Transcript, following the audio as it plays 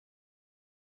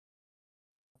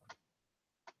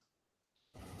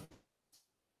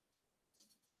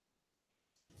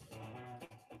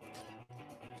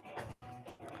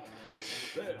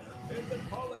This is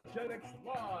Apologetics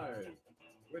Live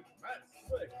with Matt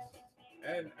Slick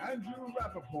and Andrew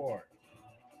Rappaport,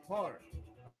 part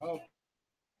of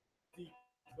the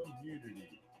community.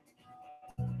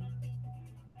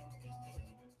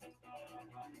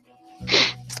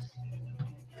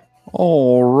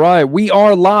 All right, we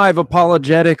are live,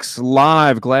 Apologetics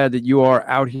Live. Glad that you are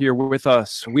out here with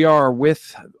us. We are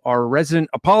with our resident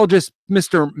apologist,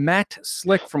 Mr. Matt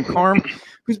Slick from CARM,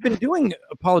 who's been doing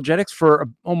apologetics for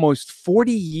almost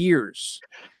 40 years.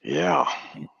 Yeah.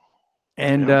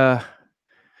 And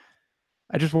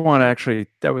I just want to actually,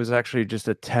 that was actually just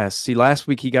a test. See, last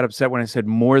week he got upset when I said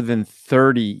more than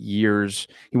 30 years.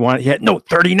 He had, no,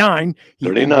 39. He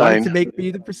 39. wanted to make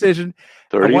me the precision.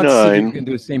 39. I want to see if he was going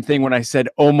to do the same thing when I said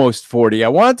almost 40. I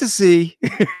wanted to see.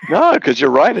 No, because you're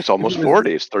right. It's almost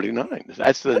 40. It's 39.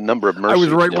 That's the number of mercies I was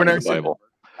right when in I the Bible.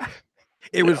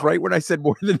 It was right when I said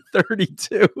more than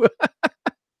 32.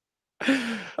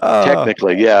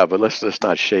 Technically, yeah, but let's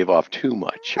not shave off too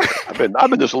much. I've been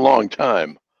this a long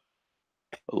time.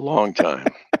 A long time.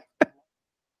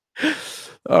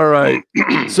 All right.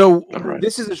 So All right.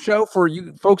 This is a show for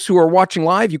you folks who are watching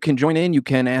live. You can join in. You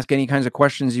can ask any kinds of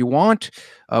questions you want.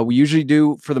 We usually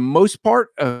do, for the most part,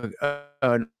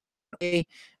 the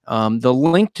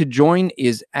link to join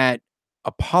is at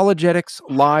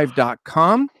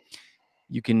apologeticslive.com.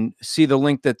 You can see the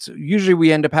link. That's usually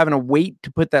we end up having to wait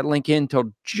to put that link in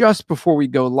until just before we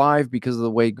go live because of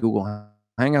the way Google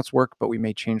Hangouts work, but we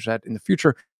may change that in the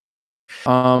future.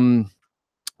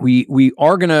 We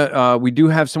are gonna we do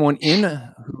have someone in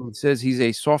who says he's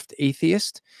a soft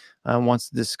atheist, wants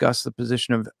to discuss the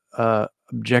position of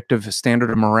objective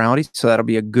standard of morality, so that'll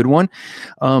be a good one.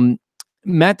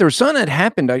 Matt, there was something that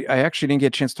happened. I actually didn't get a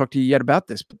chance to talk to you yet about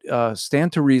this, but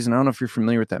Stand to Reason, I don't know if you're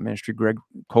familiar with that ministry, Greg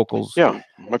Kokel's. Yeah,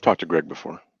 I've talked to Greg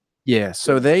before. Yeah,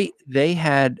 so they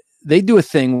do a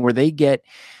thing where they get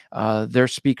their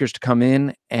speakers to come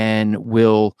in and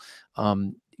will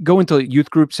go into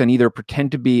youth groups and either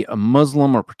pretend to be a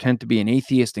Muslim or pretend to be an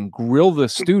atheist and grill the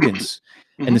students,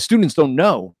 and the students don't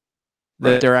know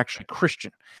that they're actually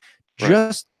Christian.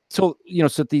 Just so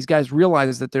so that these guys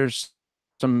realize that there's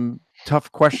some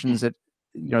tough questions that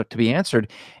to be answered,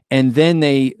 and then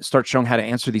they start showing how to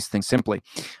answer these things simply.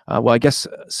 Well, I guess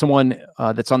someone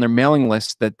that's on their mailing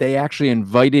list that they actually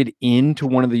invited into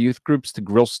one of the youth groups to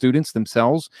grill students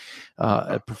themselves,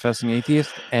 a professing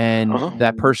atheist, and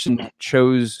that person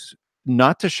chose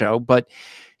not to show, but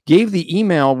gave the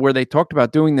email where they talked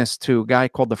about doing this to a guy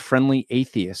called the Friendly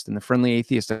Atheist, and the Friendly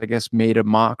Atheist, I guess, made a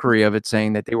mockery of it,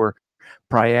 saying that they were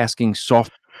probably asking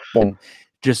softball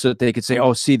just so that they could say,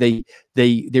 "Oh, see, they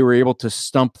were able to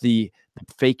stump the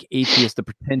fake atheist, the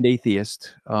pretend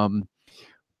atheist."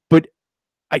 But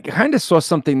I kind of saw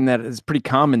something that is pretty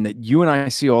common that you and I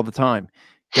see all the time: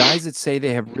 guys that say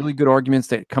they have really good arguments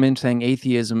that come in saying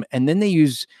atheism, and then they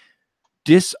use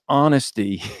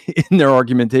dishonesty in their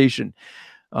argumentation,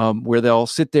 where they'll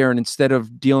sit there and instead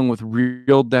of dealing with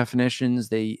real definitions,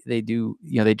 they do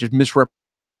they just misrepresent.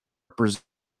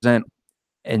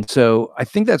 And so I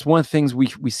think that's one of the things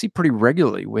we see pretty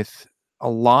regularly with a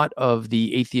lot of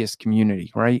the atheist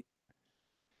community, right?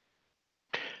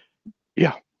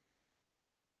 Yeah.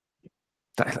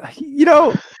 I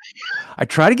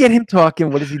try to get him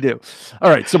talking. What does he do? All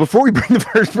right. So before we bring the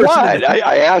first person,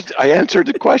 I answered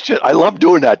the question. I love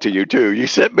doing that to you too. You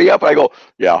set me up. I go,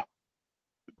 yeah,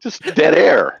 just dead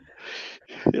air.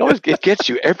 It gets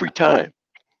you every time.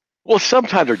 Well,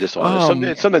 sometimes they're dishonest.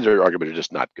 Sometimes their arguments are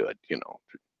just not good,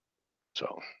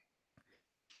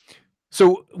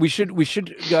 So we should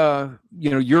you're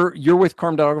with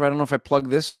CARM.org. I don't know if I plug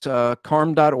this.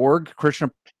 CARM.org,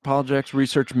 Christian Apologetics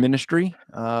Research Ministry.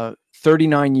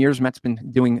 39 years Matt's been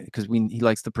doing it because he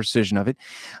likes the precision of it.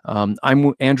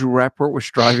 I'm Andrew Rappaport. We're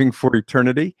striving for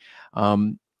eternity.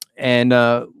 And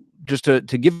just to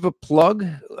give a plug,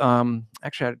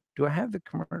 actually, do I have the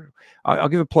commercial? I'll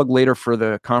give a plug later for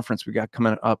the conference we got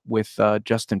coming up with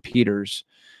Justin Peters.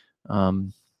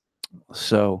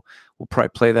 So we'll probably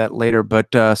play that later.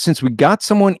 But since we got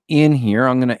someone in here,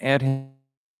 I'm going to add him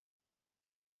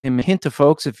a hint to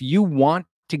folks. If you want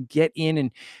to get in,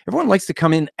 and everyone likes to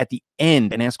come in at the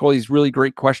end and ask all these really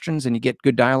great questions and you get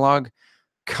good dialogue,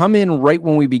 come in right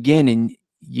when we begin and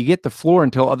you get the floor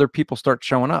until other people start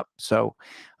showing up. So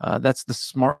that's the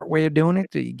smart way of doing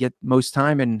it. You get most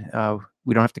time and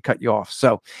we don't have to cut you off.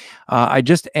 So I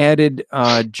just added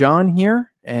John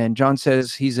here, and John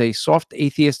says he's a soft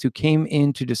atheist who came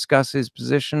in to discuss his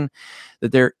position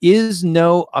that there is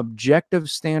no objective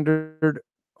standard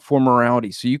for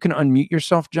morality. So you can unmute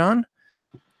yourself, John.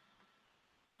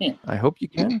 Yeah. I hope you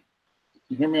can.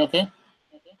 You hear me okay?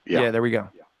 Yeah, there we go.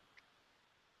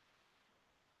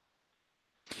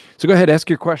 So go ahead, ask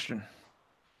your question.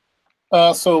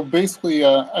 So basically,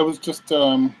 I was just,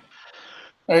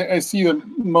 I see that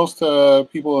most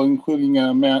people,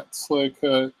 including Matt Slick,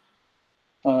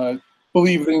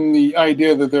 believe in the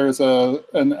idea that there's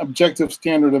an objective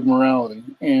standard of morality.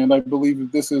 And I believe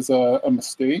that this is a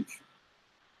mistake.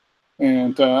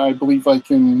 And I believe I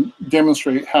can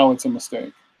demonstrate how it's a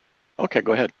mistake. Okay,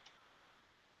 go ahead.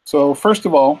 So first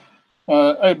of all,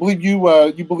 I believe you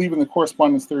believe in the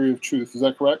correspondence theory of truth. Is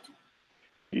that correct?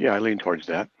 Yeah, I lean towards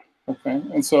that. Okay,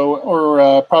 and so, or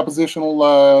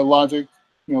propositional logic,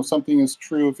 you know, something is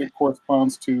true if it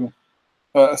corresponds to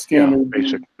a standard.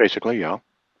 Yeah, basically, yeah.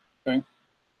 Okay.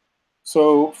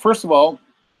 So first of all,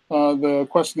 the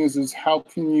question is how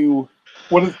can you,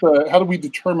 how do we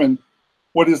determine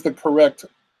what is the correct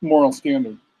moral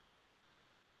standard?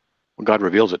 Well, God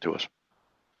reveals it to us.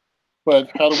 But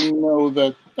how do we know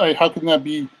that, how can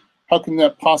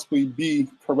that possibly be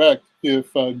correct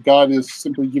if God is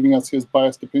simply giving us his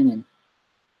biased opinion?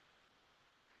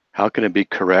 How can it be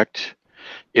correct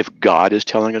if God is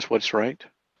telling us what's right?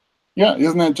 Yeah,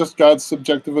 isn't that just God's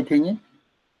subjective opinion?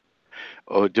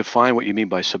 Oh, define what you mean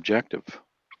by subjective.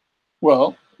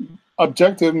 Well,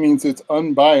 objective means it's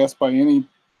unbiased by any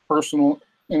personal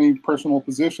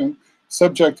position.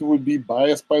 Subjective would be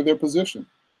biased by their position.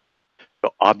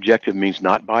 So objective means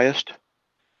not biased?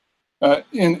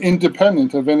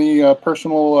 Independent of any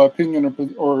personal opinion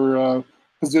or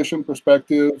position,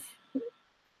 perspective.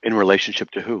 In relationship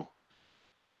to who?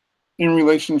 In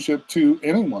relationship to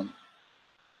anyone.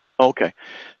 Okay,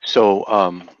 so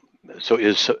so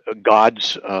is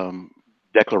God's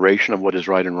declaration of what is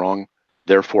right and wrong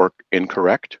therefore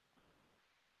incorrect?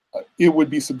 It would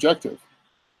be subjective.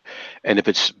 And if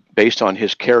it's based on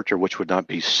his character, which would not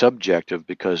be subjective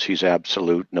because he's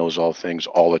absolute, knows all things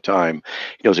all the time,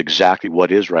 he knows exactly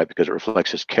what is right because it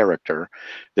reflects his character,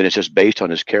 then it's just based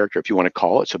on his character. If you want to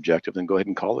call it subjective, then go ahead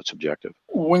and call it subjective.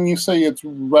 When you say it's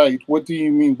right, what do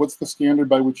you mean? What's the standard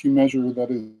by which you measure that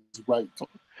is right?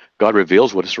 God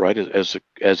reveals what is right as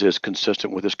is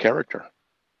consistent with his character.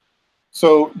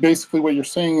 So basically what you're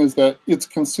saying is that it's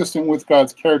consistent with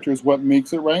God's character is what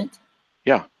makes it right?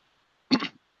 Yeah.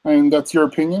 And that's your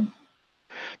opinion?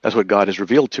 That's what God has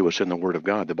revealed to us in the Word of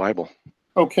God, the Bible.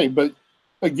 Okay, but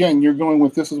again, you're going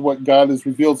with this is what God has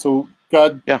revealed. So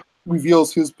God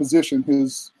reveals his position,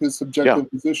 his subjective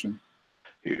position.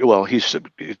 Well, he's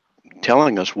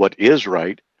telling us what is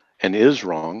right and is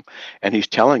wrong, and he's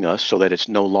telling us so that it's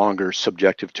no longer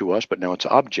subjective to us, but now it's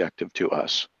objective to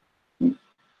us.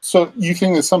 So you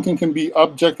think that something can be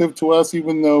objective to us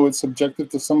even though it's subjective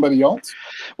to somebody else?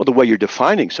 Well, the way you're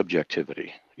defining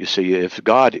subjectivity, you see, if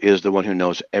God is the one who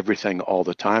knows everything all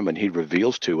the time and he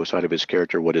reveals to us out of his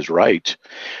character what is right,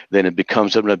 then it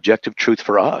becomes an objective truth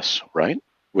for us, right?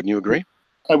 Wouldn't you agree?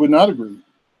 I would not agree.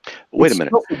 Wait a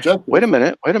minute. Wait a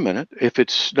minute. If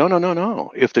it's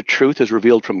no. If the truth is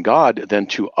revealed from God, then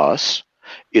to us,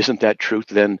 isn't that truth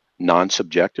then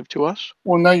non-subjective to us?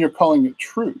 Well, now you're calling it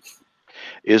truth.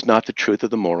 Is not the truth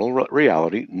of the moral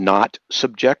reality not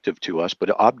subjective to us, but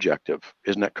objective?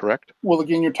 Isn't that correct? Well,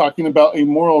 again, you're talking about a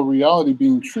moral reality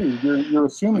being true. You're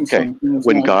assuming something.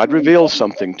 When God reveals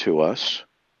something to us,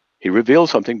 he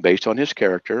reveals something based on his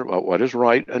character, about what is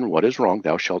right and what is wrong.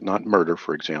 Thou shalt not murder,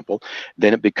 for example.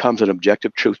 Then it becomes an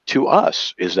objective truth to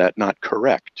us. Is that not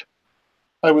correct?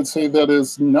 I would say that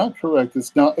is not correct.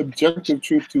 It's not objective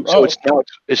truth to us. So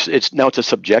it's a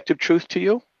subjective truth to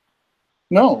you?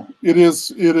 No, it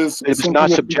is. If it's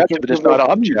not subjective, it is not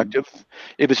objective.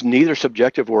 If it's neither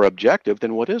subjective or objective,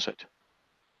 then what is it?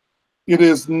 It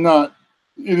is not.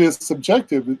 It is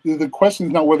subjective. The question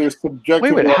is not whether it's subjective.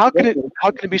 Wait a minute. How can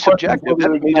it be subjective?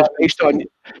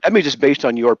 That means it's based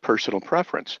on your personal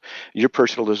preference, your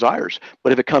personal desires.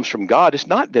 But if it comes from God, it's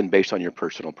not then based on your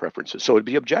personal preferences. So it'd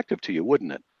be objective to you,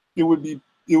 wouldn't it? It would be.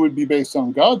 It would be based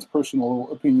on God's personal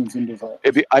opinions and desires.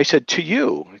 I said to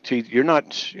you. You're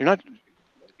not.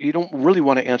 You don't really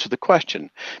want to answer the question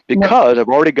because I've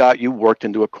already got you worked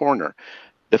into a corner.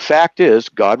 The fact is,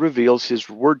 God reveals his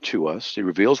word to us. He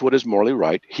reveals what is morally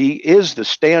right. He is the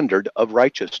standard of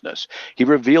righteousness. He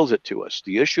reveals it to us.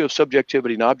 The issue of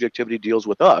subjectivity and objectivity deals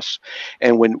with us.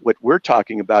 And what we're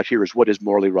talking about here is what is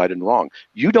morally right and wrong.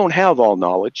 You don't have all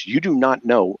knowledge. You do not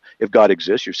know if God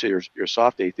exists. You're a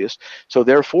soft atheist. So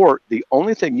therefore, the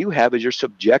only thing you have is your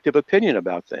subjective opinion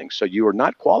about things. So you are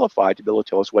not qualified to be able to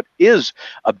tell us what is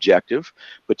objective,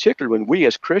 particularly when we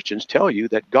as Christians tell you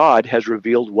that God has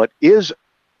revealed what is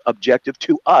objective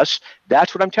to us.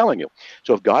 That's what I'm telling you.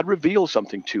 So if God reveals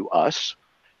something to us,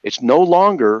 it's no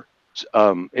longer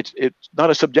it's not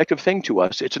a subjective thing to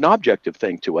us, it's an objective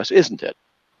thing to us, isn't it?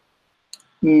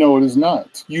 No, it is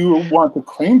not. You want to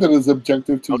claim that it's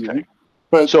objective to you,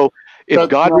 but so if that's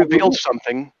God not what it reveals is.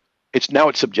 something, it's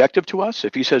subjective to us.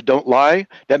 If he says don't lie,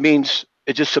 that means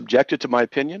it's just subjective to my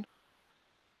opinion.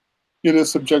 It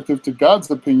is subjective to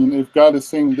God's opinion. If God is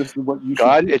saying this is what you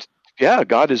should do.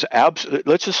 God is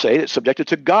let's just say it's subjected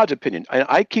to God's opinion. And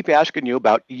I keep asking you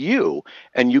about you,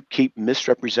 and you keep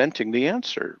misrepresenting the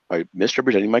answer by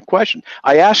misrepresenting my question.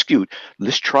 I ask you,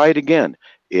 let's try it again.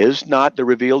 Is not the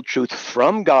revealed truth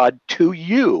from God to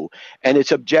you, and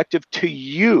it's objective to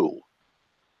you?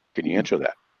 Can you answer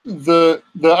that? The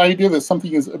idea that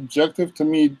something is objective to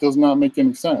me does not make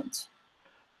any sense.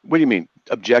 What do you mean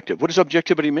objective? What does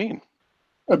objectivity mean?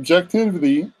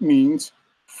 Objectivity means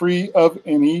free of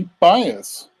any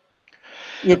bias.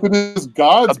 If it is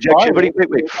God's Objectivity. bias,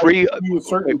 Wait. Free.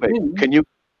 Thing, Can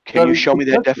you show me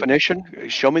that subjective. definition?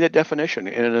 Show me that definition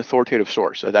in an authoritative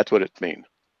source. That's what it means.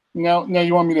 Now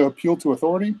you want me to appeal to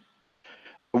authority?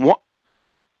 What,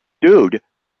 dude?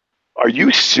 Are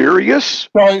you serious?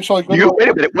 Shall I go Wait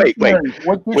a minute. Wait.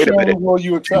 What Wait a minute. will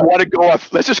you accept? You want to go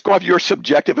off? Let's just go off your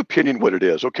subjective opinion. What it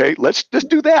is? Okay. Let's just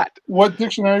do that. What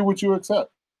dictionary would you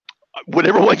accept?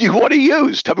 Whatever one you want to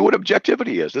use. Tell me what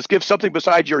objectivity is. Let's give something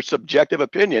besides your subjective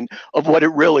opinion of what it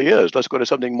really is. Let's go to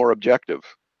something more objective.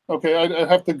 Okay, I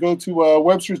have to go to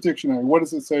Webster's dictionary. What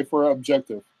does it say for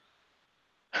objective?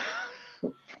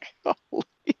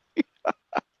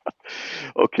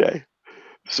 Okay.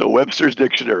 So Webster's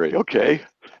dictionary. Okay.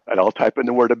 And I'll type in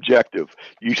the word objective.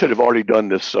 You should have already done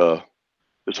this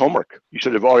this homework. You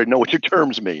should have already know what your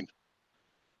terms mean.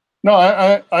 No,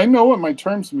 I know what my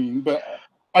terms mean, but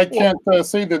I can't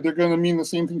say that they're going to mean the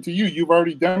same thing to you. You've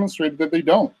already demonstrated that they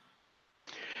don't.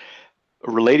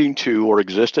 Relating to or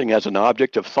existing as an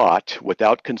object of thought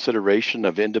without consideration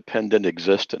of independent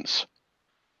existence.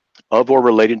 Of or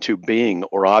relating to being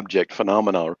or object,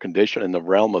 phenomena, or condition in the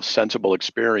realm of sensible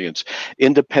experience,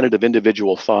 independent of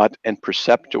individual thought and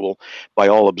perceptual by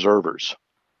all observers.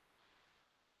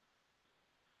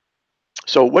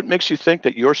 So what makes you think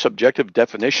that your subjective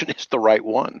definition is the right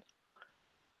one?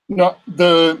 No,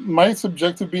 my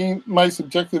subjective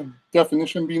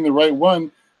definition being the right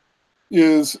one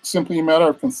is simply a matter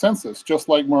of consensus, just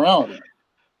like morality.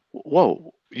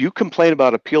 Whoa, you complain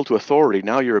about appeal to authority.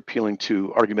 Now you're appealing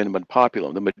to argumentum ad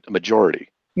populum, the majority.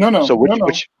 No. So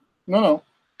No.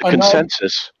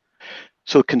 Consensus.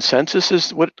 So consensus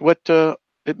is what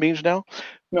it means now.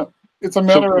 No, it's a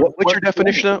matter of what's your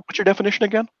definition? What's your definition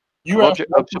again? You asked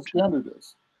what the standard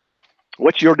is.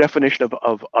 What's your definition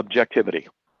of objectivity?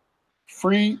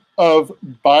 Free of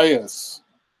bias.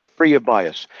 Free of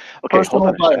bias. Okay, personal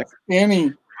hold on a second. Any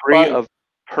free bias. Of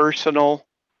personal.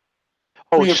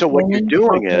 Oh, so what you're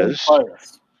doing is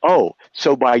bias.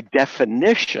 So by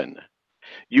definition,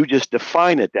 you just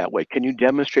define it that way. Can you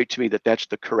demonstrate to me that that's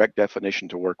the correct definition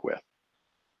to work with?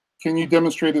 Can you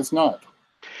demonstrate it's not?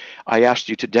 I asked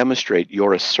you to demonstrate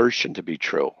your assertion to be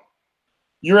true.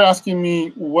 You're asking me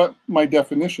what my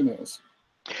definition is.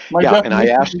 And I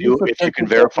asked you if you can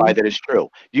verify that it's true.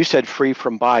 You said free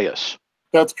from bias.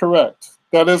 That's correct.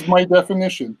 That is my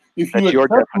definition. If you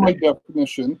accept my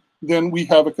definition, then we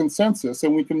have a consensus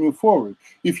and we can move forward.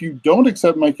 If you don't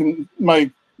accept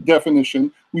my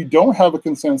definition, we don't have a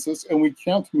consensus and we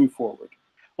can't move forward.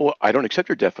 Well, I don't accept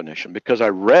your definition because I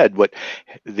read what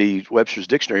the Webster's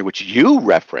dictionary, which you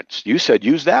referenced. You said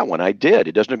use that one. I did.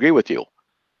 It doesn't agree with you.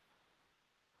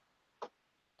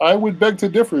 I would beg to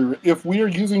differ. If we are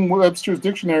using Webster's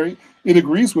dictionary, it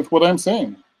agrees with what I'm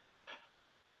saying.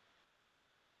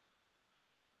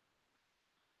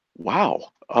 Wow.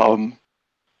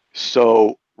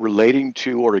 So relating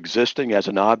to or existing as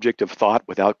an object of thought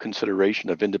without consideration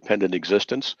of independent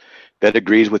existence, that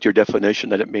agrees with your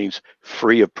definition that it means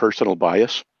free of personal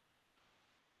bias?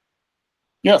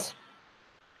 Yes.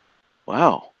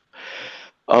 Wow.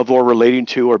 Of or relating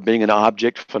to or being an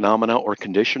object, phenomena, or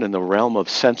condition in the realm of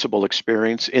sensible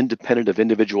experience, independent of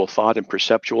individual thought and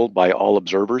perceptual by all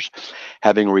observers,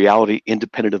 having reality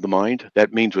independent of the mind,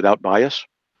 that means without bias?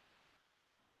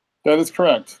 That is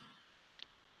correct.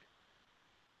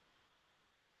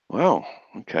 Wow,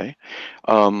 okay.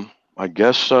 I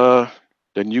guess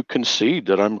then you concede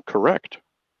that I'm correct.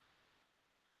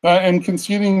 I'm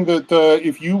conceding that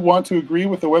if you want to agree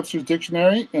with the Webster's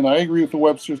dictionary, and I agree with the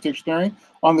Webster's dictionary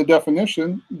on the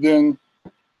definition, then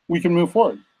we can move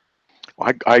forward.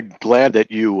 I'm glad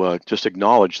that you just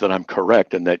acknowledge that I'm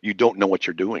correct and that you don't know what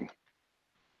you're doing.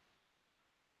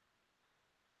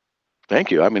 Thank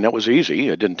you. I mean, that was easy.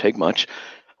 It didn't take much.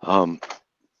 I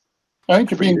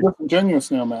think you're being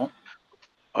disingenuous now, Matt.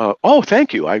 Oh,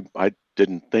 thank you. I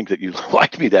didn't think that you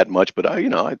liked me that much, but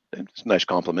it's a nice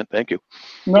compliment. Thank you.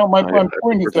 No, my I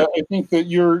point is that I think that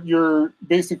you're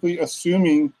basically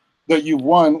assuming that you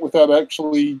won without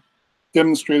actually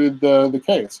demonstrated the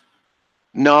case.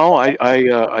 No,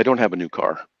 I don't have a new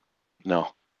car. No.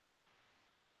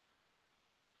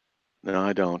 No,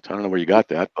 I don't. I don't know where you got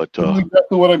that, but This is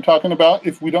exactly what I'm talking about.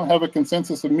 If we don't have a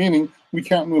consensus of meaning, we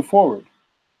can't move forward.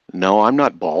 no, I'm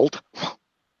not bald.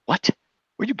 What?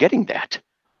 Where are you getting that?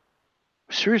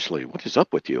 Seriously, what is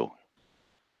up with you?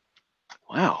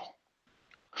 Wow.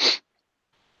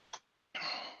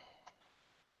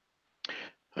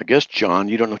 I guess, John,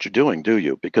 you don't know what you're doing, do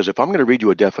you? Because if I'm going to read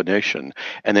you a definition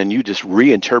and then you just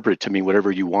reinterpret it to mean whatever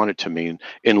you want it to mean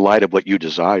in light of what you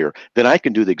desire, then I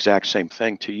can do the exact same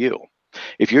thing to you.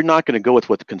 If you're not going to go with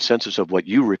what the consensus of what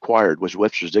you required was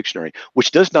Webster's Dictionary,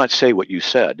 which does not say what you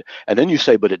said, and then you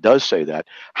say, but it does say that,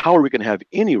 how are we going to have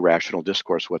any rational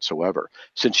discourse whatsoever?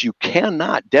 Since you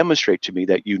cannot demonstrate to me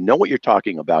that you know what you're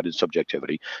talking about in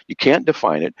subjectivity, you can't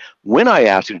define it. When I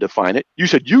asked you to define it, you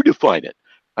said, you define it.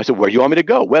 I said, where do you want me to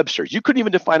go? Webster's. You couldn't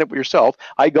even define it for yourself.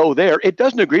 I go there. It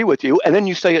doesn't agree with you. And then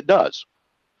you say it does.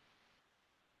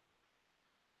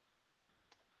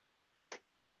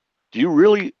 Do you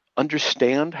really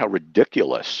understand how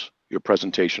ridiculous your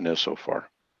presentation is so far?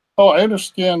 Oh, I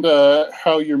understand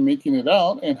how you're making it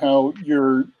out and how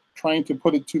you're trying to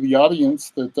put it to the audience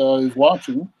that is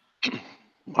watching.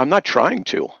 I'm not trying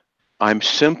to. I'm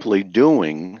simply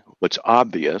doing what's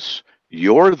obvious.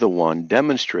 You're the one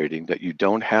demonstrating that you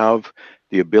don't have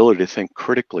the ability to think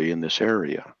critically in this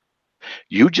area.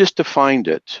 You just defined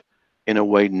it in a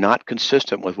way not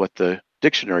consistent with what the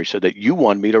dictionary said that you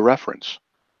want me to reference.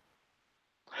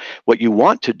 What you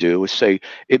want to do is say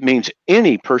it means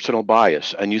any personal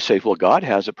bias, and you say, well, God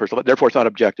has a personal, therefore it's not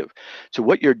objective. So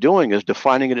what you're doing is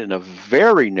defining it in a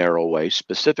very narrow way,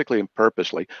 specifically and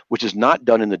purposely, which is not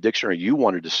done in the dictionary you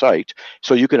wanted to cite,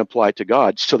 so you can apply it to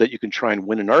God so that you can try and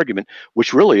win an argument,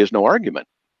 which really is no argument.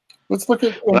 Let's look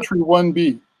at entry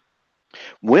 1B.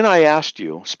 When I asked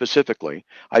you specifically,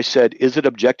 I said, is it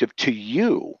objective to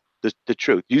you, the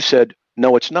truth? You said,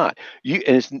 no, it's not. Then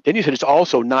you said it's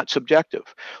also not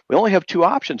subjective. We only have two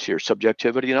options here,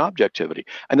 subjectivity and objectivity.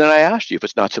 And then I asked you, if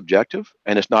it's not subjective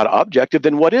and it's not objective,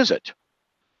 then what is it?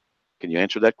 Can you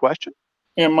answer that question?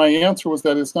 And my answer was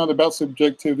that it's not about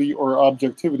subjectivity or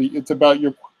objectivity. It's about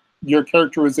your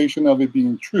characterization of it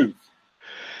being truth.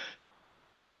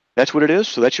 That's what it is?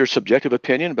 So that's your subjective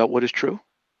opinion about what is true?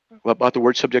 About the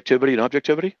word subjectivity and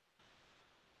objectivity?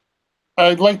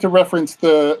 I'd like to reference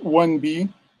the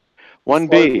 1B.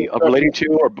 1B, of relating to,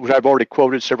 or which I've already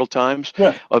quoted several times,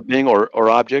 yeah. Of being or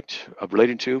object, of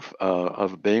relating to,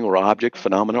 of being or object,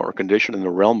 phenomena or condition in the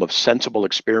realm of sensible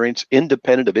experience,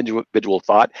 independent of individual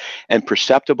thought, and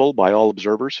perceptible by all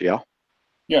observers, yeah?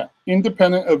 Yeah,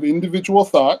 independent of individual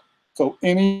thought, so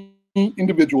any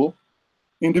individual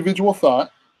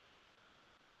thought,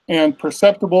 and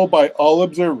perceptible by all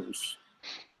observers.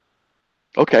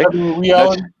 Okay. Having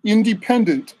reality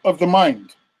independent of the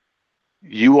mind.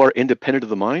 You are independent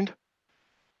of the mind?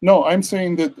 No, I'm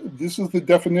saying that this is the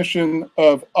definition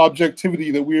of objectivity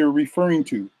that we are referring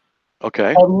to.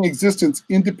 Okay. Having existence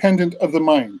independent of the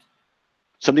mind.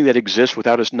 Something that exists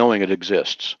without us knowing it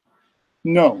exists.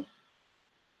 No.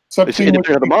 Something it's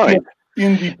independent of the mind.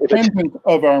 Independent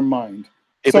of our mind.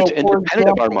 If it's independent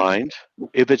of our mind,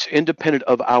 if it's independent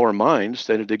of our minds,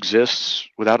 then it exists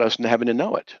without us having to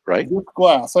know it, right? This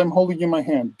glass I'm holding in my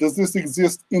hand, does this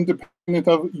exist independent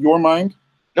of your mind?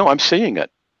 No, I'm seeing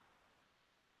it.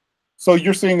 So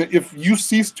you're saying that if you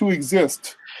cease to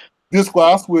exist, this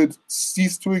glass would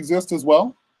cease to exist as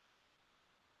well?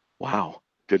 Wow.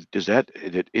 Did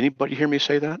anybody hear me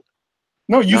say that?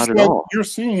 No, you Not said at all. You're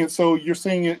seeing it, so you're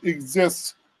saying it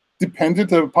exists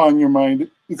dependent upon your mind.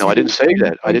 No, I didn't say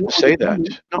that. I didn't say that.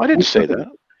 No, I didn't say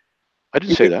that. I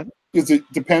didn't say that. Is it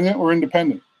dependent or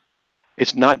independent?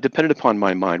 It's not dependent upon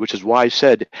my mind, which is why I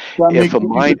said if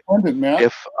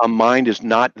a mind is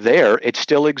not there, it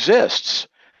still exists.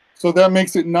 So that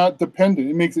makes it not dependent.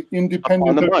 It makes it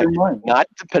independent of your mind. Not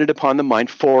dependent upon the mind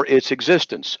for its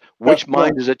existence. Which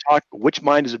mind is it which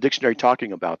mind is the dictionary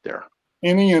talking about there?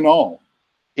 Any and all.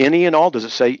 Any and all? Does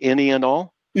it say any and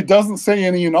all? It doesn't say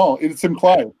any and all. It's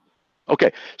implied.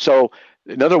 Okay. So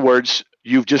in other words,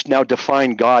 you've just now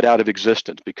defined God out of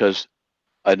existence because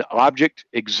an object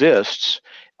exists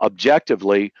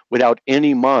objectively without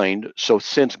any mind. So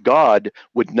since God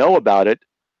would know about it,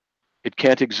 it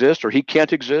can't exist, or he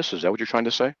can't exist? Is that what you're trying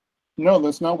to say? No,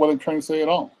 that's not what I'm trying to say at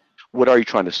all. What are you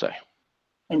trying to say?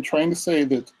 I'm trying to say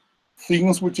that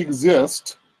things which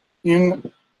exist in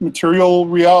material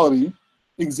reality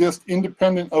exist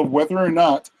independent of whether or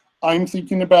not I'm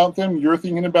thinking about them, you're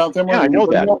thinking about them, or Yeah, I know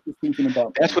anybody that. else is thinking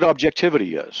about them. That's what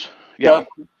objectivity is. Yeah.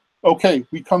 Okay,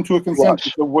 we come to a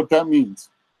consensus of what that means.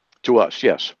 To us,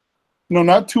 yes. No,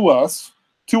 not to us.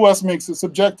 To us makes it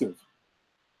subjective.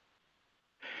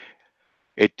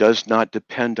 It does not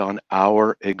depend on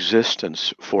our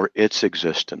existence for its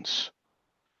existence.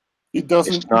 It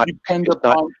doesn't depend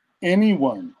upon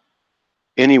anyone.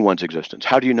 Anyone's existence.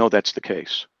 How do you know that's the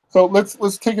case? So let's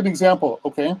take an example,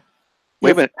 okay?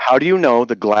 Wait a minute. How do you know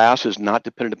the glass is not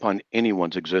dependent upon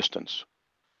anyone's existence?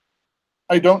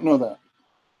 I don't know that.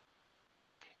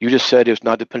 You just said it's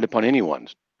not dependent upon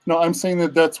anyone's. No, I'm saying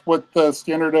that that's what the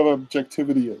standard of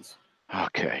objectivity is.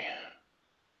 Okay.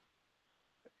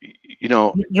 You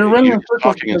know, you're running in circles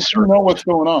talking in because you know what's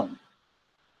going on.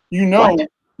 You know, what?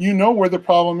 You know where the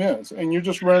problem is, and you're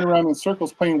just running around in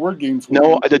circles playing word games.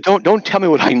 No, don't tell me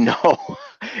what I know.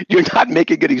 You're not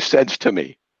making any sense to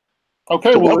me.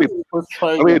 Okay, so well, let's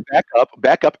try again.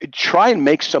 Back up. Try and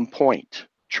make some point.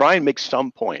 Try and make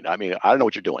some point. I mean, I don't know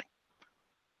what you're doing.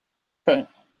 Okay.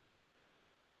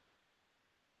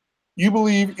 You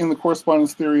believe in the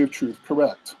correspondence theory of truth,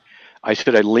 correct? I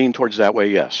said I lean towards that way,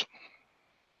 yes.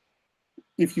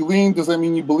 If you lean, does that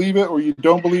mean you believe it or you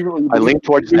don't believe it? Or you I lean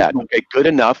towards that. Okay, good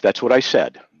enough. That's what I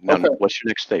said. Now, okay. What's your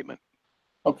next statement?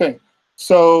 Okay,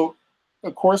 so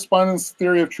a correspondence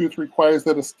theory of truth requires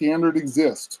that a standard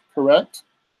exists, correct?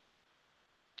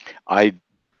 I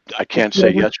can't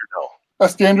say yes or no. A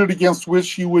standard against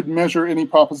which you would measure any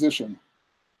proposition.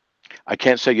 I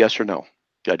can't say yes or no.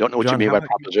 I don't know what you mean by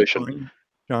proposition.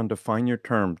 John, define your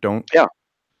term. Don't. Yeah.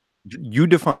 You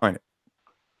define it.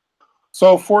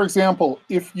 So, for example,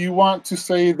 if you want to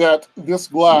say that this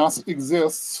glass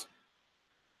exists,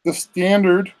 the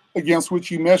standard against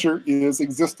which you measure is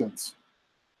existence.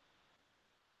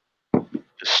 The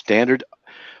standard?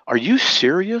 Are you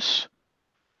serious?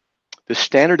 The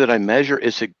standard that I measure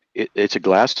is it's a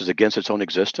glass is against its own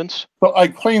existence? So I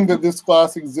claim that this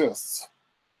glass exists.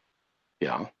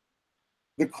 Yeah.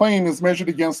 The claim is measured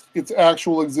against its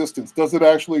actual existence. Does it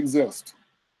actually exist?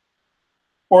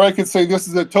 Or I could say this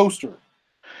is a toaster.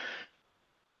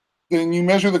 Then you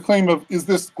measure the claim of, is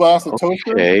this glass a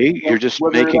toaster? Okay, you're just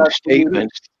making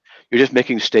statements. You're just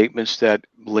making statements that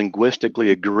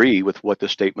linguistically agree with what the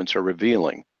statements are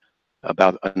revealing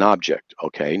about an object.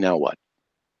 Okay, now what?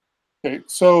 Okay,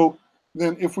 so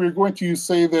then if we're going to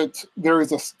say that there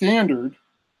is a standard.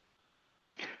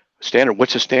 Standard,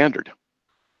 what's a standard?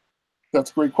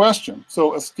 That's a great question.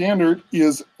 So a standard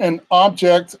is an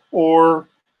object or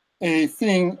a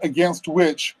thing against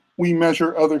which we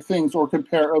measure other things or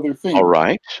compare other things. All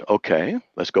right. Okay.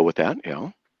 Let's go with that. Yeah.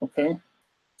 Okay.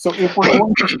 So if we're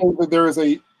going to say that there is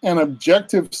an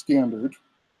objective standard,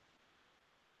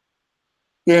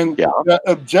 then that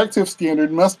objective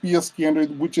standard must be a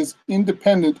standard which is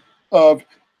independent of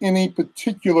any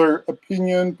particular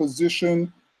opinion,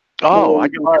 position. Oh, I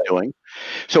get what you're doing.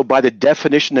 So by the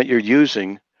definition that you're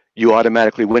using, you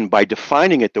automatically win by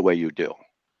defining it the way you do.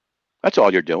 That's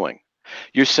all you're doing.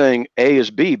 You're saying A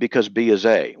is B because B is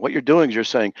A. What you're doing is you're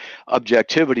saying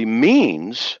objectivity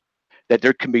means that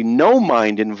there can be no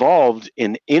mind involved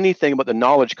in anything about the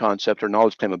knowledge concept or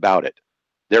knowledge claim about it.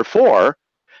 Therefore,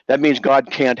 that means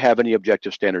God can't have any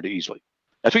objective standard easily.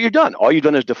 That's what you've done. All you've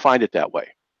done is defined it that way.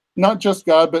 Not just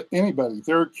God, but anybody.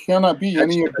 There cannot be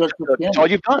any objective standard. That's all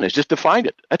you've done is just defined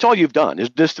it. That's all you've done is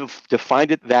just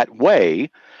defined it that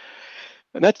way.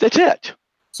 And that's it.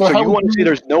 So you want to say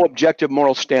there's no objective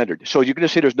moral standard. So you're going to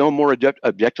say there's no more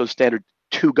objective standard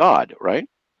to God, right?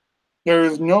 There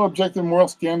is no objective moral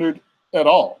standard at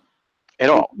all. At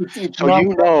all. So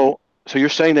you know. So you're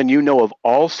saying then you know of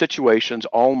all situations,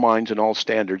 all minds, and all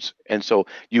standards, and so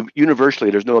universally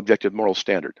there's no objective moral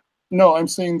standard. No, I'm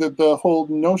saying that the whole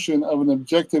notion of an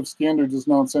objective standard is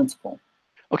nonsensical.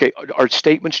 Okay, are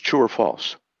statements true or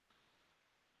false?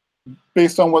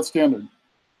 Based on what standard?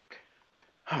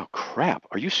 Oh crap!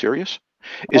 Are you serious?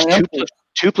 Is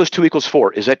 2 plus 2 equals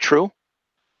 4? Is that true?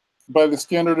 By the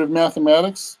standard of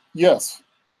mathematics, yes.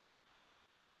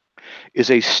 Is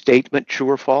a statement true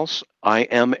or false? I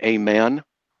am a man.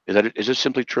 Is it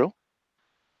simply true?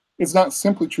 It's not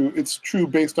simply true. It's true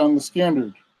based on the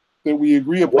standard that we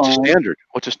agree upon. What's a standard?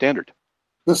 What's a standard?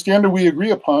 The standard we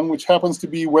agree upon, which happens to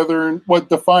be what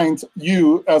defines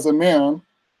you as a man,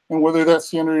 and whether that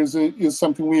standard is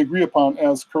something we agree upon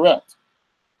as correct.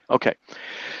 Okay.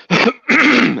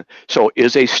 So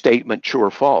is a statement true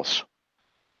or false?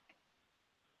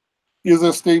 Is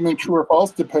a statement true or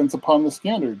false depends upon the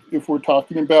standard. If we're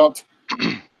talking about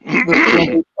the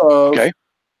standard of... Okay.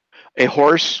 A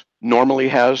horse normally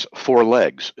has 4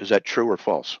 legs. Is that true or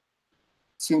false?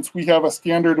 Since we have a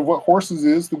standard of what horses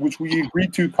is, which we agree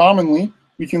to commonly,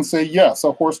 we can say, yes,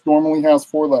 a horse normally has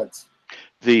 4 legs.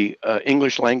 The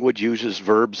English language uses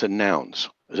verbs and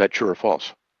nouns. Is that true or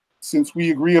false? Since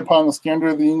we agree upon the standard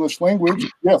of the English language,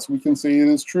 yes, we can say it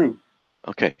is true.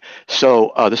 Okay.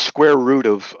 So the square root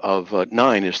of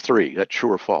 9 is 3. Is that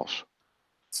true or false?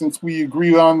 Since we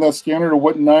agree on the standard of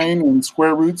what 9 and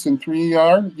square roots and 3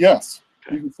 are, yes,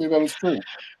 we can say that is true.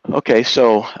 Okay.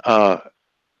 So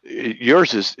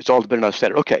yours is, it's all dependent on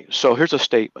standard. Okay. So here's a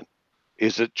statement.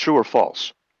 Is it true or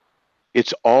false?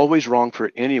 It's always wrong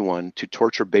for anyone to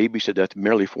torture babies to death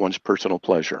merely for one's personal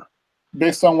pleasure.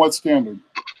 Based on what standard?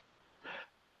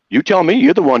 You tell me.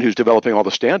 You're the one who's developing all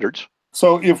the standards.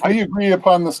 So if we agree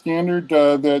upon the standard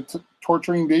that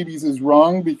torturing babies is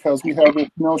wrong because we have this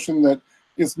notion that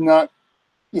it's not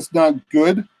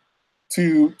good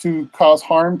to cause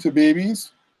harm to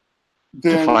babies,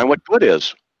 then define what good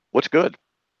is. What's good?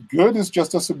 Good is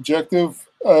just a subjective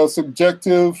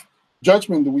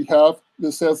judgment that we have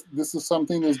that says this is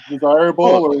something that's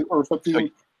desirable or something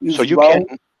is so you right.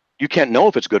 You can't know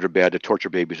if it's good or bad to torture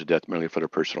babies to death merely for their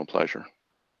personal pleasure.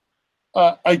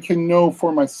 I can know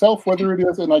for myself whether it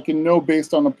is, and I can know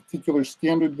based on a particular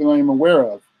standard that I am aware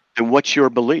of. And what's your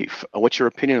belief? What's your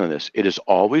opinion on this? It is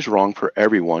always wrong for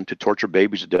everyone to torture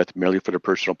babies to death merely for their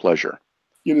personal pleasure.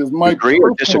 It is my agree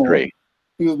or disagree?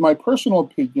 It is my personal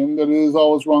opinion that it is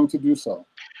always wrong to do so.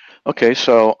 Okay,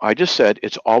 so I just said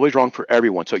it's always wrong for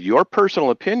everyone. So your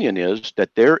personal opinion is that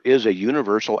there is a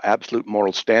universal absolute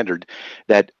moral standard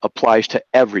that applies to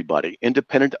everybody,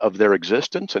 independent of their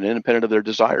existence and independent of their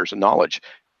desires and knowledge.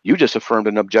 You just affirmed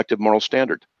an objective moral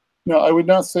standard. No, I would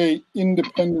not say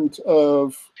independent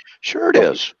of. Sure it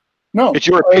is. No. It's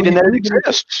your opinion that it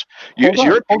exists. It's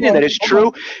your opinion that it's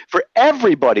true for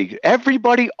everybody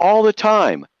all the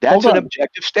time. That's an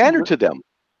objective standard to them.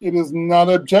 It is not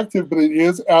objective, but it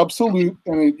is absolute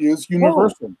and it is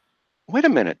universal. Wait a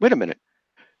minute.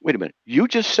 You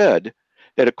just said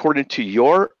that according to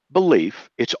your belief,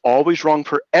 it's always wrong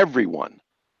for everyone.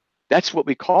 That's what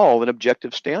we call an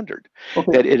objective standard,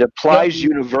 that it applies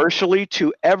universally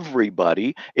to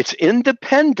everybody. It's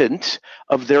independent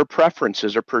of their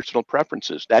preferences or personal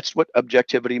preferences. That's what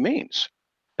objectivity means.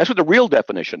 That's what the real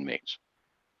definition means.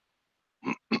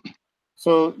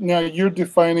 So now you're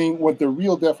defining what the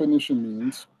real definition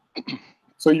means.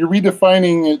 So you're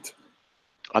redefining it.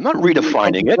 I'm not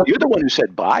redefining it. You're the one who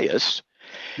said bias.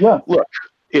 Yeah. Look,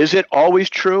 is it always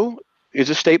true? Is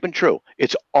a statement true?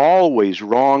 It's always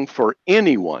wrong for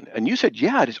anyone. And you said,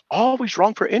 yeah, it is always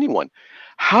wrong for anyone.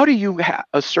 How do you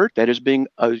assert that as being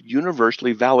a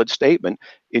universally valid statement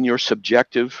in your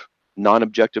subjective,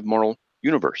 non-objective moral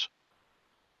universe?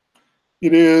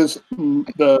 It is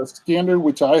the standard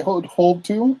which I hold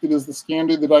to. It is the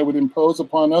standard that I would impose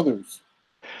upon others.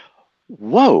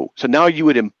 Whoa. So now you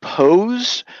would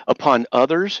impose upon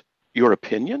others your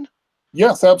opinion?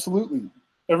 Yes, absolutely.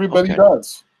 Everybody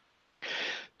does.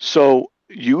 So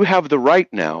you have the right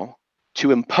now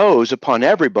to impose upon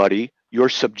everybody your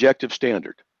subjective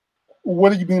standard.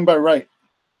 What do you mean by right?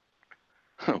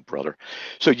 Oh, brother.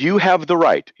 So you have the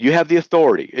right. You have the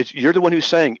authority. You're the one who's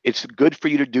saying it's good for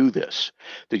you to do this.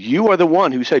 That you are the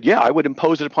one who said, yeah, I would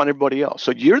impose it upon everybody else.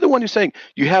 So you're the one who's saying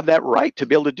you have that right to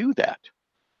be able to do that.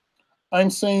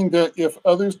 I'm saying that if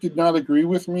others did not agree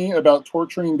with me about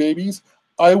torturing babies,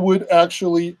 I would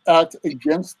actually act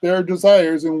against their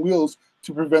desires and wills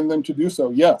to prevent them to do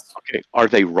so, yes. Okay. Are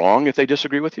they wrong if they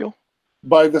disagree with you?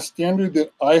 By the standard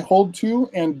that I hold to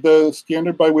and the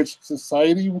standard by which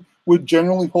society would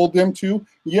generally hold them to,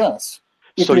 yes.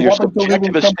 So your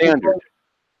subjective standard,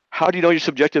 how do you know your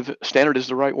subjective standard is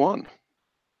the right one?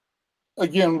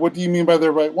 Again, what do you mean by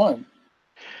the right one?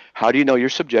 How do you know your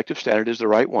subjective standard is the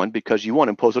right one? Because you want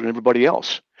to impose it on everybody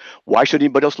else. Why should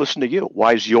anybody else listen to you?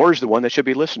 Why is yours the one that should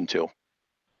be listened to?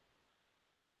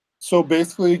 So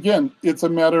basically, again, it's a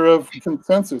matter of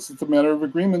consensus. It's a matter of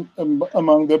agreement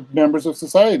among the members of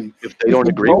society. If they don't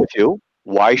agree with you,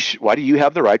 why do you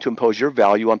have the right to impose your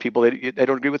value on people that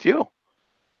don't agree with you?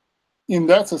 In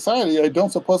that society, I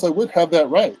don't suppose I would have that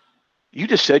right. You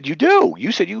just said you do.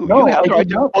 You said you have the right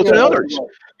to impose it on others.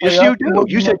 Yes, you do.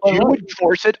 You said you would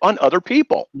force it on other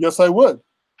people. Yes, I would.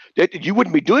 That you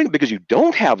wouldn't be doing it because you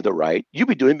don't have the right. You'd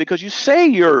be doing it because you say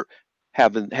you're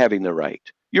having the right.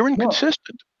 You're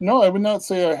inconsistent. No, I would not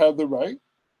say I have the right,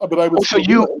 but I would. So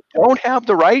you don't have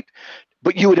the right,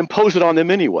 but you would impose it on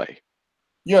them anyway.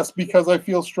 Yes, because I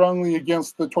feel strongly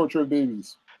against the torture of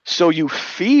babies. So you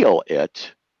feel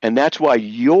it, and that's why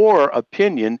your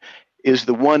opinion is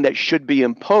the one that should be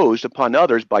imposed upon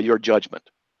others by your judgment.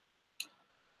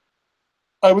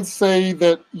 I would say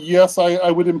that, yes,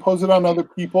 I would impose it on other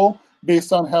people,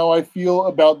 based on how I feel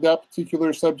about that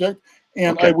particular subject.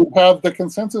 And Okay. I would have the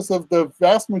consensus of the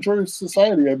vast majority of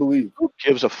society, I believe. Who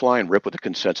gives a flying rip what the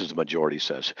consensus of the majority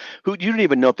says? Who you don't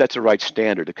even know if that's the right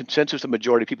standard. The consensus of the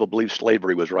majority of people believe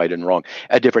slavery was right and wrong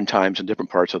at different times in different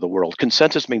parts of the world.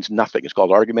 Consensus means nothing. It's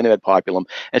called argumentum ad populum.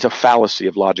 And it's a fallacy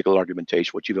of logical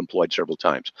argumentation, which you've employed several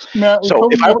times. Matt, So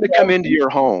if I were to come into your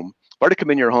home, if I were to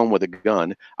come in your home with a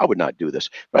gun, I would not do this.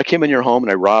 But I came in your home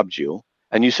and I robbed you,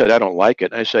 and you said I don't like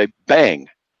it, and I say bang,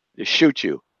 they shoot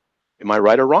you. Am I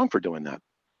right or wrong for doing that?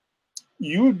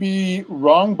 you would be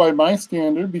wrong by my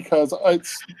standard because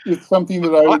it's something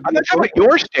that I would I'm be not talking about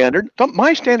your standard.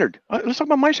 My standard. Let's talk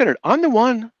about my standard. I'm the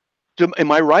one.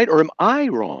 Am I right or am I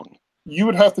wrong? You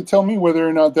would have to tell me whether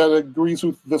or not that agrees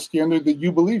with the standard that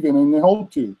you believe in and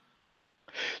hold to.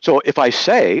 So if I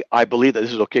say I believe that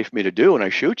this is okay for me to do and I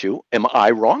shoot you, am I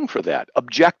wrong for that?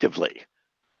 Objectively,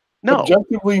 no.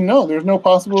 Objectively, no. There's no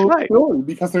possible That's right. ability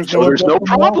because there's So no. there's no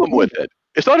problem with it.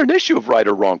 It's not an issue of right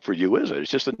or wrong for you, is it?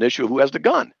 It's just an issue of who has the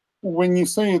gun. When you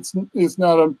say it's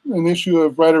not an issue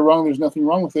of right or wrong, there's nothing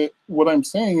wrong with it. What I'm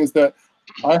saying is that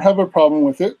I have a problem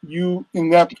with it. You, in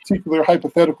that particular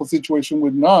hypothetical situation,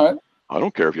 would not. I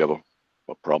don't care if you have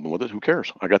a problem with it. Who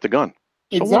cares? I got the gun.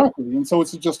 So exactly. What? And so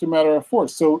it's just a matter of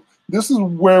force. So this is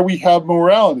where we have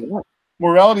morality.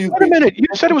 Morality is. Wait a minute. You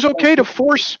said it was okay to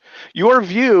force your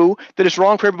view that it's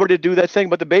wrong for everybody to do that thing,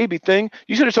 but the baby thing,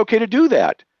 you said it's okay to do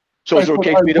that. So is it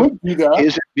okay for me to do that?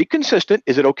 Is it be consistent?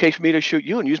 Is it okay for me to shoot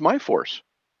you and use my force?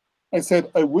 I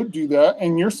said I would do that,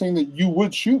 and you're saying that you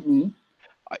would shoot me.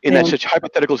 In that such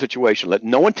hypothetical situation, let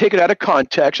no one take it out of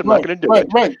context. I'm not going to do it.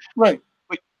 Right.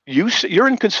 But you're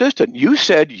inconsistent. You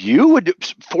said you would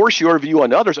force your view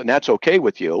on others, and that's okay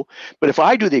with you. But if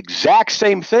I do the exact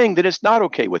same thing, then it's not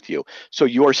okay with you. So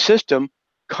your system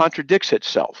contradicts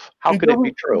itself. How can it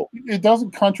be true? It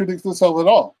doesn't contradict itself at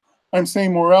all. I'm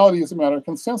saying morality is a matter of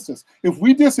consensus. If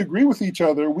we disagree with each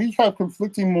other, we have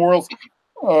conflicting morals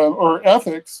or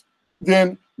ethics,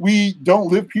 then we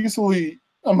don't live peacefully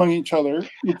among each other.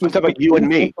 I'm talking about you and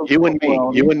me, you and me,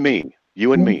 you and me,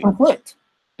 you and me. Conflict.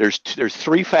 There's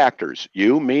three factors: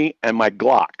 you, me, and my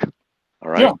Glock.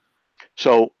 All right. Yeah.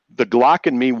 So the Glock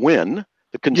and me win.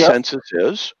 The consensus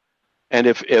is, and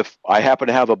if I happen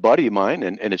to have a buddy of mine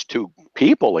and it's two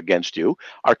people against you,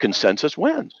 our consensus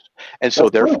wins. And so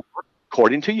therefore,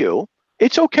 according to you,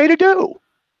 it's okay to do.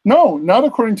 No, not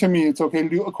according to me. It's okay to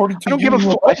do. According to I don't you. Give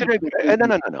a I said,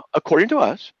 no. According to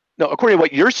us, no. According to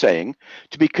what you're saying,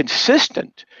 to be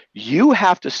consistent, you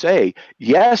have to say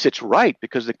yes, it's right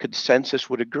because the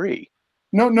consensus would agree.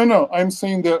 No. I'm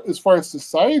saying that as far as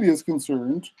society is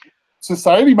concerned,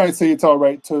 society might say it's all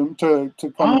right to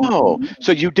come. Oh,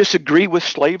 so you disagree with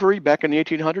slavery back in the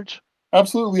 1800s?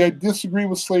 Absolutely, I disagree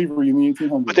with slavery in the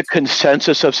 1800s. But the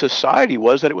consensus of society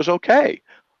was that it was okay.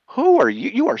 Who are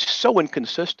you? You are so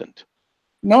inconsistent.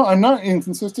 No, I'm not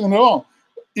inconsistent at all.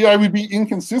 Yeah, I would be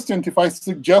inconsistent if I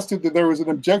suggested that there was an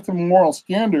objective moral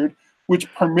standard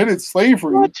which permitted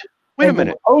slavery. What? Wait a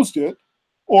minute. Opposed it,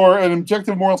 or an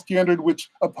objective moral standard which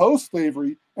opposed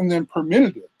slavery and then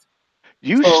permitted it.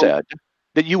 You said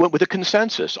that you went with a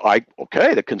consensus.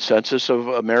 The consensus of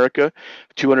America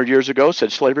 200 years ago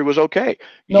said slavery was okay.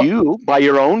 No. You, by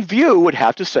your own view, would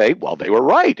have to say, well, they were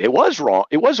right. It was wrong.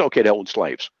 It was okay to own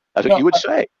slaves. That's what you would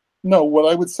say. No,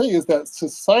 what I would say is that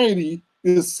society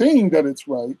is saying that it's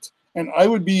right, and I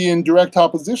would be in direct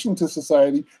opposition to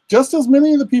society, just as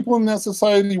many of the people in that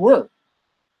society were.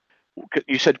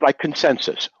 You said by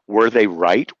consensus. Were they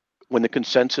right when the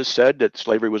consensus said that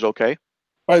slavery was okay?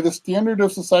 By the standard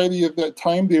of society at that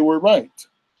time, they were right.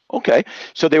 Okay,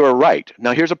 so they were right.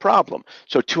 Now here's a problem.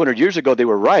 So 200 years ago they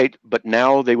were right, but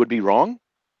now they would be wrong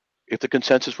if the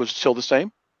consensus was still the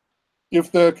same?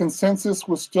 If the consensus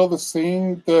was still the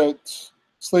same that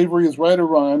slavery is right or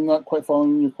wrong, I'm not quite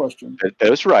following your question.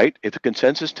 That's right. If the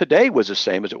consensus today was the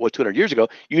same as it was 200 years ago,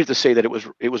 you have to say that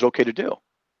it was okay to do.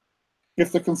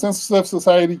 If the consensus of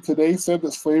society today said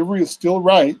that slavery is still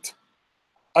right,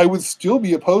 I would still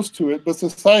be opposed to it, but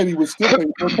society would still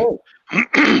think it's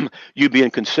okay. You'd be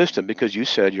inconsistent because you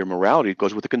said your morality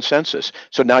goes with the consensus.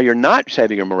 So now you're not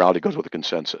saying your morality goes with the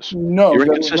consensus. No, you're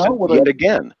inconsistent yet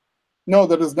again. No,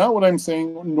 that is not what I'm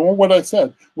saying, nor what I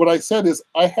said. What I said is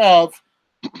I have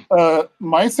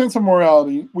my sense of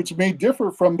morality, which may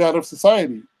differ from that of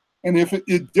society. And if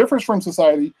it differs from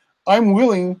society, I'm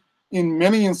willing, in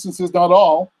many instances, not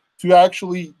all, to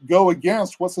actually go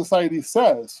against what society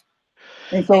says.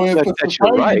 And so if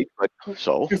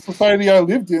the society I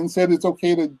lived in said it's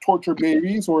okay to torture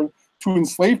babies or to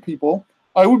enslave people,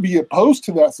 I would be opposed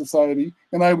to that society,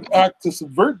 and I would act to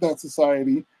subvert that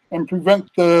society and prevent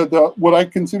the what I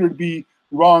consider to be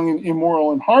wrong and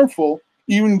immoral and harmful,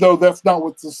 even though that's not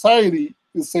what society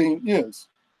is saying is.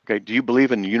 Okay. Do you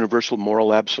believe in universal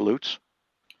moral absolutes?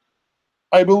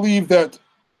 I believe that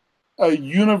a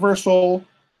universal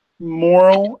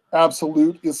moral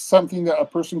absolute is something that a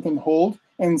person can hold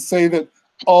and say that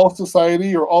all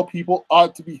society or all people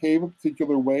ought to behave a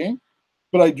particular way.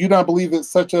 But I do not believe that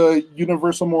such a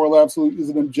universal moral absolute is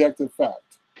an objective fact.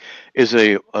 Is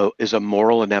a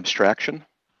moral an abstraction?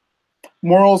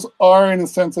 Morals are, in a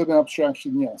sense, an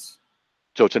abstraction, yes.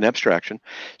 So it's an abstraction.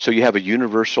 So you have a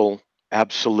universal,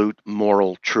 absolute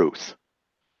moral truth.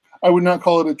 I would not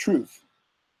call it a truth.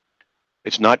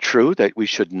 It's not true that we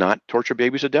should not torture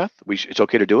babies to death? It's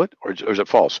okay to do it? Or is it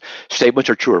false? Statements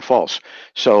are true or false.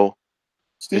 So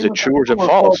is it true or is it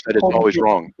false that it's always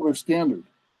wrong? Standard.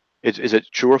 Is it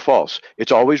true or false?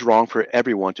 It's always wrong for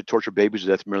everyone to torture babies to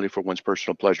death merely for one's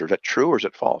personal pleasure. Is that true or is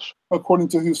it false? According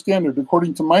to whose standard?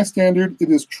 According to my standard, it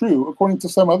is true. According to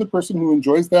some other person who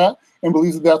enjoys that and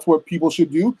believes that that's what people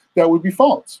should do, that would be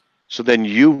false. So then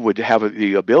you would have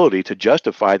the ability to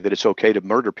justify that it's okay to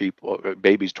murder people,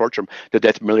 babies, torture them to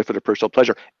death merely for their personal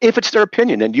pleasure. If it's their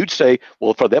opinion, and you'd say,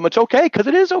 well, for them, it's okay because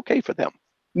it is okay for them.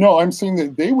 No, I'm saying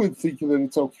that they would think that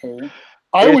it's okay.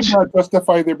 I would not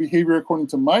justify their behavior according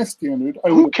to my standard.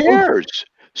 Who cares?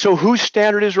 So whose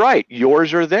standard is right?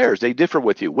 Yours or theirs? They differ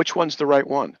with you. Which one's the right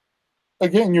one?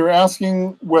 Again, you're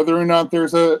asking whether or not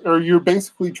there's or you're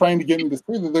basically trying to get me to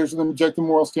say that there's an objective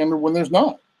moral standard when there's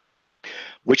not.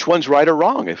 Which one's right or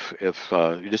wrong if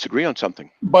you disagree on something?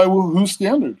 By whose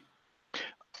standard?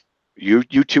 You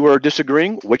two are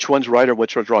disagreeing. Which one's right or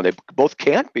which one's wrong? They both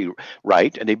can't be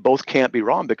right and they both can't be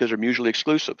wrong because they're mutually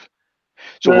exclusive.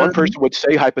 So one person would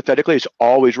say hypothetically it's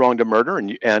always wrong to murder,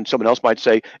 and someone else might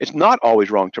say it's not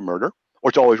always wrong to murder, or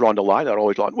it's always wrong to lie, not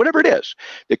always wrong, whatever it is.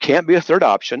 There can't be a third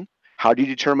option. How do you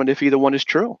determine if either one is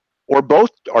true, or both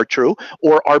are true,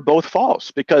 or are both false?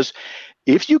 Because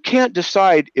if you can't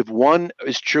decide if one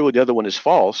is true and the other one is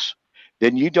false,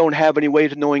 then you don't have any way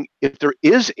of knowing if there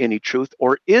is any truth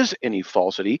or is any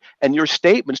falsity, and your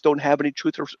statements don't have any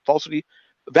truth or falsity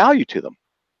value to them.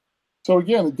 So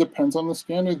again, it depends on the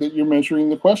standard that you're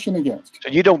measuring the question against. So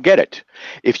you don't get it.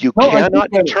 If you cannot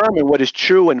determine what is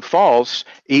true and false,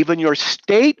 even your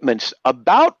statements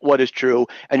about what is true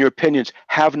and your opinions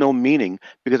have no meaning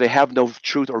because they have no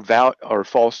truth or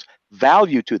false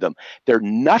value to them. They're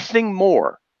nothing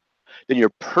more than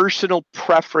your personal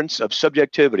preference of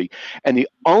subjectivity. And the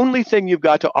only thing you've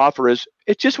got to offer is,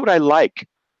 it's just what I like.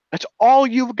 That's all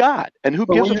you've got. And who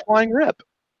gives a flying rip?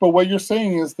 But what you're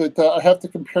saying is that I have to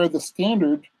compare the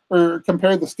standard or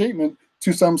compare the statement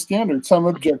to some standard, some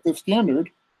objective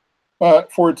standard,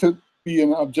 for it to be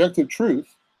an objective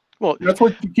truth. Well, that's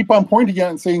what you keep on pointing at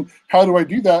and saying, how do I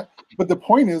do that? But the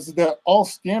point is that all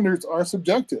standards are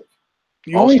subjective.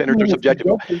 All standards are subjective.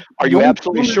 Are you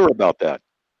absolutely sure about that?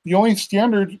 The only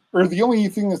standard, or the only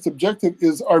thing that's objective,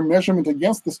 is our measurement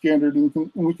against the standard,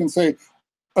 and we can say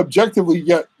objectively,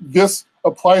 yet this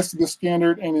applies to the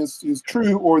standard and is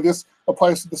true, or this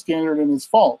applies to the standard and is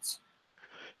false.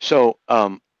 So,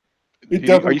 it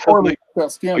doesn't correlate with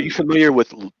that standard. Are you familiar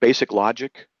with basic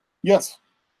logic? Yes.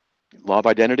 Law of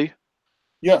identity?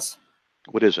 Yes.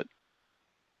 What is it?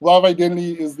 Law of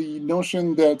identity is the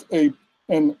notion that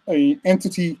an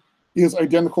entity is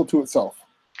identical to itself.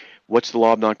 What's the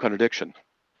law of non-contradiction?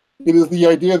 It is the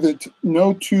idea that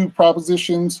no two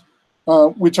propositions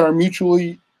which are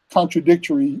mutually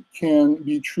contradictory can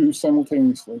be true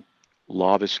simultaneously.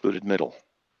 Law of excluded middle.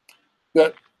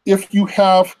 That if you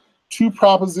have two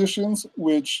propositions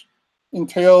which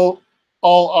entail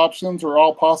all options or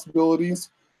all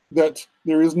possibilities, that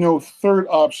there is no third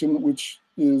option which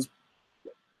is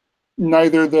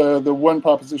neither the one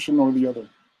proposition nor the other.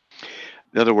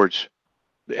 In other words,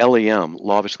 the LEM,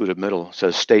 law of excluded middle,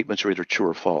 says statements are either true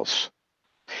or false.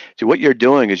 See, what you're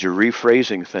doing is you're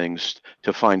rephrasing things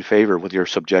to find favor with your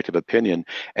subjective opinion,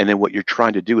 and then what you're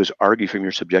trying to do is argue from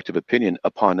your subjective opinion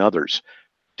upon others.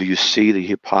 Do you see the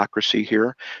hypocrisy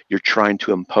here? You're trying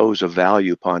to impose a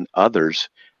value upon others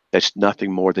that's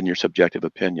nothing more than your subjective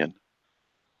opinion.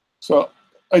 So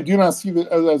I do not see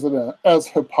that as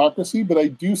hypocrisy, but I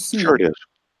do see. Sure it is.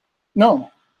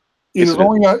 No, it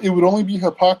would only be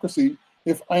hypocrisy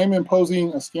if I am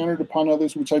imposing a standard upon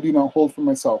others which I do not hold for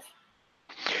myself.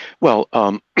 Well,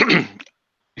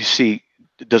 you see,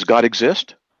 does God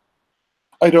exist?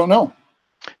 I don't know.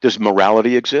 Does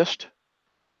morality exist?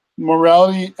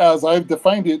 Morality, as I've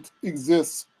defined it,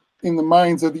 exists in the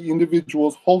minds of the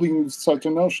individuals holding such a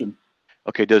notion.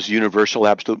 Okay, does universal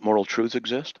absolute moral truths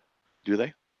exist? Do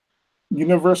they?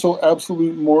 Universal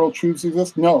absolute moral truths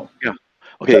exist? No. Yeah.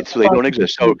 Okay, so they don't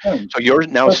exist. So you're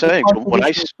now saying, so when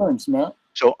I... terms, Matt.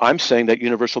 So I'm saying that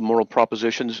universal moral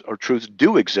propositions or truths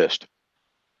do exist.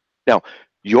 Now,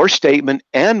 your statement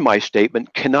and my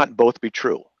statement cannot both be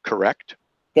true, correct?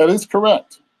 That is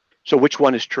correct. So which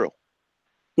one is true?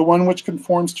 The one which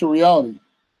conforms to reality.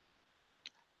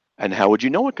 And how would you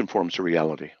know it conforms to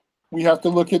reality? We have to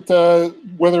look at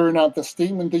whether or not the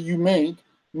statement that you made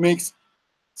makes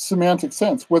semantic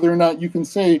sense, whether or not you can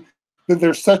say that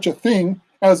there's such a thing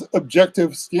as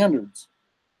objective standards.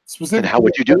 Specifically, and how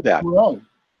would you do that? Morality.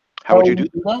 How would you do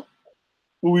that?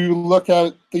 We would look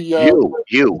at the...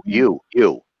 you.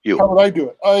 How would I do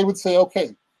it? I would say,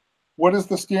 okay, what is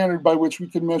the standard by which we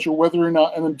can measure whether or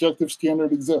not an objective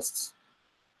standard exists?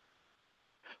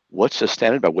 What's the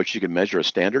standard by which you can measure a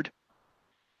standard?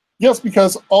 Yes,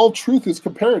 because all truth is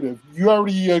comparative. You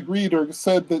already agreed or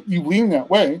said that you lean that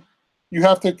way. You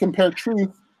have to compare truth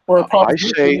or a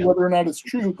proposition, whether or not it's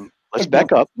true. Let's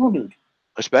back up. Standard.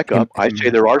 Let's back up. I say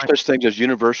there are such things as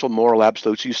universal moral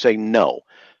absolutes. You say no.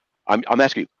 I'm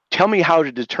asking you, tell me how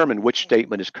to determine which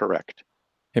statement is correct.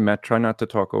 Hey, Matt, try not to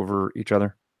talk over each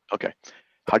other. Okay.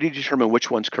 How do you determine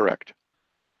which one's correct?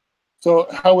 So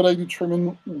how would I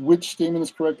determine which statement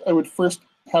is correct? I would first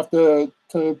have to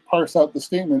parse out the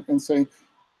statement and say,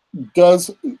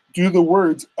 do the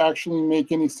words actually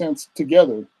make any sense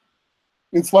together?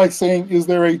 It's like saying, is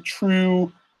there a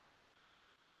true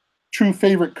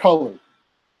favorite color?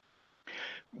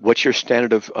 What's your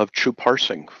standard of true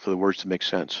parsing for the words to make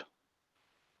sense?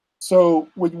 So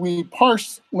when we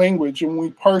parse language and we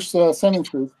parse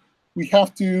sentences, we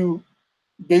have to,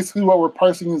 basically what we're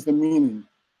parsing is the meaning.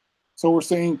 So we're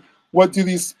saying, what do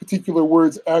these particular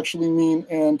words actually mean?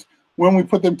 And when we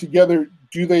put them together,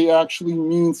 do they actually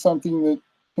mean something that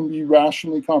can be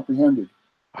rationally comprehended?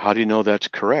 How do you know that's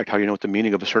correct? How do you know what the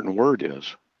meaning of a certain word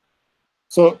is?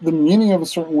 So the meaning of a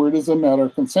certain word is a matter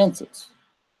of consensus.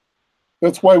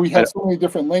 That's why we have so many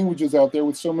different languages out there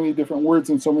with so many different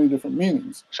words and so many different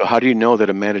meanings. So how do you know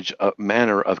that a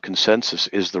manner of consensus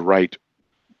is the right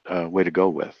way to go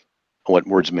with what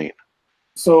words mean?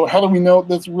 So how do we know?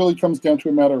 This really comes down to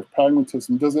a matter of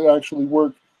pragmatism. Does it actually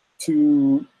work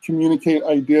to communicate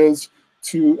ideas,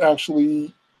 to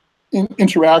actually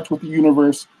interact with the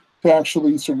universe, to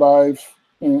actually survive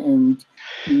and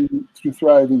to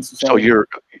thrive in society?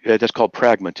 So that's called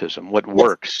pragmatism. What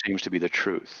works seems to be the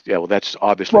truth. Yeah, well, that's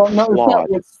obviously flawed. No,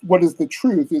 it's not what is the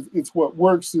truth. It's what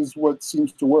works is what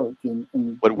seems to work. And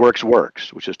what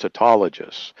works, which is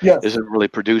tautologous. Yes. Doesn't really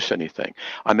produce anything.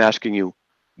 I'm asking you,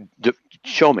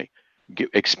 show me,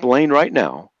 explain right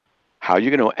now how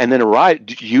you're going to, and then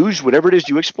use whatever it is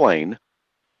you explain,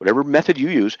 whatever method you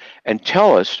use, and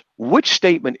tell us which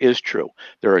statement is true.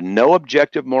 There are no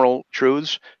objective moral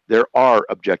truths. There are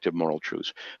objective moral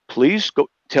truths. Please go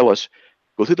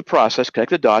through the process,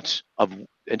 connect the dots and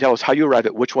tell us how you arrive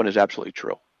at which one is absolutely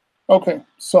true. Okay,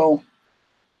 so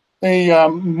a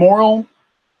moral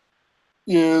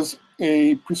is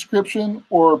a prescription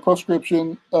or a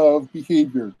proscription of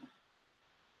behavior.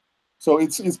 So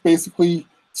it's basically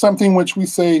something which we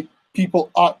say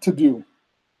people ought to do.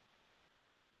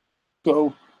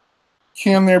 So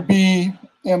can there be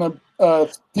a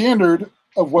standard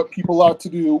of what people ought to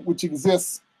do which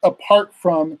exists apart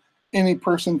from any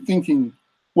person thinking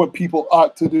what people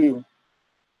ought to do?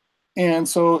 And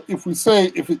so if we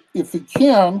say if it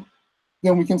can,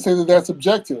 then we can say that that's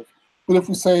objective. But if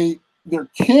we say there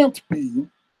can't be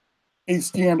a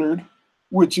standard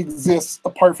which exists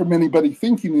apart from anybody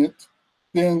thinking it,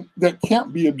 then that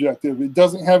can't be objective. It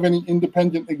doesn't have any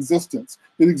independent existence.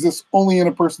 It exists only in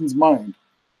a person's mind.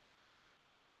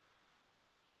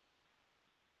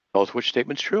 Tell us which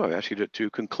statement's true. I asked you to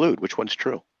conclude which one's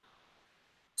true.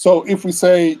 So if we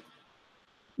say,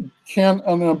 can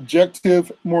an objective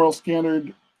moral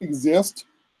standard exist?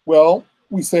 Well,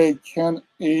 we say, can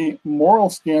a moral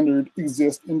standard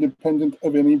exist independent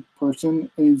of any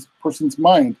person's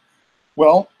mind?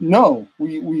 Well, no,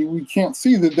 we can't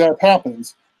see that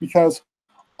happens because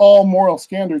all moral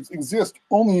standards exist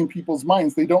only in people's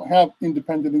minds. They don't have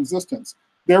independent existence.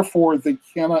 Therefore, they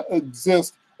cannot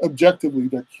exist objectively.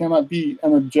 There cannot be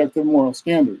an objective moral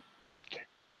standard.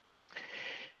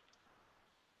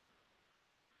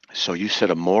 So you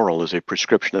said a moral is a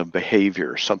prescription of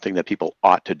behavior, something that people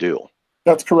ought to do.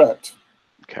 That's correct.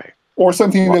 Okay. Or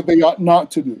something that they ought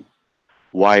not to do.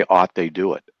 Why ought they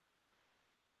do it?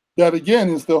 That again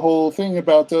is the whole thing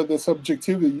about the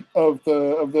subjectivity of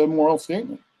the moral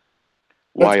statement.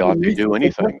 Why ought they do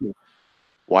anything?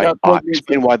 Why ought?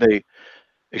 Explain why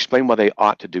they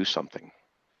ought to do something.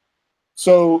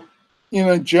 So, in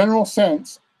a general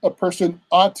sense, a person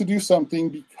ought to do something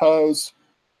because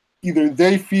either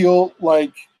they feel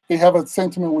like they have a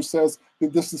sentiment which says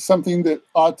that this is something that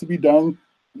ought to be done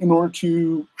in order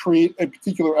to create a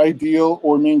particular ideal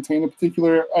or maintain a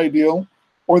particular ideal,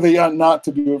 or they ought not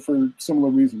to do it for similar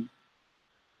reasons.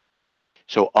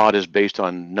 So ought is based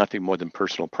on nothing more than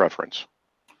personal preference.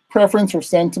 Preference or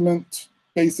sentiment,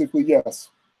 basically, yes.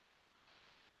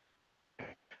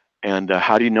 And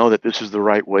how do you know that this is the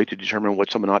right way to determine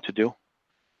what someone ought to do?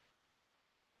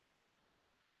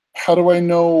 How do I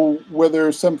know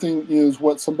whether something is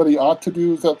what somebody ought to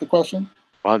do? Is that the question?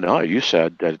 Well, no, you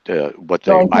said that what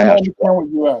No, they. I'm trying to understand what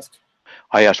you asked.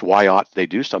 I asked why ought they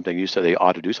do something. You said they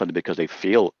ought to do something because they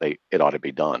feel it ought to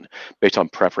be done based on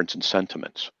preference and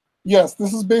sentiments. Yes,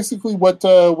 this is basically what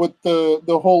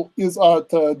the whole is ought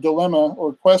dilemma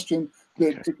or question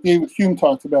that David Hume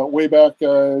talked about way back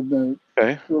in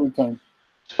the early time.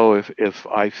 So if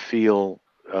I feel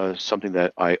something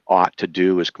that I ought to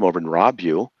do is come over and rob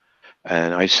you,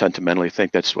 and I sentimentally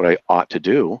think that's what I ought to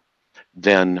do,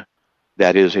 then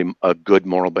that is a good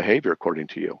moral behavior according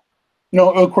to you.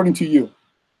 No, according to you.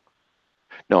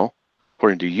 No,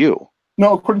 according to you.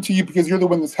 No, according to you, because you're the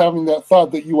one that's having that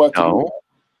thought that you ought to do that.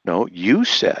 No, you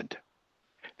said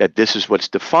that this is what's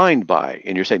defined by,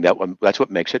 and you're saying that that's what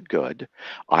makes it good.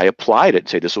 I applied it and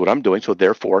say this is what I'm doing, so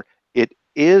therefore it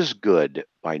is good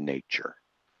by nature.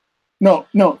 No.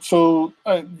 So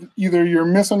either you're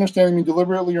misunderstanding me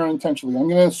deliberately or unintentionally. I'm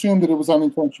going to assume that it was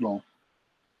unintentional.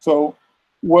 So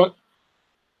what?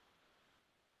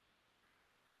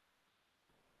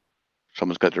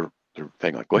 Someone's got their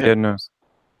thing on. Go ahead. Goodness.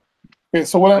 Okay,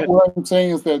 so what I'm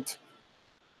saying is that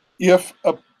if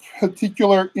a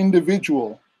particular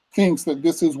individual thinks that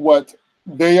this is what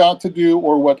they ought to do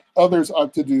or what others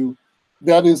ought to do,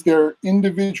 that is their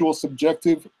individual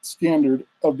subjective standard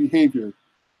of behavior.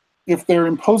 If they're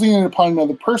imposing it upon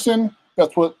another person,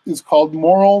 that's what is called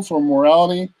morals or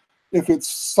morality. If it's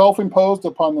self-imposed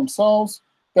upon themselves,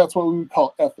 that's what we would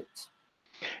call ethics.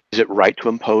 Is it right to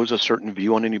impose a certain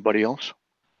view on anybody else?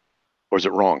 Or is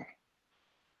it wrong?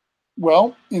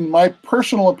 Well, in my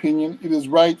personal opinion, it is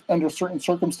right under certain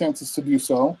circumstances to do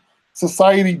so.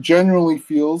 Society generally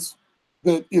feels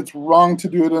that it's wrong to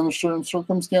do it under certain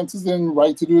circumstances and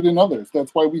right to do it in others.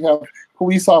 That's why we have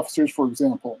police officers, for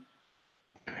example.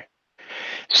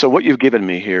 So what you've given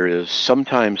me here is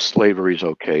sometimes slavery is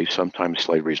okay, sometimes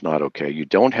slavery is not okay. You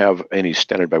don't have any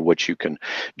standard by which you can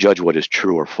judge what is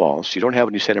true or false. You don't have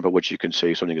any standard by which you can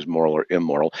say something is moral or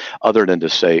immoral, other than to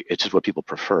say it's just what people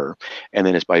prefer, and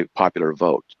then it's by popular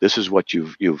vote. This is what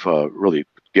you've really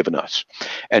given us,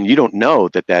 and you don't know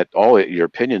that all your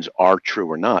opinions are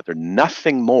true or not. They're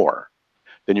nothing more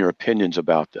than your opinions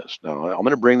about this. Now, I'm going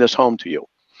to bring this home to you.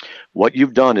 What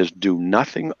you've done is do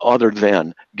nothing other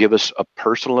than give us a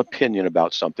personal opinion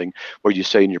about something where you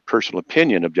say in your personal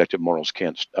opinion, objective morals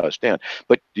can't stand.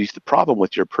 But the problem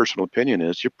with your personal opinion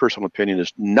is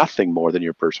nothing more than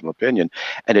your personal opinion.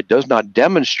 And it does not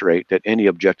demonstrate that any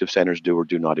objective standards do or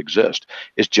do not exist.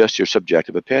 It's just your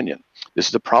subjective opinion. This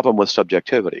is the problem with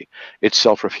subjectivity. It's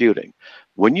self-refuting.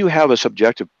 When you have a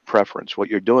subjective preference, what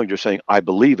you're doing, you're saying, I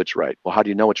believe it's right. Well, how do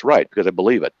you know it's right? Because I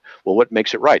believe it. Well, what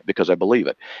makes it right? Because I believe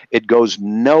it. It goes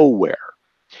nowhere.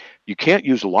 You can't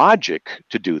use logic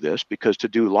to do this, because to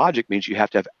do logic means you have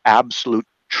to have absolute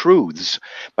truths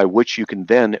by which you can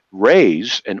then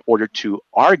raise in order to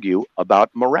argue about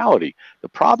morality. The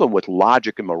problem with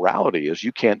logic and morality is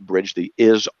you can't bridge the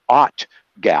is-ought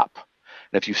gap.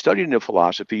 And if you've studied into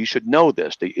philosophy, you should know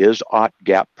this, the is-ought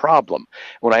gap problem.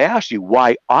 When I asked you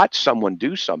why ought someone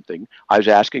do something, I was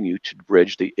asking you to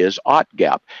bridge the is-ought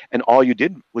gap. And all you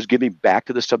did was give me back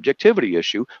to the subjectivity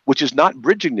issue, which is not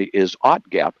bridging the is-ought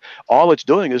gap. All it's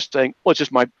doing is saying, well, it's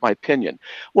just my opinion.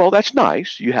 Well, that's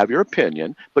nice. You have your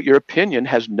opinion, but your opinion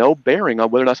has no bearing on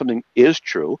whether or not something is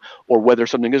true or whether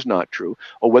something is not true,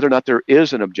 or whether or not there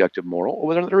is an objective moral or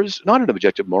whether or not there is not an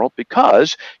objective moral,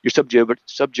 because your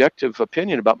subjective opinion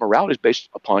about morality is based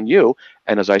upon you.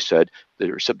 And as I said,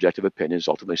 their subjective opinion is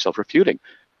ultimately self-refuting.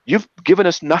 You've given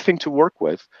us nothing to work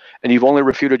with, and you've only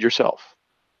refuted yourself.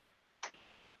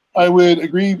 I would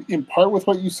agree in part with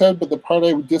what you said, but the part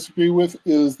I would disagree with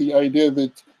is the idea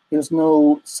that there's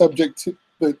no subject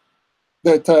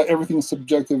that everything's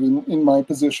subjective in my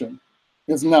position.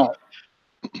 It's not.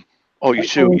 Oh, you're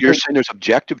saying there's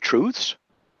objective truths?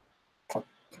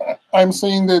 I'm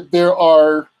saying that there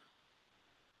are.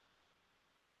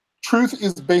 Truth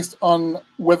is based on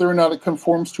whether or not it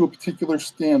conforms to a particular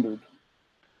standard.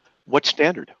 What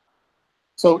standard?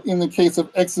 So in the case of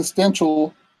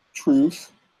existential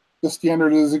truth, the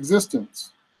standard is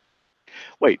existence.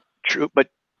 Wait,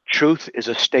 but truth is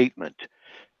a statement.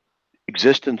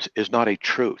 Existence is not a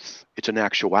truth. It's an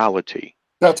actuality.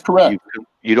 That's correct.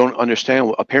 You don't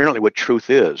understand apparently what truth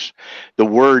is. The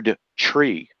word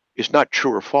tree is not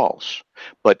true or false,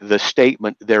 but the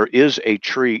statement there is a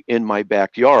tree in my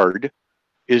backyard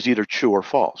is either true or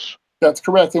false. That's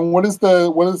correct. And what is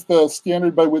the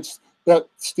standard by which that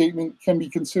statement can be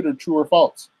considered true or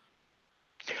false?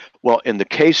 Well, in the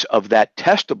case of that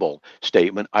testable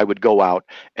statement, I would go out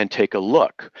and take a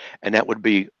look, and that would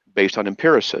be based on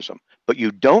empiricism. But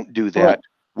you don't do that Correct.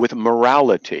 with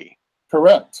morality.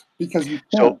 Correct, because you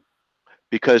can't. So,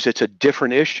 because it's a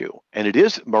different issue, and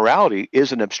morality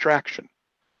is an abstraction,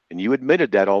 and you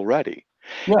admitted that already.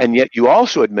 Yeah. And yet you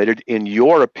also admitted, in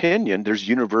your opinion, there's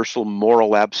universal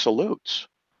moral absolutes.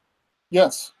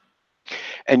 Yes.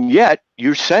 And yet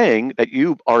you're saying that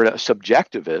you are a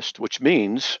subjectivist, which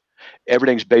means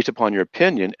everything's based upon your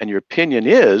opinion, and your opinion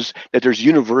is that there's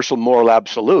universal moral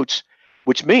absolutes,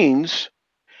 which means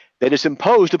that it's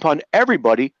imposed upon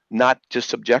everybody, not just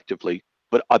subjectively,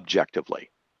 but objectively,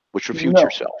 which refutes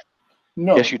yourself.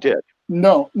 No. Yes, you did.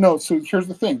 No. So here's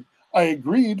the thing. I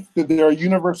agreed that there are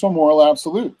universal moral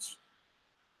absolutes.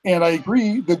 And I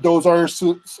agree that those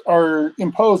are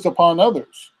imposed upon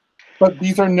others. But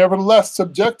these are nevertheless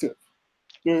subjective.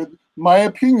 My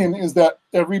opinion is that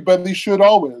everybody should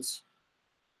always.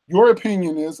 Your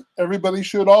opinion is everybody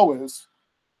should always.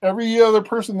 Every other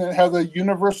person that has a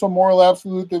universal moral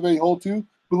absolute that they hold to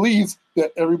believes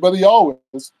that everybody always,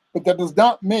 but that does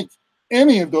not make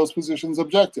any of those positions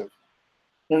objective.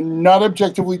 They're not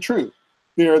objectively true.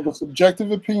 They are the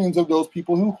subjective opinions of those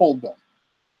people who hold them.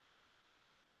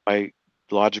 By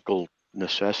logical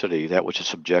necessity, that which is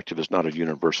subjective is not a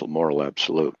universal moral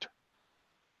absolute.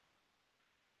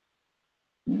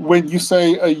 When you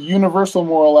say a universal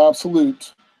moral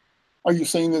absolute, are you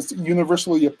saying it's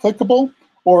universally applicable,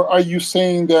 or are you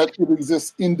saying that it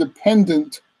exists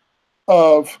independent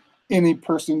of any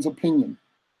person's opinion?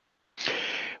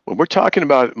 When we're talking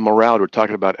about morality, we're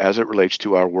talking about as it relates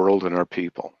to our world and our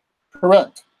people.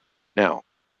 Correct. Now,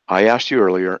 I asked you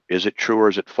earlier, is it true or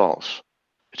is it false?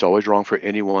 It's always wrong for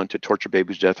anyone to torture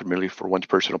babies to death merely for one's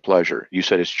personal pleasure. You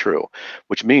said it's true,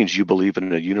 which means you believe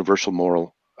in a universal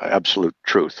moral absolute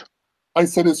truth. I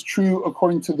said it's true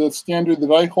according to the standard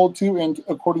that I hold to, and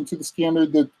according to the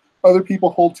standard that other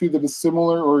people hold to that is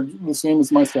similar or the same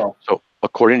as myself. So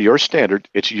according to your standard,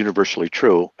 it's universally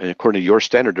true, and according to your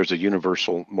standard, there's a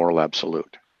universal moral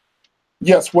absolute.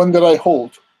 Yes, one that I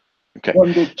hold. Okay.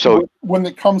 One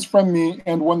that comes from me,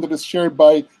 and one that is shared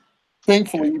by,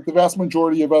 thankfully, the vast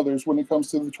majority of others when it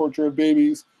comes to the torture of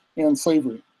babies and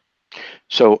slavery.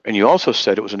 So, and you also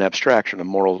said it was an abstraction.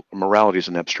 Morality is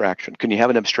an abstraction. Can you have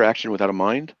an abstraction without a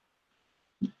mind?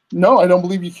 No, I don't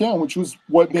believe you can, which was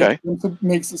what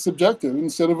makes it subjective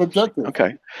instead of objective.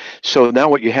 Okay. So now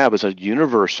what you have is a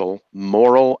universal,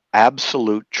 moral,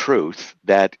 absolute truth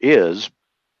that is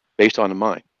based on the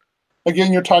mind.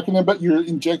 Again, you're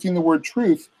injecting the word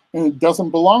truth, and it doesn't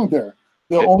belong there.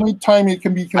 The only time it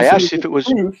can be considered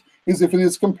truth is if it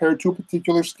is compared to a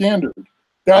particular standard.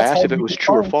 I asked if it was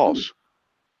true or false.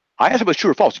 I asked if it was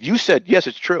true or false. You said, yes,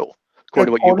 it's true,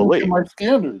 according to what you believe. According to my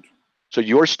standard. So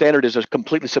your standard is a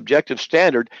completely subjective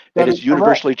standard that is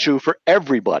universally true for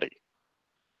everybody.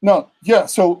 No, yeah,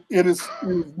 so it is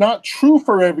not true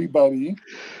for everybody.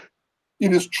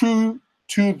 It is true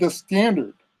to the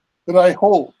standard that I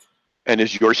hold. And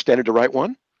is your standard the right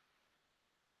one?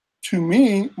 To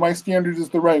me, my standard is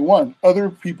the right one. Other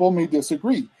people may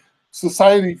disagree.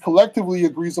 Society collectively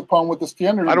agrees upon what the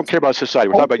standard is. I don't care about society.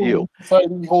 We're talking about you.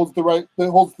 Society holds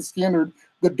the standard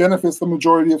that benefits the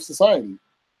majority of society.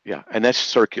 Yeah, and that's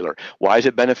circular. Why is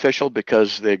it beneficial?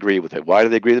 Because they agree with it. Why do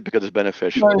they agree with it? Because it's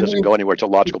beneficial. It doesn't go anywhere. It's a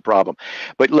logical problem.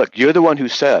 But look, you're the one who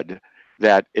said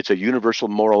that it's a universal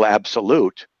moral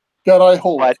absolute. That I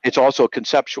hold. But it's also a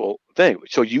conceptual thing.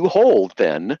 So you hold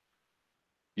then,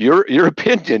 your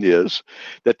opinion is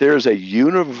that there's a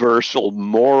universal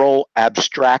moral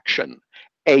abstraction,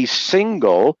 a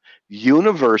single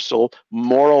universal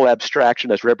moral abstraction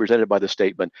that's represented by the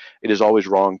statement, it is always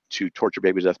wrong to torture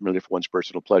babies to death merely for one's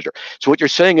personal pleasure. So what you're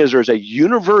saying is there's a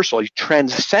universal, a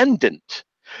transcendent,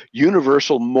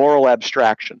 universal moral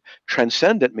abstraction.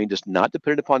 Transcendent means it's not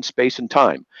dependent upon space and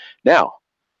time. Now,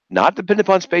 not dependent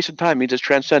upon space and time means it's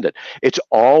transcendent. It's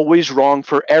always wrong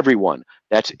for everyone.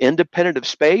 That's independent of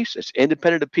space, it's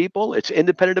independent of people, it's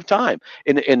independent of time.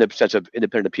 In the sense of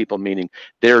independent of people, meaning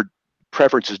their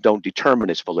preferences don't determine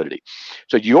its validity.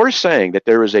 So you're saying that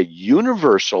there is a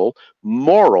universal,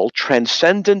 moral,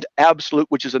 transcendent absolute,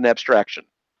 which is an abstraction.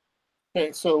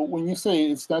 Okay, so when you say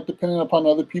it's not dependent upon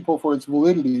other people for its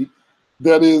validity,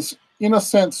 that is, in a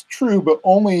sense, true, but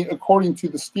only according to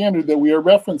the standard that we are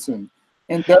referencing.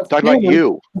 And that talking about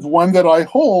you. Is one that I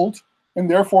hold, and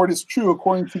therefore it is true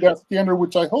according to that standard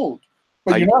which I hold.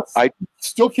 But you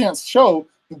still can't show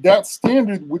that that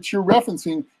standard which you're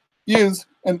referencing is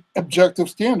an objective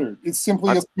standard. It's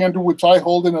simply a standard which I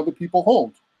hold and other people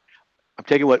hold. I'm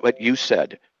taking what you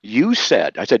said. You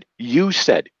said, I said, you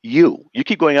said, you. You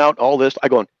keep going out all this. I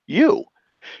go, you.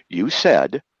 You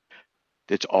said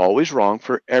it's always wrong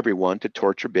for everyone to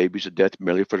torture babies to death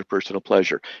merely for their personal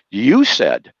pleasure. You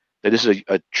said that this is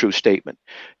a true statement.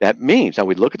 That means, now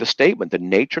we look at the statement, the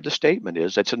nature of the statement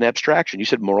is that's an abstraction. You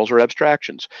said morals are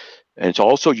abstractions. And it's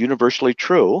also universally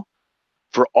true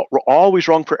for we're always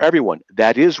wrong for everyone.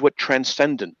 That is what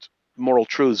transcendent moral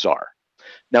truths are.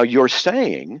 Now you're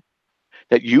saying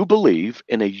that you believe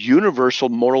in a universal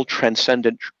moral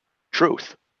transcendent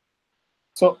truth.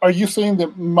 So are you saying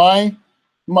that my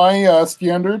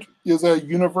standard is a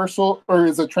universal or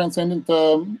is a transcendent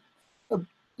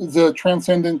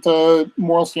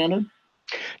moral standard?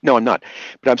 No, I'm not.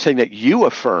 But I'm saying that you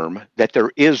affirm that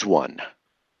there is one.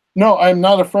 No, I'm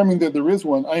not affirming that there is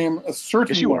one. I am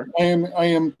asserting yes, you one. are. I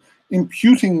am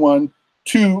imputing one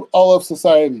to all of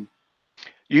society.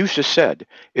 You just said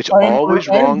it's always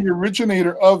wrong. I am the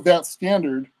originator of that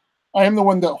standard. I am the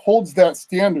one that holds that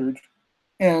standard,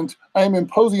 and I am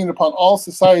imposing it upon all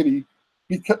society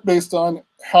based on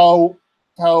how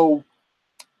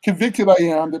convicted I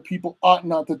am that people ought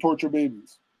not to torture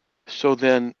babies. So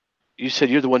then you said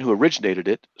you're the one who originated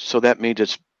it, so that means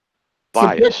it's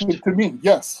biased. Subjective to me,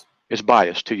 yes. It's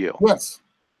biased to you. Yes.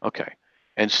 Okay.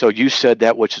 And so you said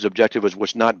that which is objective is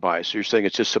what's not biased. So you're saying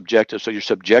it's just subjective. So your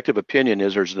subjective opinion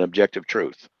is there's an objective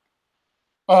truth.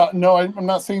 No, I'm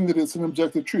not saying that it's an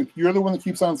objective truth. You're the one that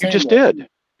keeps on saying You just that. did.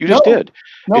 You just did.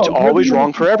 No, it's always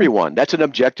wrong for everyone. That's an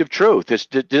objective truth.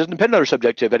 It doesn't depend on our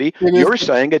subjectivity. You're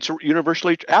saying it's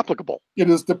universally applicable. It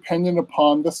is dependent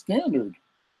upon the standard.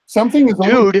 Something is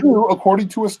only true according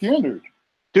to a standard.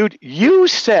 Dude, you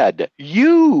said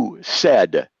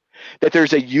that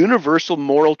there's a universal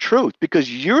moral truth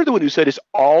because you're the one who said it's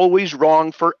always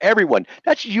wrong for everyone.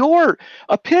 That's your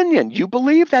opinion. You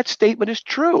believe that statement is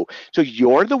true. So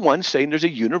you're the one saying there's a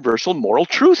universal moral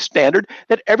truth standard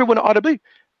that everyone ought to be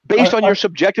based on your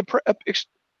subjective preference.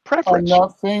 I'm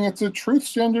not saying it's a truth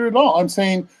standard at all. I'm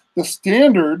saying the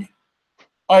standard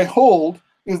I hold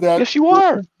is that yes, you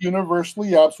are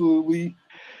universally, absolutely,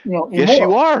 immoral. Yes,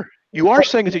 you are. You are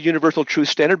saying it's a universal truth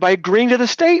standard by agreeing to the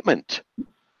statement.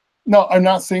 No, I'm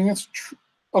not saying it's true.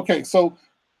 Okay, so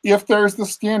if there's the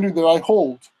standard that I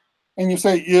hold, and you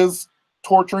say, is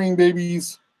torturing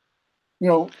babies,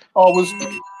 always...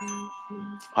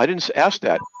 I didn't ask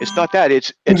that. It's not that.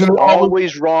 It's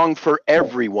always wrong for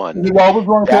everyone. Is it always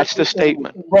wrong? That's the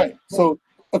statement. Right. So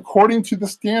according to the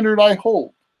standard I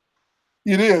hold,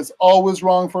 it is always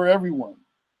wrong for everyone.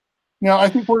 Now, I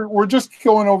think we're just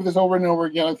going over this over and over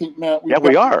again. I think, Matt,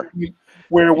 we are.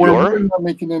 We're really not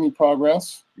making any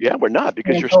progress. Yeah, we're not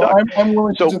because you're stuck. I'm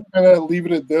willing to just kind of leave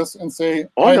it at this and say,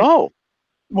 no.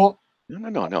 Well,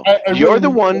 no. You're the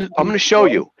one. I'm going to show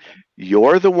you.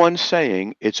 You're the one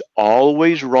saying it's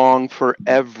always wrong for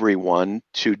everyone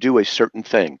to do a certain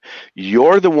thing.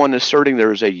 You're the one asserting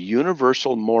there is a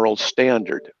universal moral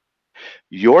standard.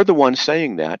 You're the one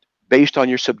saying that based on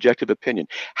your subjective opinion.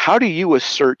 How do you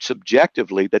assert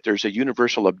subjectively that there's a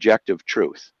universal objective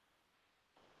truth?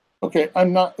 Okay,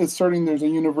 I'm not asserting there's a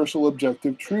universal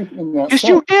objective truth in that Yes, sense.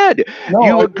 you did. No,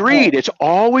 you agreed. It's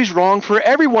always wrong for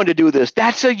everyone to do this.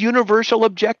 That's a universal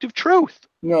objective truth.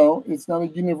 No, it's not a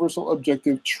universal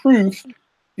objective truth.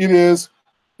 It is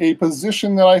a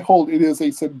position that I hold. It is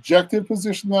a subjective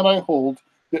position that I hold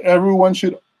that everyone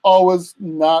should always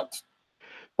not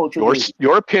torture.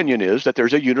 Your opinion is that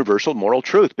there's a universal moral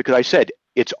truth because I said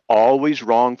it's always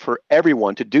wrong for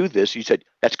everyone to do this. You said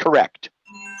that's correct.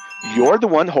 You're the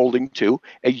one holding to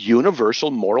a universal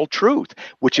moral truth,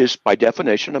 which is by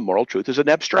definition a moral truth is an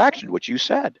abstraction, which you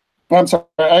said. I'm sorry.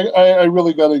 I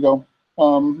really got to go.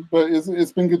 But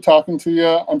it's been good talking to you.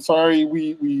 I'm sorry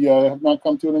we have not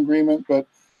come to an agreement, but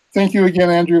thank you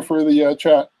again, Andrew, for the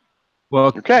chat. Well,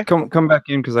 okay. Come back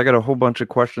in because I got a whole bunch of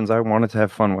questions I wanted to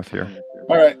have fun with here.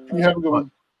 All right. You have a good one.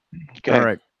 Okay. All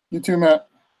right. You too, Matt.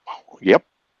 Yep.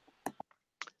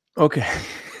 Okay.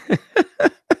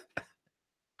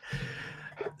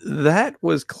 That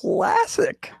was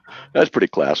classic. That's pretty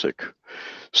classic.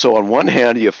 So on one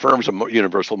hand, he affirms a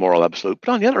universal moral absolute,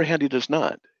 but on the other hand, he does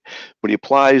not. When he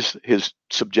applies his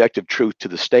subjective truth to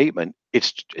the statement,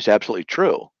 it's absolutely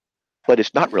true, but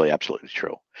it's not really absolutely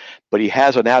true. But he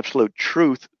has an absolute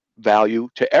truth value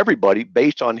to everybody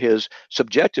based on his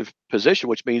subjective position,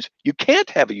 which means you can't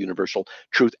have a universal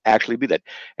truth actually be that.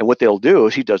 And what they'll do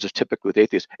is, he does this typically with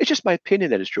atheists, it's just my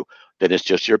opinion that is true. Then it's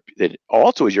just that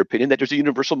also is your opinion that there's a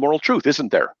universal moral truth,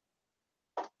 isn't there?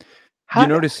 You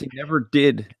notice he never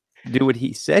did do what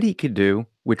he said he could do,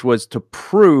 which was to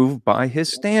prove by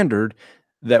his standard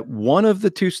that one of the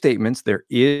two statements, there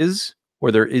is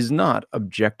or there is not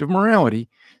objective morality,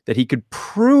 that he could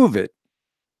prove it.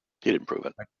 He didn't prove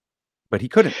it. But he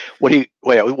couldn't. What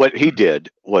he did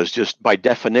was, just by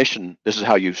definition, this is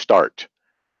how you start,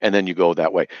 and then you go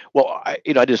that way. Well, I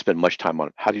didn't spend much time on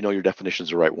it. How do you know your definition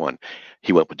is the right one?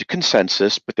 He went with the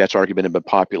consensus, but that's argument in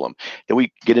populum. Then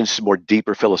we get into some more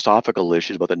deeper philosophical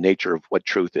issues about the nature of what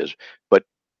truth is, but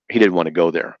he didn't want to go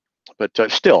there. But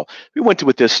still, we went to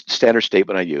with this standard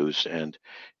statement I use, and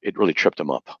it really tripped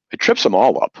them up. It trips them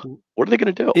all up. What are they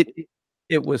going to do?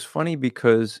 It was funny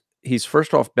because he's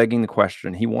first off begging the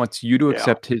question. He wants you to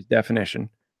accept his definition,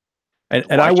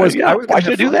 and I was going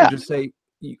to do that. Just say,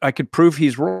 I could prove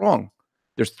he's wrong.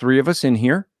 There's 3 of us in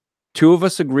here. 2 of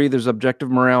us agree there's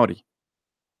objective morality.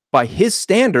 By his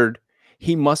standard,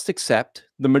 he must accept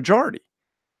the majority.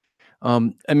 I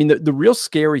mean, the real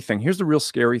scary thing, here's the real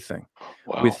scary thing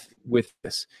with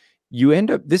this. You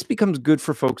end up, this becomes good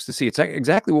for folks to see. It's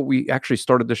exactly what we actually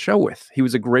started the show with. He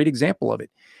was a great example of it,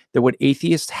 that what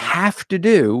atheists have to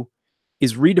do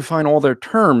is redefine all their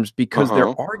terms because their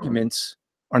arguments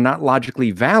are not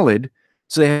logically valid.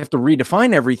 So they have to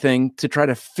redefine everything to try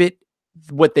to fit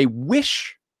what they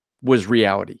wish was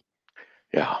reality.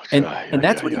 Yeah. And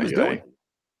that's what he was doing.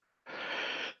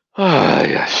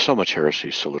 Yeah, so much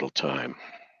heresy, so little time.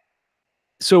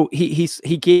 So he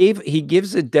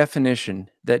gives a definition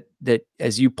that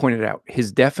as you pointed out,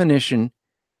 his definition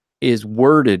is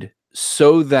worded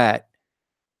so that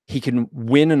he can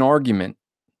win an argument,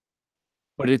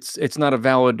 but it's not a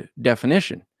valid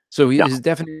definition. So his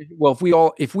definition,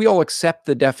 well, if we all accept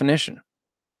the definition,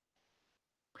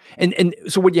 and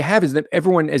so what you have is that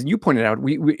everyone, as you pointed out,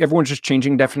 everyone's just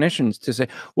changing definitions to say,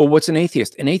 well, what's an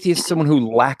atheist? An atheist is someone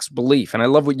who lacks belief. And I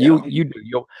love what you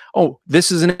do.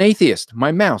 This is an atheist.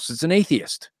 My mouse is an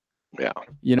atheist. Yeah.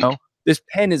 This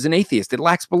pen is an atheist. It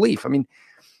lacks belief. I mean,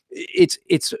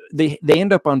 they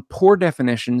end up on poor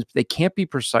definitions. They can't be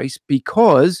precise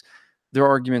because their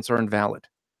arguments are invalid.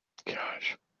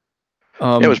 Gosh.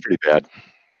 It was pretty bad.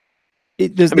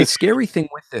 The scary thing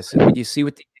with this, and what you see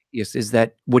with the atheist, is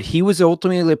that what he was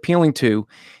ultimately appealing to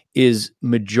is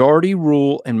majority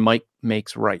rule and might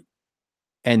makes right.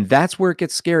 And that's where it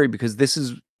gets scary, because this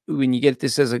is, when you get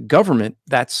this as a government,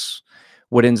 that's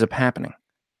what ends up happening.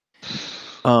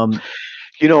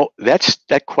 That's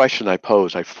that question I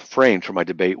posed, I framed for my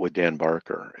debate with Dan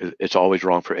Barker. It's always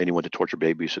wrong for anyone to torture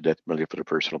babies to death merely for their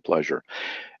personal pleasure.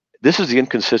 This is the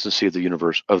inconsistency of the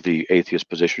universe, of the atheist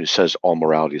position, who says all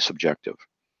morality is subjective.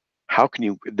 How can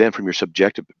you then, from your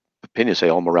subjective opinion, say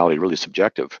all morality is really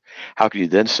subjective? How can you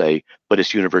then say, but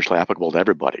it's universally applicable to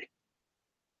everybody?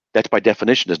 That, by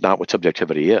definition, is not what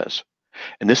subjectivity is.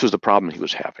 And this was the problem he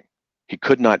was having. He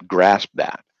could not grasp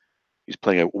that. He's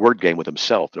playing a word game with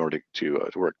himself in order to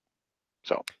work.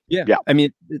 So yeah. I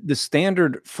mean, the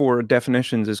standard for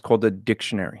definitions is called a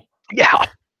dictionary. Yeah.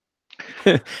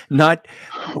 not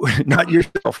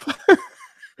yourself.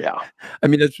 Yeah. I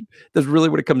mean, that's really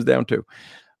what it comes down to.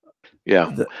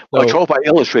 Yeah. I hope I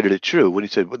illustrated it true when he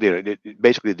said,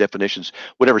 basically the definitions,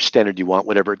 whatever standard you want,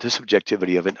 whatever the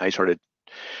subjectivity of it. I started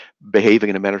behaving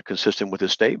in a manner consistent with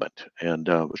his statement, and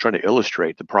was trying to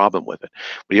illustrate the problem with it.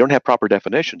 But you don't have proper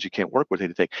definitions, you can't work with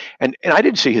anything. And I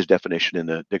didn't see his definition in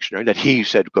the dictionary that he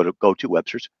said go to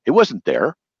Webster's. It wasn't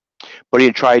there, but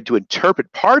he tried to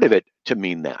interpret part of it to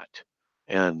mean that.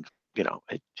 And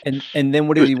and then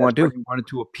what did he want to do? He wanted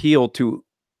to appeal to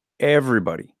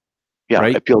everybody. Yeah,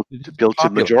 right? appeal to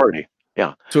majority.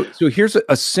 Yeah. So here's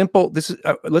a simple. This is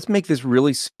let's make this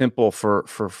really simple for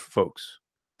folks.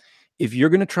 If you're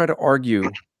going to try to argue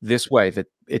this way, that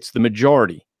it's the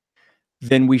majority,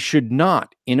 then we should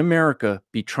not, in America,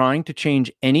 be trying to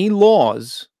change any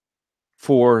laws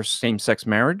for same-sex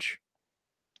marriage.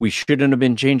 We shouldn't have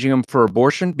been changing them for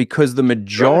abortion because the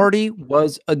majority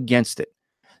was against it.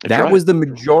 That was the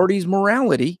majority's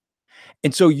morality.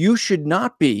 And so you should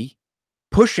not be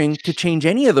pushing to change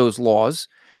any of those laws.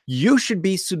 You should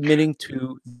be submitting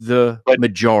to the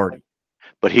majority.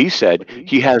 But he said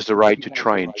he has the right to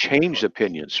try and change the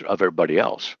opinions of everybody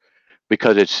else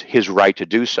because it's his right to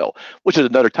do so, which is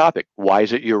another topic. Why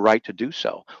is it your right to do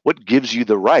so? What gives you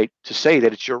the right to say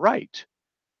that it's your right?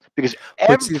 Because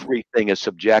everything is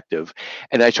subjective.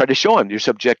 And I tried to show him your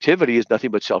subjectivity is nothing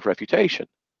but self-refutation.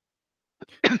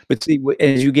 But see,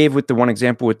 as you gave with the one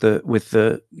example with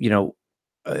the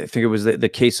I think it was the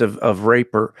case of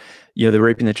rape, or the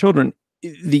raping the children.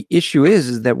 The issue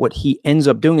is that what he ends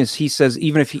up doing is he says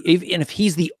even if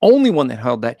he's the only one that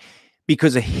held that,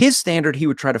 because of his standard, he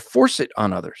would try to force it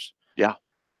on others. Yeah.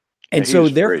 And so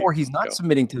therefore he's not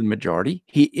submitting to the majority.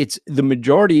 It's the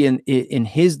majority in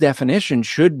his definition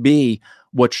should be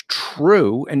what's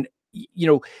true. And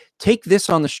take this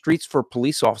on the streets for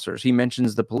police officers. He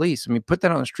mentions the police. I mean, put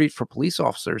that on the street for police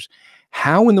officers.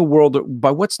 How in the world,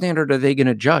 by what standard are they going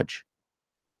to judge?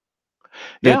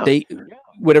 That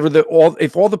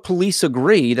if all the police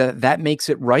agree that makes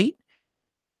it right.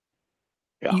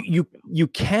 Yeah. You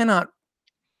cannot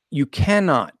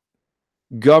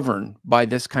govern by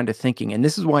this kind of thinking. And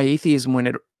this is why atheism,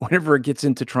 whenever it gets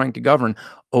into trying to govern,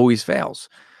 always fails.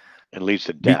 It leads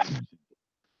to death.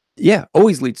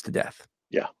 Always leads to death.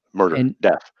 Yeah. Murder and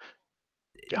death.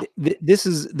 Yeah. This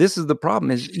is the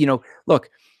problem is, look,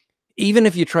 even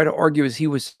if you try to argue, as he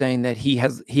was saying, that he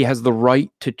has the right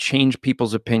to change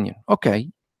people's opinion. Okay.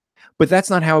 But that's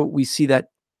not how we see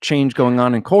that change going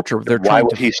on in culture. Why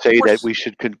would he say that we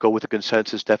should go with a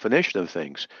consensus definition of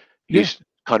things? He's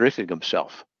contradicting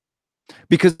himself.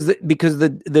 Because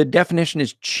the definition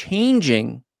is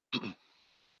changing.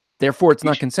 Therefore, it's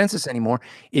not consensus anymore.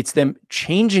 It's them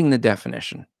changing the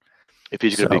definition. If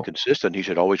he's going to be consistent, he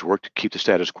should always work to keep the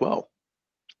status quo.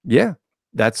 Yeah,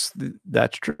 that's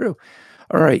true.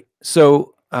 All right.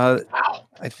 So I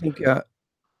think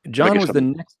John was the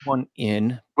next one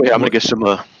in. Wait, I'm going to get some.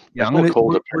 I'm going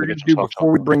to do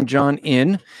before we bring John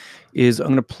in is I'm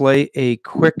going to play a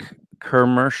quick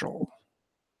commercial.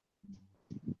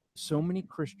 So many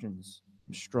Christians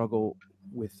struggle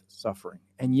with suffering,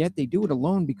 and yet they do it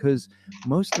alone because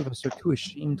most of us are too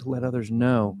ashamed to let others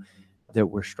know that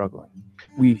we're struggling.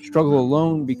 We struggle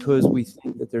alone because we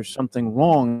think that there's something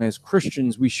wrong. As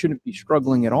Christians, we shouldn't be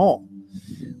struggling at all.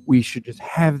 We should just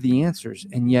have the answers,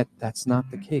 and yet that's not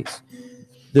the case.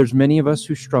 There's many of us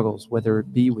who struggles, whether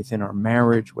it be within our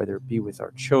marriage, whether it be with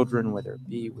our children, whether it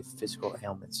be with physical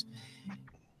ailments.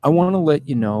 I want to let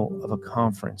you know of a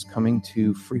conference coming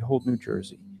to Freehold, New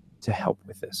Jersey to help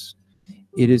with this.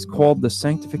 It is called the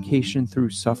Sanctification Through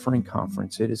Suffering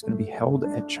Conference. It is going to be held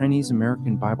at Chinese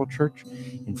American Bible Church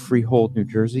in Freehold, New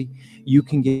Jersey. You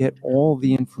can get all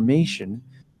the information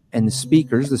and the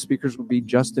speakers. The speakers will be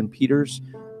Justin Peters,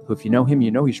 who, if you know him,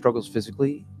 you know he struggles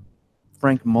physically,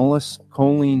 Frank Mullis,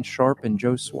 Colleen Sharp, and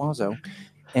Joe Suazo.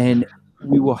 And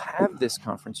we will have this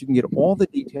conference. You can get all the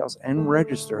details and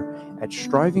register at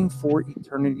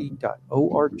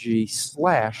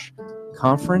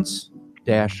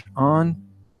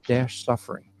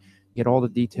strivingforeternity.org/conference-on-suffering. Get all the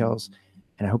details,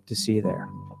 and I hope to see you there.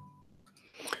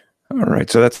 All right,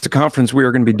 so that's the conference we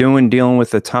are going to be dealing with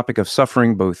the topic of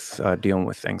suffering, both dealing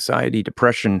with anxiety,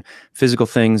 depression, physical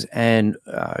things, and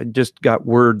just got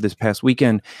word this past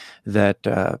weekend that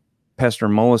Pastor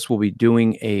Mullis will be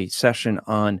doing a session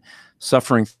on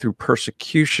suffering through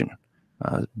persecution,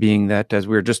 being that, as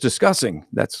we were just discussing,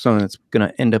 that's something that's going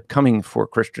to end up coming for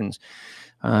Christians.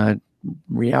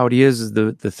 Reality is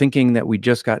the thinking that we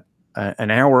just got an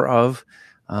hour of,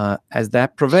 as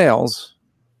that prevails,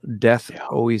 death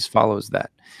always follows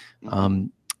that. I'll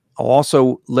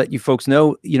also let you folks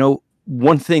know,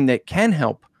 one thing that can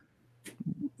help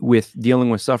with dealing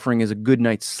with suffering is a good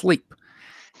night's sleep.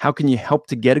 How can you help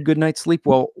to get a good night's sleep?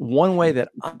 Well, one way that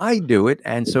I do it,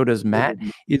 and so does Matt,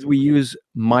 is we use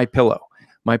MyPillow.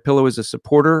 MyPillow is a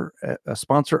supporter, a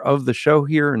sponsor of the show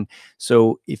here. And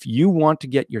so if you want to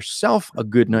get yourself a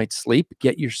good night's sleep,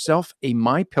 get yourself a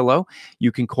MyPillow.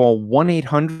 You can call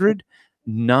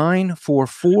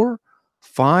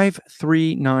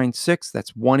 1-800-944-5396.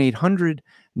 That's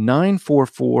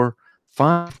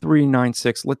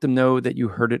 1-800-944-5396. Let them know that you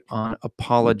heard it on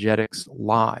Apologetics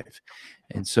Live.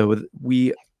 And so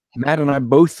Matt and I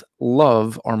both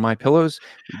love our MyPillows.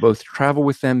 We both travel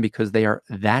with them because they are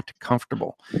that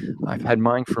comfortable. I've had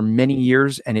mine for many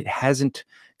years, and it hasn't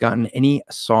gotten any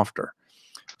softer.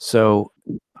 So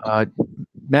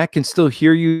Matt can still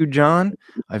hear you, John.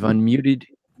 I've unmuted,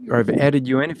 or I've added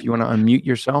you in if you want to unmute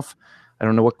yourself. I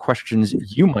don't know what questions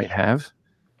you might have.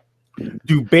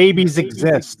 Do babies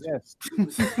exist?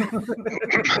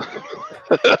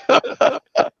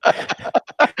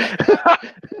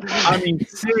 I mean,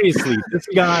 seriously, this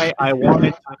guy, I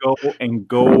wanted to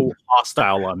go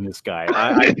hostile on this guy.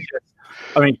 I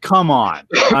mean, come on.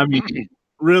 I mean,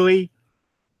 really?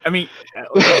 I mean,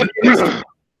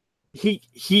 he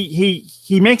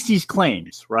makes these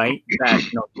claims, right? That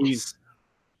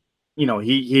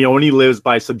he only lives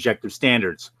by subjective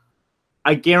standards.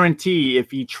 I guarantee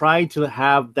if he tried to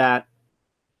have that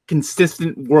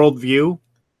consistent worldview,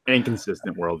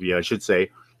 inconsistent worldview, I should say,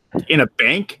 in a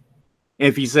bank,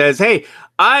 if he says, "Hey,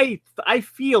 I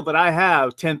feel that I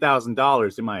have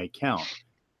 $10,000 in my account,"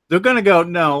 they're gonna go,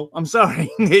 "No, I'm sorry,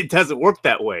 it doesn't work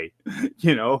that way."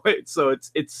 You know, so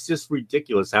it's just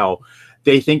ridiculous how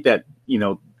they think that, you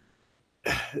know,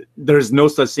 there's no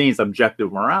such thing as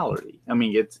objective morality. I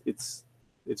mean, it's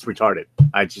retarded.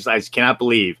 I just cannot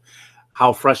believe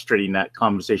how frustrating that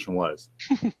conversation was.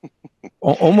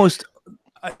 Almost,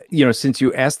 you know, since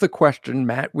you asked the question,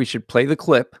 Matt, we should play the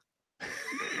clip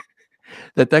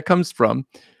that comes from.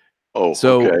 Oh,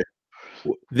 so okay.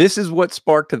 This is what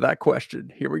sparked that question.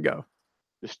 Here we go.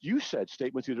 You said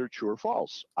statements either true or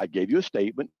false. I gave you a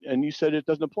statement, and you said it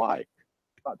doesn't apply.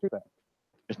 Not true that.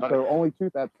 It's not. So only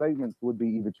truth that statements would be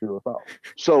either true or false.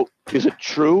 So is it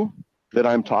true that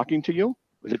I'm talking to you?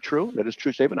 Is it true that it's a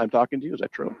true statement? I'm talking to you. Is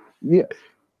that true? Yes.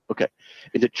 Okay.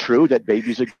 Is it true that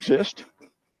babies exist?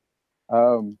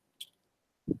 Well,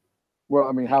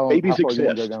 I mean, how Babies far do you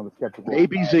exist. go down the skeptical?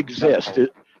 Babies exist.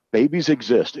 Babies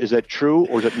exist. Is that true,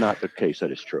 or is it not the case that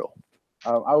it's true?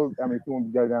 I mean, if you want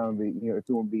to go down the, you know, if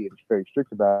you want to be very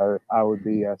strict about it, I would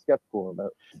be skeptical about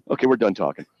it. Okay, we're done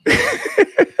talking.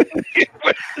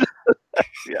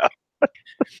 Yeah.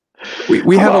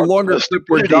 We have a longer clip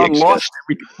where John lost it.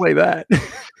 We can play that.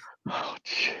 Oh,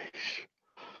 jeez.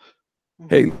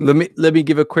 Hey, let me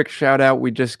give a quick shout out.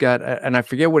 We just got, and I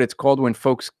forget what it's called when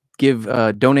folks give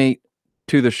donate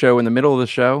to the show in the middle of the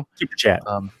show. Super chat.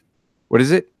 What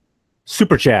is it?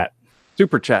 Super chat.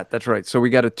 Super chat. That's right. So we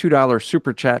got a $2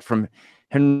 super chat from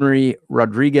Henry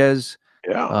Rodriguez.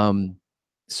 Yeah.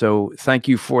 So thank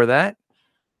you for that.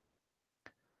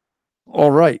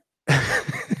 All right.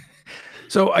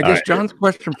 So I guess John's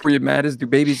question for you, Matt, is: do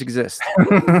babies exist?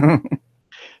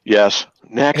 Yes.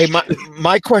 Next. Hey,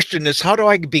 my question is, how do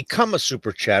I become a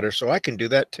super chatter so I can do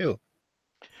that too?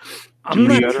 I'm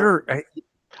not sure.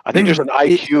 I think there's an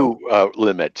IQ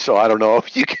limit, so I don't know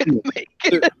if you can make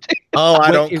it. Oh,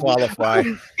 I don't qualify.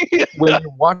 When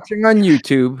you're watching on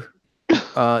YouTube,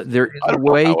 there is a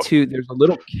way to. There's a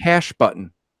little cash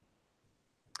button,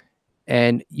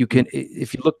 and you can.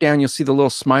 If you look down, you'll see the little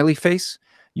smiley face.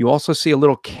 You also see a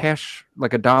little cash,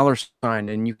 like a dollar sign,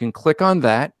 and you can click on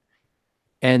that,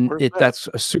 and that's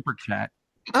a super chat.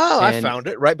 Oh, I found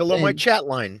it right below my chat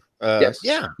line. Yes.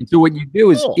 Yeah. And so what you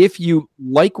do is, if you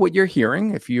like what you're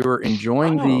hearing, if you're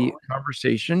enjoying the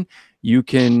conversation, you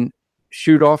can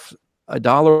shoot off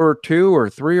 $1 or $2 or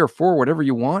 $3 or $4, whatever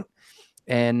you want,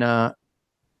 and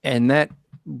that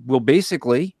will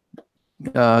basically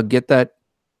get that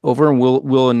over, and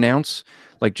we'll announce.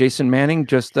 Like Jason Manning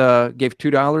just gave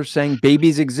 $2 saying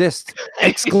babies exist!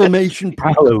 Exclamation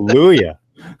point. Hallelujah.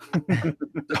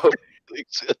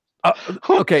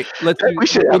 Okay, we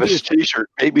should have a t-shirt.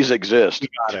 Babies exist. We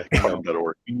got it.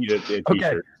 We need a t-shirt.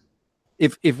 Okay.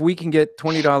 If we can get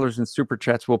 $20 in super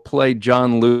chats, we'll play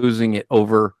John losing it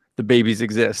over the babies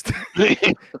exist.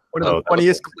 One of the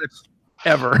funniest clips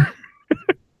ever.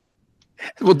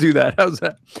 We'll do that. How's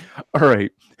that? All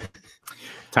right.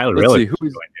 Tyler, Let's really? see, who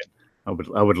is it?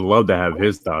 I would love to have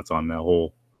his thoughts on the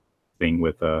whole thing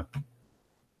with the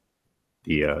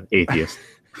atheist.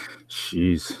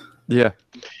 Jeez. Yeah.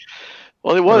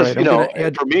 Well, it was, right, you know,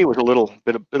 for me, it was a little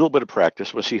bit of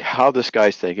practice. We'll see how this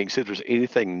guy's thinking, see if there's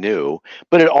anything new.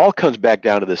 But it all comes back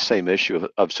down to the same issue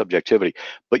of subjectivity.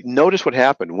 But notice what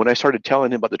happened when I started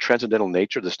telling him about the transcendental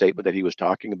nature of the statement that he was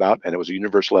talking about, and it was a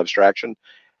universal abstraction.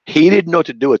 He didn't know what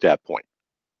to do at that point.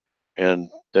 And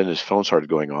then his phone started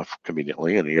going off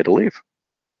conveniently, and he had to leave.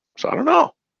 So I don't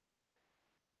know.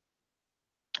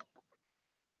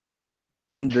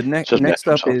 The next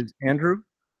up is Andrew.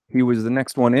 He was the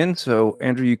next one in. So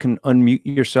Andrew, you can unmute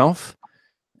yourself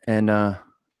and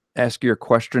ask your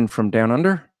question from down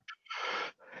under.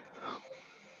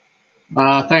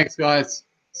 Thanks, guys.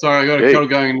 Sorry, I got a call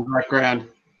going in the background.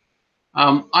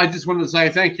 I just wanted to say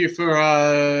thank you for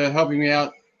helping me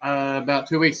out about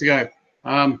 2 weeks ago.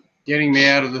 Getting me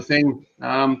out of the thing,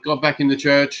 got back in the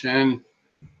church and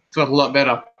felt a lot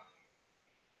better.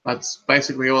 That's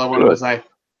basically all I wanted to say.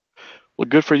 Well,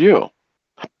 good for you.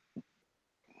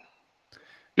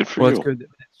 Good for you. It's good.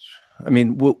 I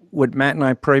mean, what Matt and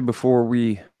I pray before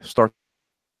we start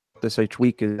this each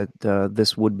week is that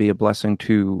this would be a blessing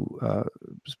to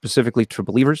specifically to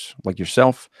believers like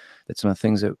yourself, that some of the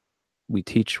things that we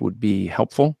teach would be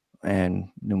helpful. And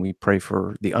then we pray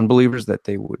for the unbelievers that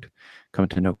they would come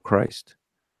to know Christ.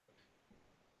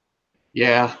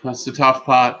 Yeah, that's the tough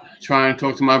part. Trying to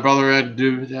talk to my brother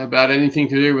about anything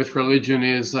to do with religion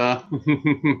is yeah,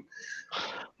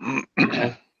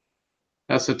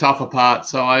 that's the tougher part.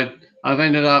 So I've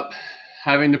ended up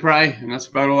having to pray, and that's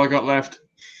about all I got left.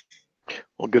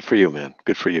 Well, good for you, man.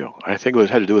 Good for you. I think it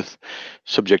had to do with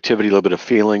subjectivity, a little bit of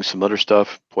feeling, some other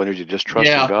stuff, pointed you just trust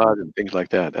in Yeah. God and things like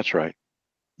that. That's right.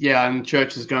 Yeah, and the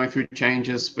church is going through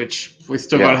changes, which we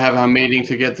still Yeah. got to have our meeting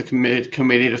to get the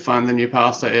committee to fund the new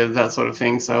pastor, that sort of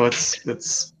thing. So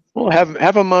it's. Well,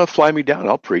 have them fly me down.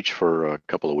 I'll preach for a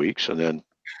couple of weeks, and then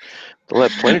they'll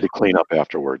have plenty to clean up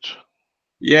afterwards.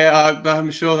 Yeah,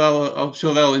 I'm sure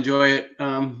they'll enjoy it.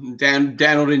 Dan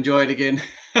will enjoy it again.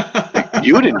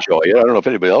 You'd enjoy it. I don't know if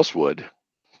anybody else would.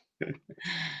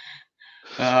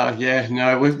 Yeah,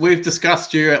 no, we've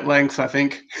discussed you at length, I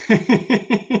think.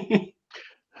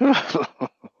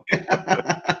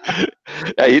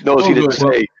 Yeah, he knows he didn't good.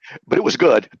 say, but it was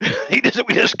good. He doesn't.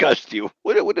 We discussed you.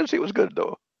 We didn't say it was good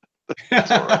though.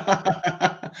 That's all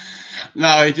right.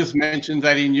 No, he just mentioned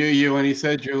that he knew you and he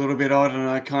said you're a little bit odd, and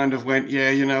I kind of went, yeah,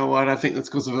 you know what? I think that's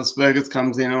because of Asperger's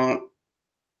comes in on it.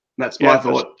 That's my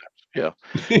thought. Yeah,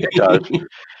 it does.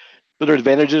 But there's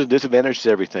advantages and disadvantages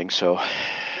to everything. So,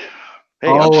 hey,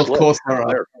 I'm of slick. course there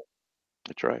are.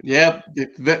 That's right. Yep,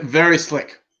 very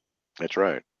slick. That's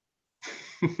right.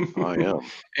 I am.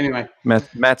 Anyway,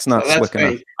 Matt's not slick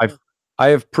enough. I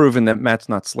have proven that Matt's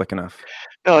not slick enough.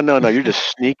 No. You're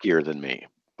just sneakier than me,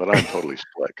 but I'm totally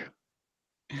slick.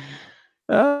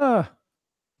 All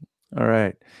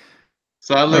right.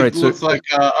 So it looks like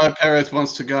Perez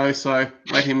wants to go, so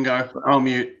let him go. I'll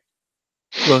mute.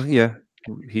 Well, yeah,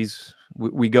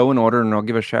 we go in order, and I'll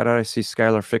give a shout out. I see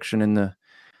Skylar Fiction in the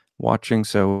watching,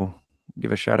 so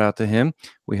give a shout out to him.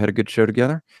 We had a good show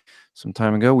together some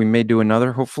time ago. We may do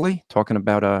another, hopefully, talking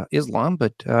about Islam,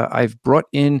 but I've brought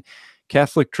in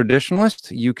Catholic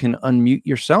Traditionalist. You can unmute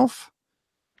yourself.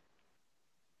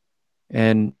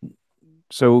 And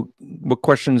so what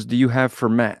questions do you have for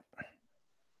Matt?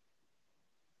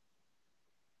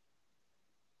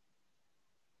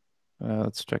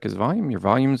 Let's check his volume. Your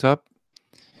volume's up.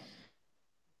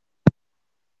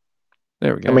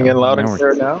 There we go. Coming in loud and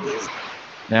clear now.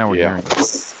 Now we're hearing.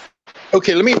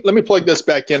 Okay, let me plug this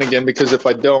back in again, because if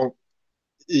I don't,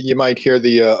 you might hear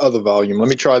the other volume. Let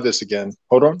me try this again.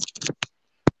 Hold on.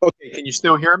 Okay, can you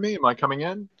still hear me? Am I coming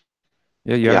in?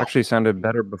 Yeah, you actually sounded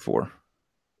better before.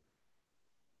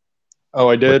 Oh,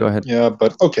 I did? Go ahead. Yeah,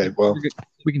 but okay, well.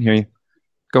 We can hear you.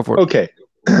 Go for it. Okay.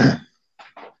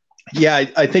 Yeah,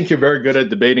 I think you're very good at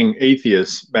debating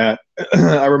atheists, Matt.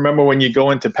 I remember when you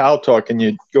go into Pal Talk and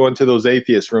you go into those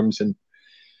atheist rooms and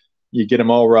you get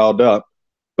them all riled up.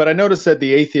 But I noticed that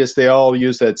the atheists, they all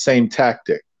use that same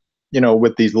tactic,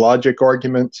 with these logic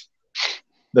arguments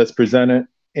that's presented.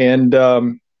 And,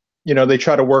 they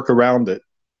try to work around it.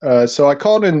 So I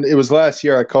called in, it was last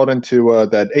year, I called into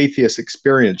that Atheist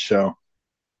Experience show.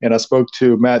 And I spoke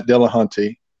to Matt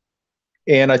Dillahunty.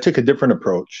 And I took a different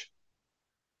approach.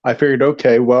 I figured,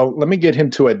 okay, well, let me get him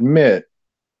to admit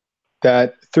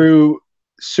that through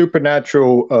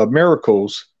supernatural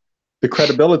miracles, the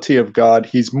credibility of God,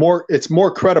 it's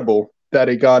more credible that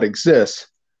a God exists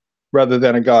rather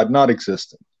than a God not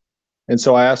existing. And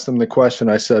so I asked him the question,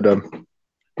 I said,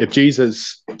 if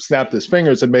Jesus snapped his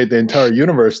fingers and made the entire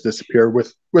universe disappear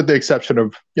with the exception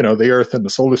of, the Earth and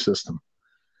the solar system,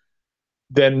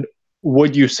 then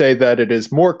would you say that it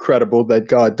is more credible that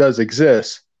God does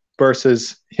exist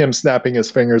versus him snapping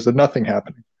his fingers and nothing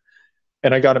happening?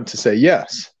 And I got him to say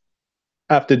yes.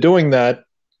 After doing that,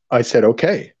 I said,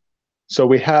 okay, so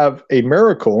we have a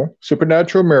miracle,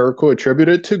 supernatural miracle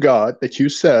attributed to God that you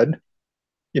said,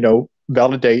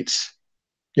 validates,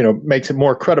 makes it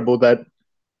more credible that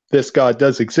this God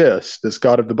does exist, this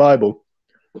God of the Bible.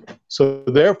 So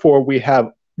therefore, we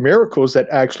have miracles that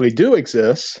actually do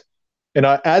exist. And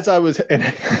I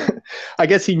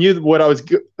guess he knew what I was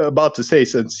about to say,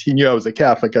 since he knew I was a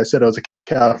Catholic. I said I was a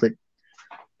Catholic,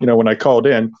 when I called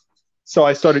in. So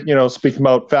I started, speaking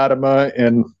about Fatima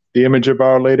and the image of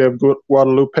Our Lady of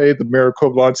Guadalupe, the miracle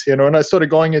of Lanciano. And I started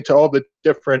going into all the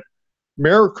different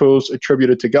miracles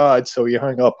attributed to God. So he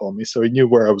hung up on me. So he knew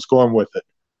where I was going with it.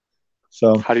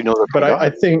 So how do you know that? But I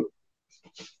think,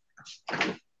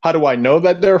 how do I know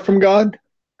that they're from God?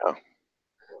 Oh.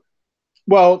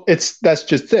 Well, that's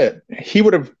just it. He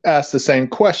would have asked the same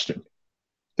question.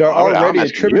 They're already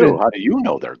attributed. How do you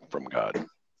know they're from God?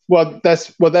 Well,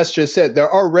 that's just it.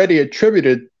 They're already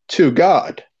attributed to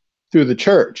God through the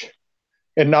church,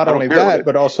 and not only that,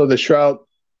 but also the shroud.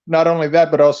 Not only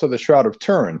that, but also the Shroud of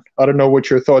Turin. I don't know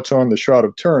what your thoughts are on the Shroud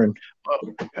of Turin.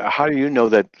 How do you know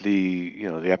that the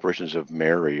apparitions of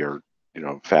Mary or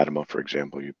Fatima, for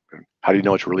example? How do you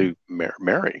know it's really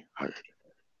Mary?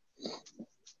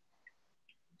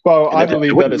 Well, I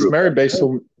believe that it's Mary based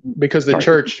on, because the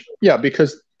church,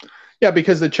 because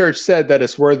the church said that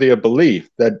it's worthy of belief,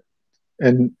 that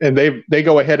and they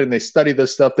go ahead and they study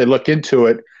this stuff. They look into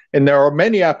it, and there are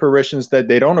many apparitions that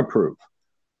they don't approve,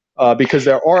 because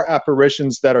there are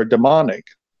apparitions that are demonic,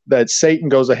 that Satan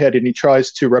goes ahead and he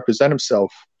tries to represent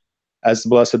himself as the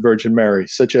Blessed Virgin Mary,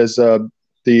 such as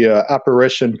the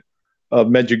apparition of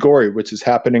Medjugorje, which is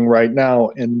happening right now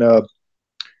in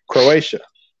Croatia.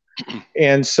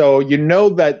 And so you know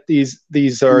that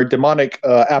these are demonic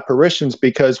apparitions,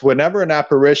 because whenever an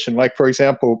apparition, like for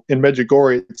example in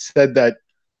Medjugorje, it said that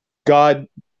God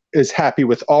is happy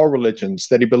with all religions,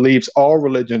 that he believes all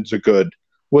religions are good.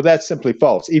 Well, that's simply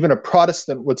false. Even a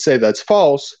Protestant would say that's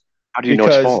false. How do you know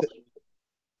it's false?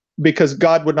 Because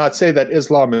God would not say that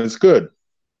Islam is good.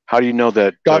 How do you know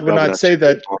that God would not say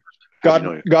that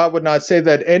God would not say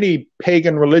that any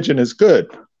pagan religion is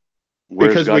good?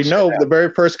 Because we know the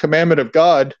very first commandment of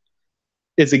God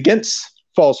is against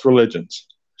false religions.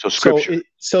 So Scripture.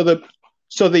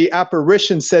 So the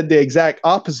apparition said the exact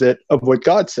opposite of what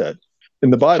God said in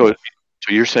the Bible.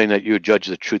 So you're saying that you would judge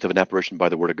the truth of an apparition by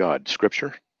the Word of God,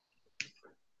 Scripture?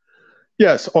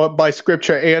 Yes, or by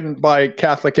Scripture and by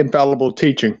Catholic infallible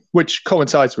teaching, which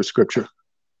coincides with Scripture.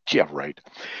 Yeah, right.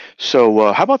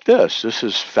 So how about this? This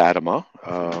is Fatima,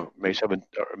 May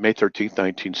 13th,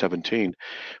 1917.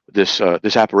 This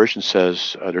apparition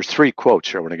says, there's 3 quotes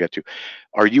here I want to get to.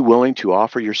 Are you willing to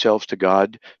offer yourselves to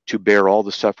God to bear all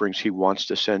the sufferings he wants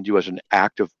to send you as an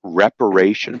act of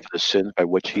reparation for the sins by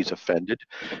which he's offended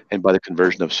and by the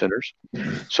conversion of sinners?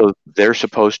 So they're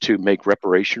supposed to make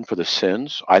reparation for the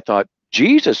sins. I thought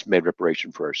Jesus made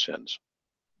reparation for our sins.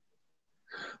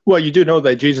 Well, you do know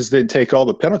that Jesus didn't take all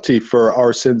the penalty for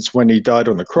our sins when he died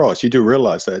on the cross. You do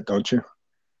realize that, don't you?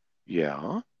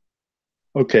 Yeah.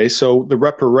 Okay, so the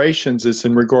reparations is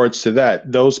in regards to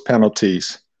that, those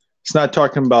penalties. It's not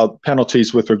talking about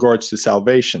penalties with regards to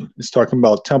salvation. It's talking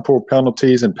about temporal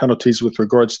penalties and penalties with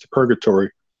regards to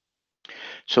purgatory.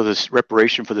 So this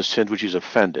reparation for the sins which he's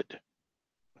offended.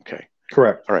 Okay.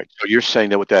 Correct. All right. So you're saying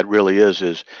that what that really is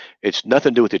it's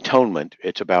nothing to do with atonement.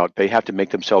 It's about they have to make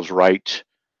themselves right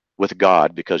with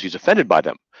God because he's offended by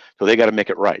them. So they got to make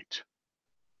it right.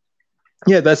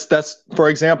 Yeah, that's for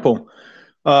example,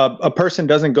 a person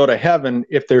doesn't go to heaven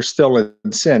if they're still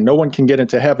in sin. No one can get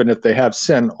into heaven if they have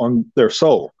sin on their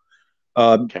soul.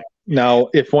 Okay. Now,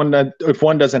 if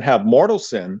one doesn't have mortal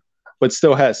sin but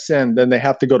still has sin, then they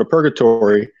have to go to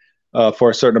purgatory for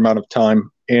a certain amount of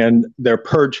time, and they're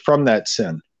purged from that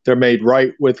sin. They're made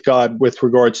right with God with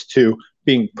regards to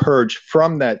being purged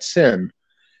from that sin.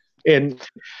 And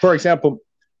for example,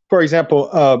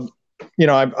 you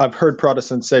know, I've heard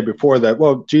Protestants say before that,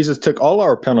 well, Jesus took all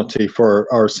our penalty for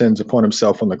our sins upon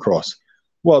himself on the cross.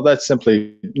 Well, that's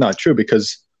simply not true,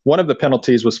 because one of the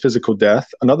penalties was physical death.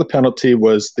 Another penalty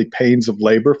was the pains of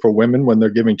labor for women when they're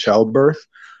giving childbirth.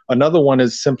 Another one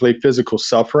is simply physical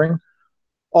suffering.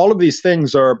 All of these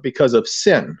things are because of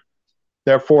sin.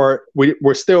 Therefore,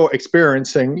 we're still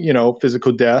experiencing, you know,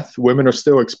 physical death. Women are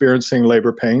still experiencing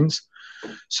labor pains.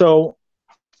 So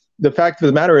the fact of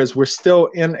the matter is we're still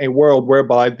in a world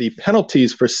whereby the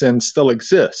penalties for sin still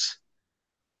exist.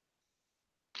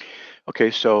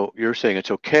 Okay, so you're saying it's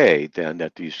okay then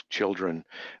that these children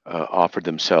offered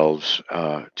themselves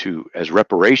as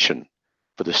reparation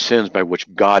for the sins by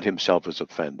which God himself is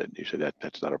offended. You say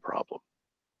that's not a problem.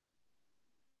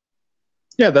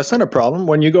 Yeah, that's not a problem.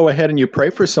 When you go ahead and you pray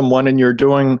for someone and you're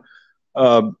doing,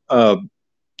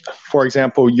 for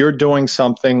example, you're doing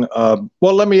something.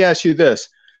 Well, let me ask you this.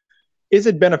 Is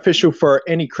it beneficial for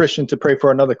any Christian to pray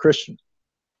for another Christian?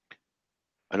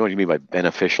 I know what you mean by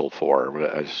beneficial for.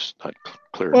 It's not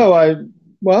clear.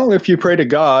 Well, if you pray to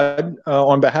God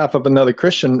on behalf of another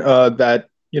Christian, that,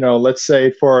 you know, let's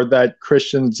say for that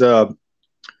Christian's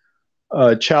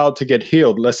child to get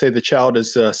healed. Let's say the child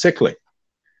is sickly,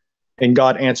 and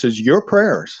God answers your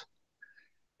prayers.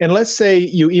 And let's say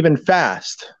you even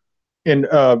fast, and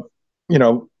you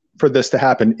know, for this to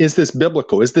happen. Is this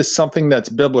biblical? Is this something that's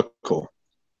biblical?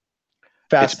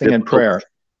 Fasting and prayer.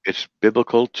 It's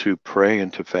biblical to pray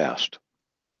and to fast.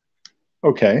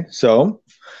 Okay, so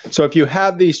if you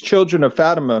have these children of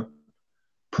Fatima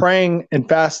praying and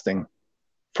fasting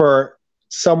for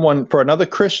someone, for another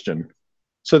Christian,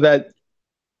 so that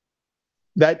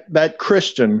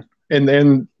Christian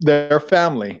and their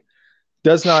family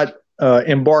does not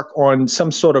embark on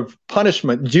some sort of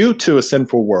punishment due to a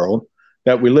sinful world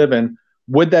that we live in,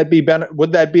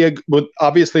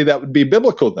 obviously that would be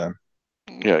biblical then?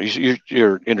 Yeah,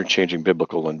 you're interchanging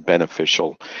biblical and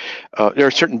beneficial. There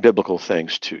are certain biblical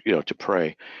things to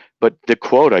pray, but the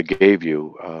quote I gave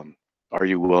you Are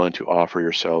you willing to offer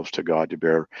yourselves to God to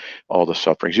bear all the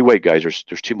sufferings? You wait, guys.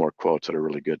 There's two more quotes that are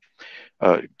really good.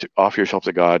 To offer yourself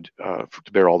to God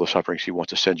to bear all the sufferings He wants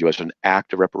to send you as an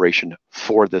act of reparation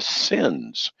for the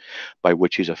sins by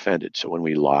which He's offended. So when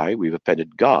we lie, we've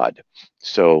offended God.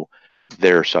 So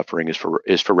their suffering is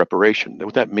for reparation.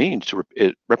 What that means,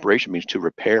 reparation means to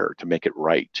repair, to make it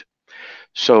right.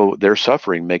 So their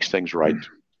suffering makes things right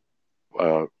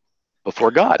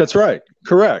before God. That's right.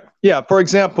 Correct. Yeah. For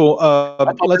example,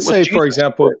 let's say, for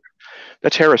example,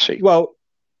 that's heresy. Well,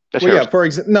 that's well, heresy. yeah. For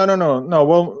example, no.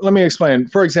 Well, let me explain.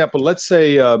 For example, let's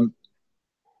say a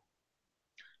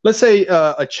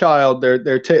child.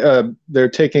 They're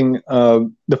taking.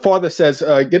 The father says,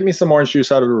 "Get me some orange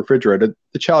juice out of the refrigerator."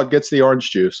 The child gets the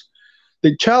orange juice.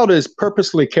 The child is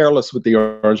purposely careless with the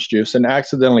orange juice and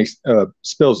accidentally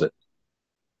spills it.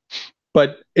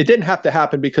 But it didn't have to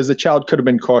happen because the child could have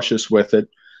been cautious with it.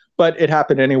 But it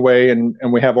happened anyway, and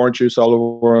we have orange juice all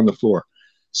over on the floor.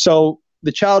 So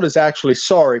the child is actually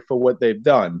sorry for what they've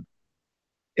done.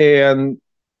 And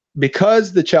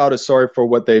because the child is sorry for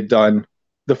what they've done,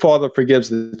 the father forgives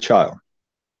the child.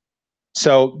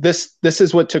 So this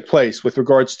is what took place with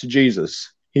regards to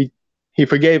Jesus. He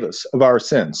forgave us of our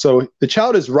sins. So the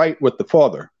child is right with the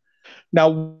father.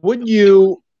 Now, do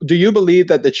you believe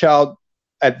that the child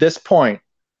at this point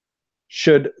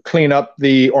should clean up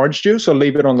the orange juice or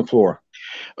leave it on the floor?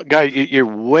 Guy, you're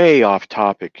way off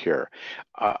topic here.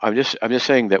 I'm just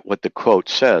saying that what the quote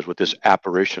says, what this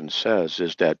apparition says,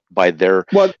 is that by their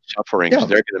sufferings,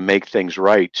 they're going to make things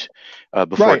right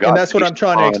before God. And that's what I'm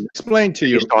trying to explain to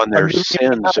you. Based on their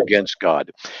sins against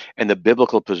God. And the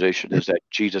biblical position is that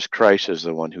Jesus Christ is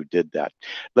the one who did that.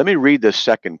 Let me read the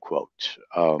second quote.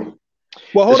 Well,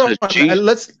 hold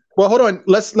on.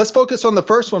 Let's focus on the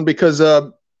first one because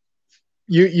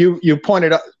you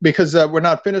pointed out, because we're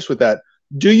not finished with that.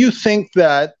 Do you think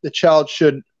that the child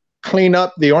should clean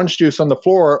up the orange juice on the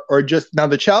floor, or just, now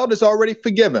the child is already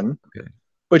forgiven,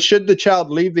 but should the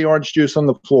child leave the orange juice on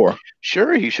the floor?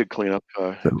 Sure, he should clean up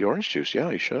the orange juice.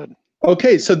 Yeah, he should.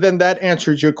 Okay, so then that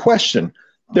answers your question.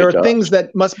 There are things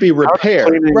that must be repaired.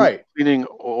 Cleaning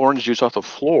orange juice off the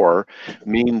floor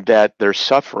mean that their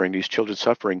suffering, these children's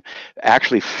suffering,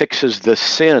 actually fixes the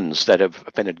sins that have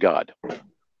offended God.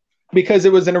 Because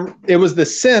it was the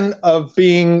sin of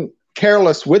being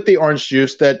careless with the orange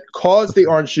juice that caused the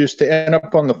orange juice to end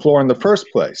up on the floor in the first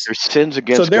place. Their sins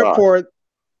against God.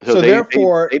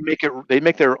 They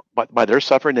make by their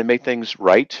suffering, they make things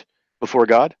right before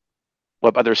God.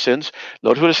 What, by their sins?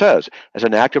 Notice what it says: as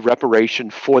an act of reparation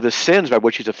for the sins by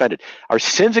which He's offended. Our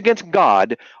sins against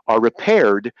God are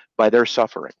repaired by their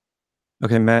suffering.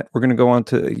 Okay, Matt, we're going to go on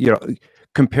to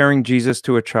comparing Jesus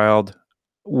to a child.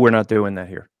 We're not doing that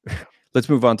here. Let's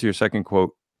move on to your second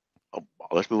quote.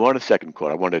 Let's move on to the second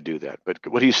quote. I want to do that, but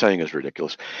what he's saying is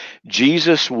ridiculous.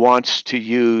 Jesus wants to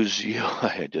use you.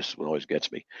 It just always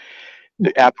gets me.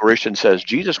 The apparition says,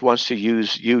 Jesus wants to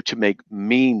use you to make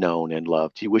me known and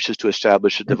loved. He wishes to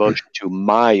establish a devotion to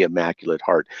my immaculate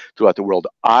heart throughout the world.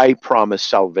 I promise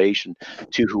salvation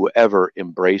to whoever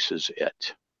embraces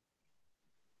it.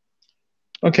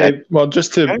 Okay, well,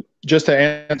 just to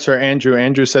answer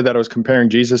Andrew said that I was comparing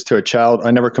Jesus to a child.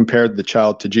 I never compared the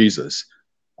child to Jesus.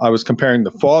 I was comparing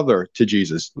the father to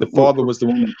Jesus. The father was the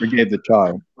one that forgave the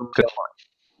child.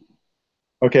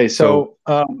 Okay, so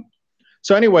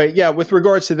anyway, yeah, with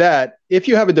regards to that, if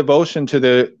you have a devotion to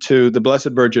the Blessed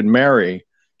Virgin Mary,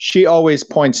 she always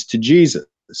points to Jesus.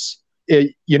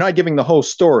 You're not giving the whole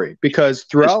story, because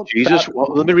throughout Jesus,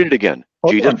 well, let me read it again.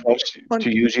 Jesus wants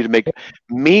to use you to make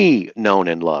me known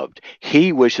and loved.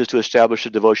 He wishes to establish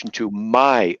a devotion to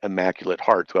my immaculate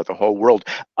heart throughout the whole world.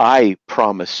 I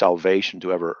promise salvation to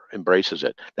whoever embraces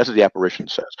it. That's what the apparition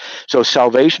says. So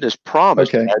salvation is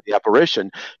promised by the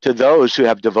apparition to those who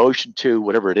have devotion to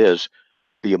whatever it is,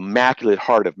 the Immaculate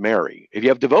Heart of Mary. If you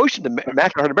have devotion to the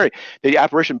Immaculate Heart of Mary, the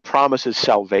apparition promises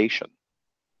salvation.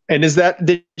 And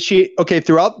she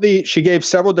gave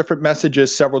several different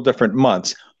messages, several different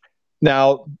months.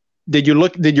 Now, did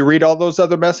you read all those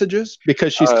other messages?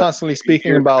 Because she's constantly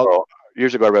speaking about.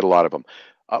 Years ago, I read a lot of them.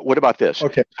 What about this?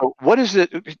 Okay. So what is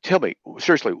it? Tell me,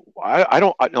 seriously, I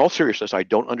don't, in all seriousness, I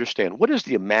don't understand. What is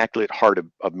the Immaculate Heart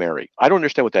of Mary? I don't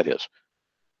understand what that is.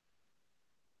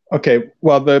 Okay,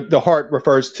 well, the heart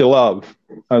refers to love.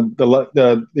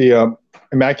 The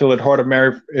Immaculate Heart of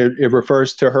Mary, it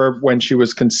refers to her when she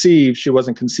was conceived. She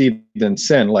wasn't conceived in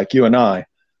sin like you and I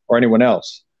or anyone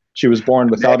else. She was born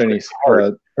without any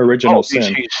original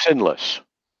sin. She's sinless.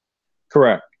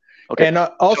 Correct. Okay. And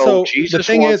also, so the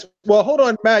thing is, well, hold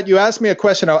on, Matt, you asked me a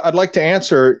question. I'd like to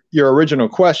answer your original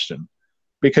question.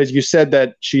 because you said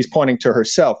that she's pointing to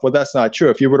herself. Well, that's not true.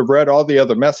 If you would have read all the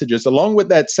other messages along with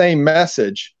that same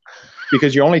message,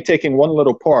 because you're only taking one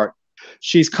little part,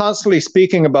 she's constantly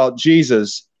speaking about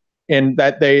Jesus, and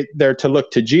that they're to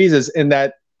look to Jesus, and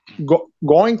that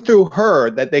going through her,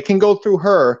 that they can go through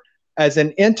her as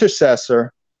an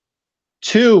intercessor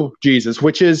to Jesus,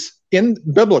 which is in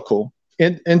biblical.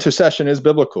 Intercession is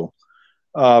biblical.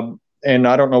 And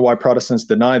I don't know why Protestants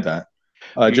deny that.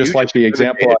 Just like the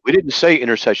example. We didn't say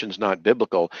intercession is not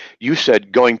biblical. You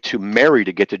said going to Mary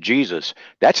to get to Jesus.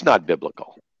 That's not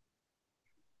biblical.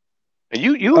 And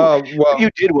what you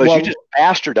did was you just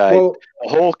bastardized the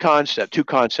whole concept, two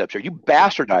concepts here. You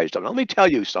bastardized them. Let me tell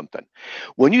you something.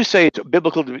 When you say it's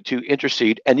biblical to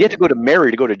intercede and you have to go to Mary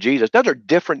to go to Jesus, those are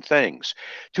different things.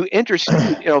 To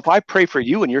intercede, if I pray for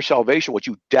you and your salvation, what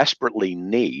you desperately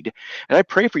need, and I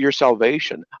pray for your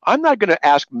salvation, I'm not going to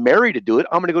ask Mary to do it.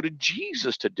 I'm going to go to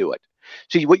Jesus to do it.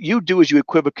 See, what you do is you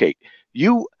equivocate.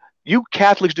 You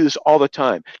Catholics do this all the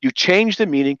time. You change the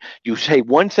meaning. You say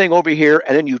one thing over here,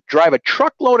 and then you drive a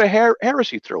truckload of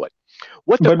heresy through it.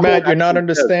 But Matt, you're not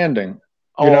understanding.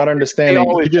 You're not understanding. I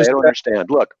don't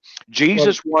understand. Look,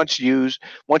 Jesus wants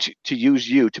to use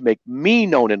you to make me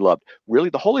known and loved. Really,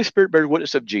 the Holy Spirit bears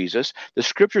witness of Jesus. The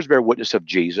Scriptures bear witness of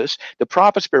Jesus. The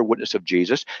prophets bear witness of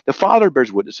Jesus. The Father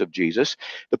bears witness of Jesus.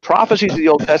 The prophecies of the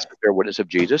Old Testament bear witness of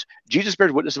Jesus. Jesus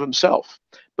bears witness of himself.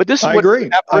 But this is what I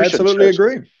absolutely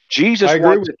agree. Jesus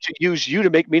wants to use you to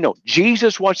make me known.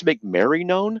 Jesus wants to make Mary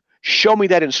known. Show me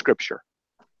that in Scripture.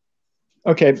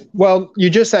 Okay, well, you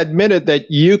just admitted that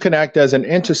you can act as an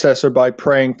intercessor by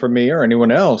praying for me or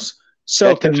anyone else.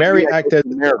 So can Mary act as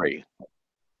Mary?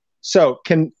 So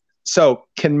can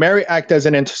Mary act as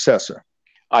an intercessor?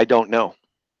 I don't know.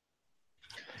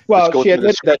 Well, she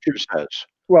admitted that.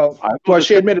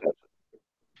 She admitted.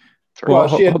 Well,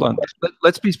 hold on.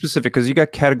 Let's be specific, because you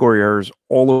got category errors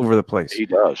all over the place. He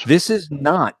does. This is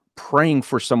not praying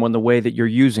for someone the way that you're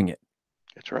using it.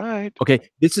 That's right. Okay,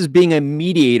 this is being a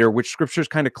mediator, which Scripture is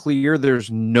kind of clear.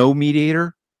 There's no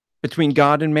mediator between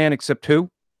God and man except who?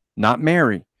 Not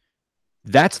Mary.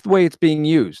 That's the way it's being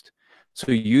used.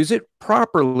 So use it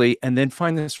properly, and then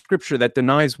find the Scripture that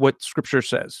denies what Scripture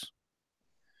says.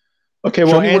 Okay,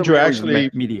 well, Andrew,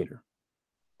 actually, mediator.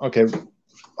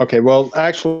 Okay, well,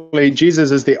 actually, Jesus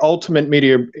is the ultimate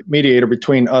mediator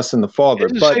between us and the Father.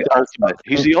 But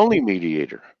He's the only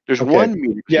mediator. There's one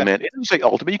mediator, man. It doesn't say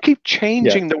ultimate. You keep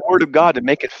changing the Word of God to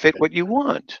make it fit what you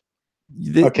want.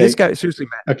 This guy, seriously,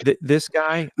 Matt, this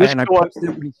guy, and I posted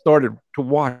when he started to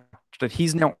watch that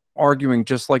he's now arguing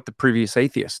just like the previous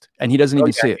atheist, and he doesn't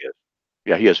even see it.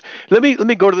 Yeah, he is. Let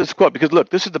me go to this quote, because look,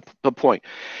 this is the point.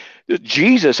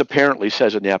 Jesus apparently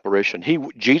says in the apparition,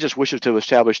 Jesus wishes to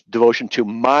establish devotion to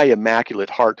my immaculate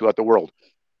heart throughout the world.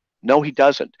 No, he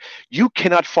doesn't. You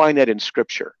cannot find that in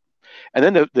Scripture. And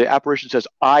then the apparition says,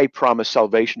 I promise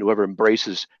salvation to whoever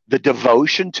embraces the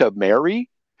devotion to Mary.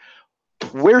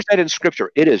 Where's that in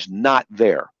Scripture? It is not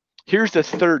there. Here's the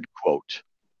third quote.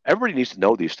 Everybody needs to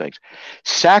know these things.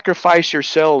 Sacrifice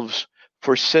yourselves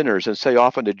for sinners, and say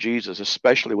often to Jesus,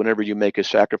 especially whenever you make a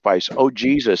sacrifice, oh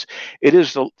Jesus, it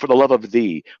is for the love of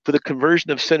thee, for the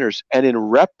conversion of sinners, and in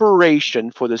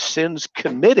reparation for the sins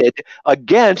committed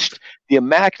against the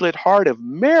Immaculate Heart of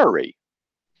Mary.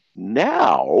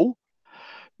 Now,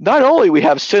 not only we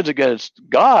have sins against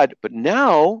God, but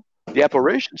now the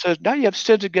apparition says, now you have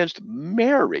sins against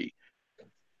Mary.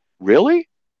 Really?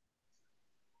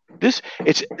 This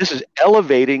is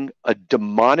elevating a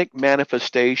demonic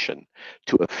manifestation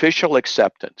to official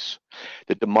acceptance.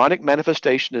 The demonic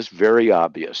manifestation is very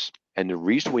obvious. And the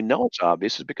reason we know it's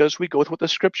obvious is because we go with what the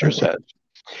Scripture says.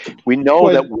 We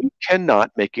know that we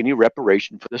cannot make any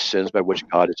reparation for the sins by which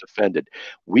God is offended.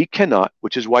 We cannot,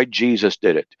 which is why Jesus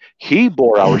did it. He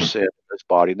bore our sin in his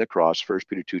body in the cross, 1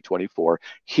 Peter 2:24.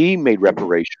 He made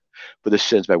reparation for the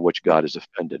sins by which God is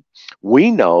offended. We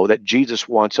know that Jesus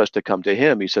wants us to come to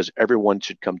him. He says everyone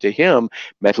should come to him,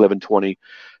 Matthew 11:28.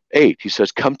 He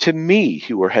says, come to me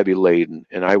who are heavy laden,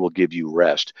 and I will give you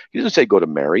rest. He doesn't say go to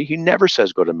Mary. He never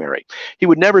says go to Mary. He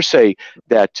would never say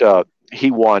that he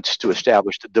wants to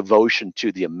establish the devotion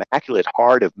to the Immaculate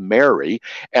Heart of Mary,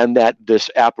 and that this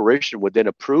apparition would then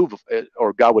approve,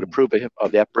 or God would approve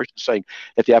of the apparition, saying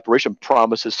that the apparition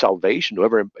promises salvation to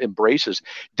whoever embraces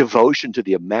devotion to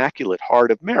the Immaculate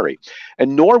Heart of Mary.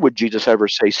 And nor would Jesus ever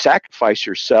say, sacrifice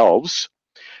yourselves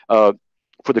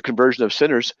for the conversion of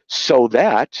sinners so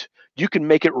that you can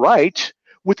make it right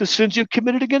with the sins you've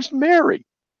committed against Mary.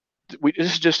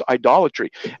 This is just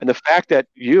idolatry. And the fact that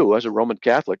you, as a Roman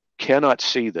Catholic, cannot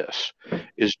see this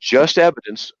is just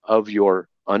evidence of your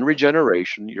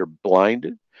unregeneration, your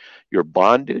blinded, your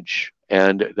bondage,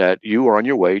 and that you are on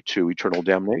your way to eternal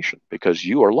damnation because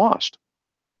you are lost.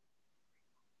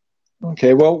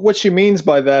 Okay, well, what she means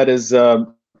by that is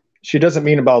she doesn't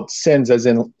mean about sins as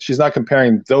in she's not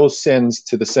comparing those sins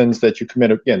to the sins that you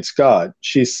commit against God.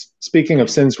 She's speaking of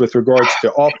sins with regards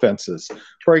to offenses.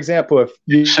 For example, if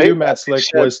you Matt Slick,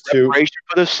 was to reparation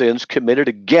for the sins committed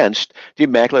against the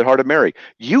Immaculate Heart of Mary.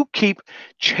 You keep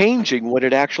changing what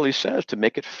it actually says to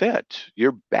make it fit.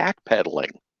 You're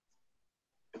backpedaling.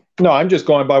 No, I'm just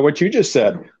going by what you just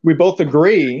said. We both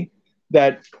agree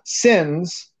that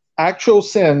sins, actual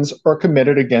sins, are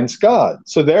committed against God.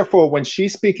 So therefore, when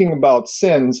she's speaking about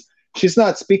sins, she's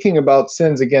not speaking about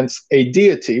sins against a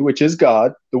deity, which is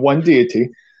God, the one deity.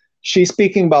 She's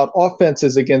speaking about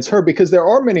offenses against her because there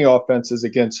are many offenses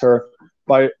against her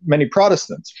by many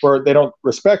Protestants, where they don't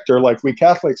respect her like we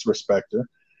Catholics respect her.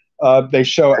 They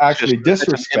show actually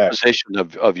disrespect. It's an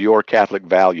imposition of your Catholic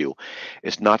value.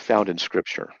 It's not found in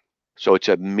Scripture. So it's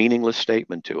a meaningless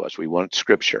statement to us. We want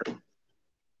Scripture.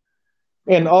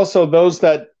 And also those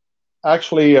that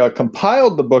actually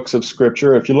compiled the books of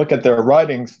Scripture, if you look at their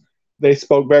writings, they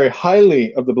spoke very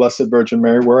highly of the Blessed Virgin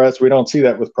Mary, whereas we don't see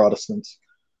that with Protestants.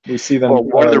 We see them. Well,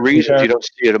 one of the reasons you don't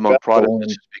see it among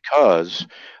Protestants is because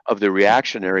of the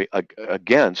reaction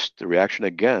against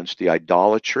the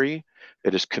idolatry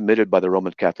that is committed by the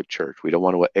Roman Catholic Church. We don't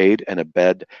want to aid and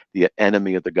abet the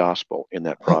enemy of the gospel in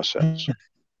that process.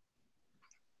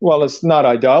 Well, it's not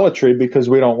idolatry because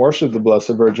we don't worship the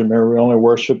Blessed Virgin Mary. We only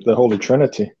worship the Holy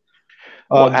Trinity.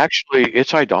 Well, actually,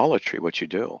 it's idolatry what you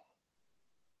do.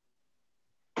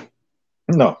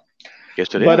 No.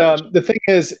 Yes, it is. But the thing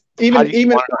is, why don't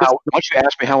you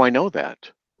ask me how I know that?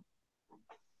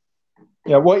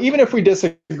 Yeah, well, even if we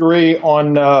disagree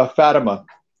on Fatima,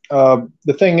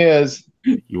 the thing is,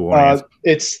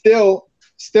 it's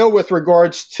still with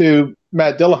regards to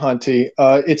Matt Dillahunty,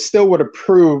 it still would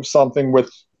approve something with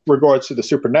regards to the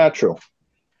supernatural.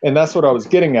 And that's what I was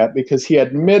getting at, because he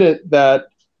admitted that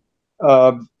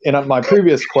in my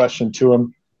previous question to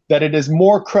him, that it is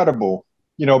more credible,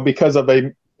 because of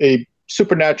a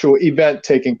supernatural event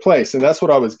taking place. And that's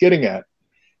what I was getting at.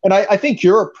 And I think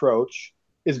your approach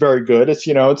is very good.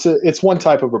 It's one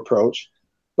type of approach.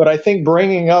 But I think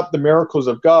bringing up the miracles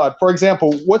of God, for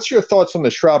example, what's your thoughts on the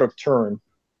Shroud of Turin?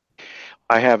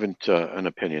 I haven't an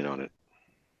opinion on it.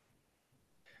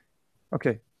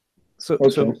 Okay. So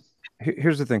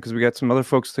here's the thing, because we got some other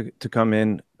folks to come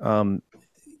in. We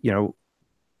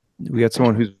got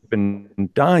someone who's been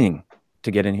dying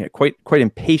to get in here quite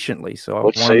impatiently. So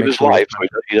let's save his life so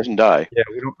he doesn't die. Yeah,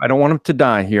 I don't want him to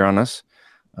die here on us.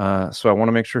 So I want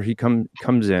to make sure he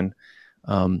comes in.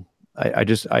 I'll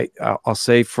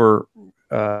say for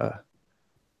I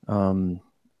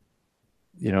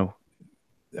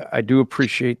do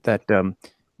appreciate that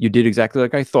you did exactly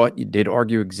like I thought. You did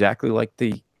argue exactly like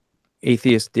the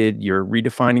atheist did. You're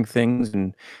redefining things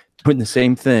and doing the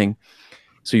same thing.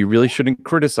 So you really shouldn't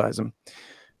criticize him.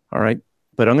 All right.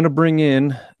 But I'm going to bring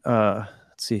in, let's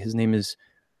see, his name is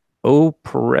O.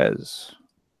 Perez.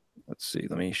 Let's see.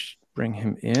 Let me bring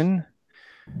him in.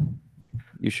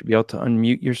 You should be able to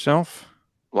unmute yourself.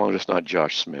 As long as it's not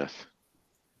Josh Smith.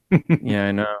 Yeah,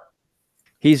 I know.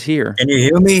 He's here. Can you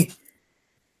hear me?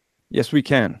 Yes, we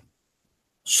can.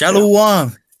 Shalom. Yeah.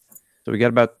 So we got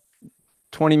about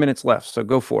 20 minutes left, so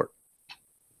go for it.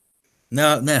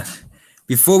 No.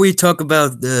 Before we talk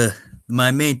about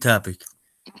my main topic.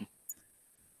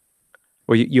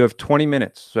 Well, you have 20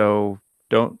 minutes, so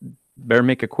better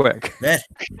make it quick.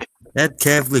 That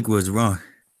Catholic was wrong.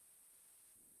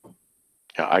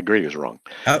 Yeah, I agree he was wrong.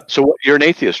 So you're an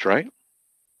atheist, right?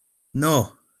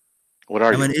 No. What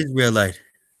are you? I'm an Israelite.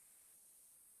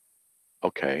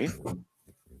 Okay.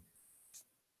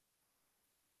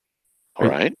 All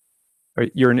right.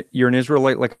 You're an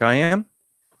Israelite like I am?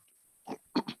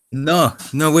 No,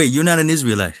 wait, you're not an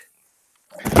Israelite.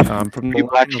 From the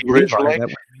Black Hebrew Israelite?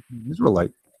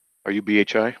 Israelite. Are you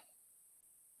BHI?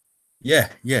 Yeah.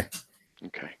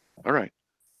 Okay. All right.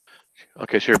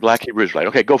 Okay, so you're Black Hebrew Israelite.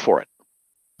 Okay, go for it.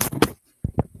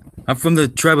 I'm from the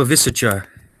tribe of Issachar.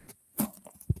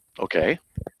 Okay.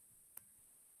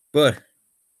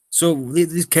 So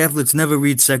these Catholics never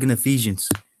read 2nd Ephesians,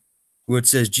 where it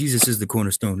says Jesus is the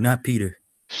cornerstone, not Peter.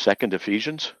 2nd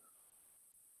Ephesians?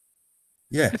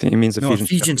 Yeah. I think it means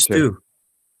Ephesians 2.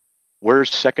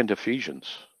 Where's 2nd Ephesians?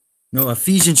 No,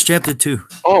 Ephesians chapter 2.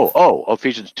 Oh,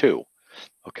 Ephesians 2.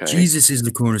 Okay. Jesus is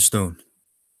the cornerstone.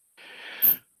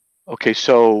 Okay,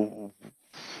 so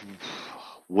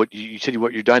what you said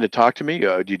you're dying to talk to me?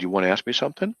 Did you want to ask me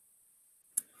something?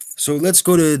 So let's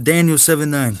go to Daniel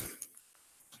 7:9.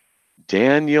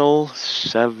 Daniel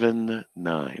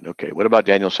 7:9. Okay, what about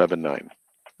Daniel 7:9?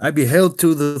 I beheld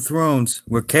till the thrones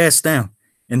were cast down,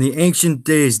 and the ancient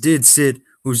days did sit,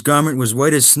 whose garment was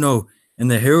white as snow,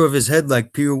 and the hair of his head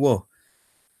like pure wool,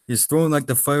 his throne like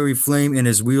the fiery flame, and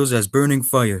his wheels as burning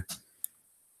fire.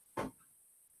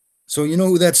 So you know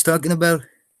who that's talking about?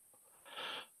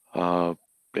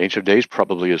 Ancient Days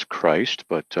probably is Christ,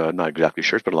 but not exactly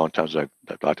sure. It's been a long time since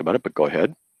I've talked about it, but go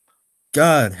ahead.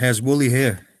 God has woolly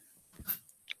hair.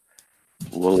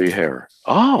 Woolly hair.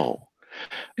 Oh.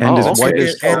 And Oh, is white okay.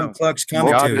 as Adam Clark's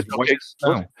commentary.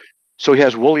 Okay. So he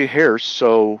has woolly hair,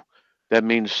 so that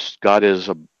means God is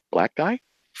a black guy?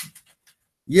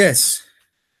 Yes.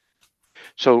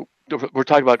 So we're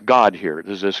talking about God here.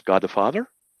 Is this God the Father?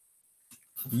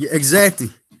 Yeah, exactly.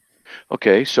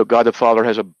 Okay, so God the Father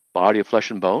has a body of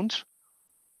flesh and bones?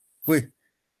 Wait.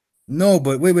 No,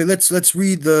 but wait. Let's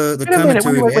read the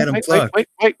commentary of Adam Clark. Wait.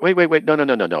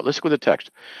 No. Let's go to the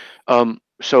text.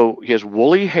 So he has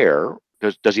woolly hair.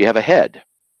 Does he have a head?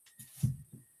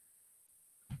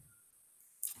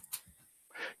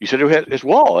 You said his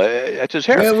wall. That's his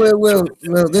hair. Well.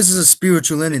 This is a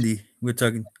spiritual entity we're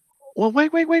talking. Well,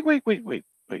 wait.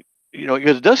 You know,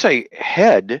 because it does say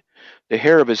head. The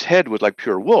hair of his head was like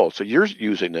pure wool. So you're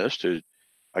using this to,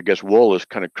 I guess, wool is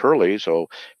kind of curly. So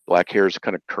black hair is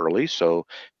kind of curly. So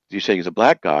you say he's a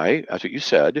black guy. That's what you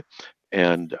said.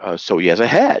 And so he has a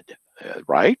head,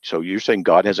 right? So you're saying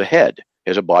God has a head,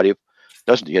 he has a body,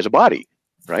 doesn't he? He has a body,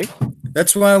 right?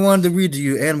 That's why I wanted to read to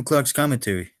you Adam Clark's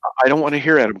commentary. I don't want to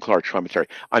hear Adam Clark's commentary.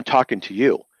 I'm talking to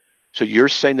you. So you're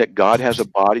saying that God has a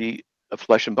body of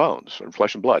flesh and bones and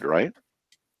flesh and blood, right?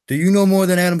 Do you know more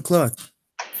than Adam Clark?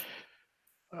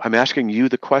 I'm asking you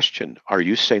the question. Are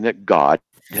you saying that God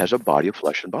has a body of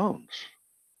flesh and bones?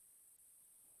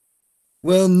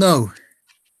 Well, no.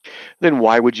 Then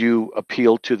why would you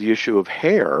appeal to the issue of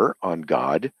hair on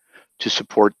God to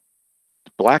support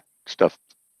black stuff?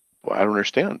 Well, I don't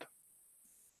understand.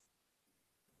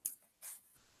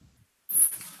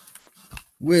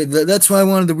 Wait, that's why I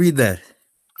wanted to read that.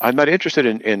 I'm not interested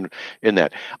in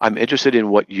that. I'm interested in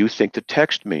what you think the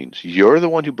text means. You're the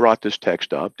one who brought this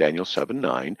text up, Daniel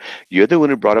 7:9. You're the one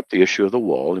who brought up the issue of the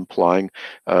wall, implying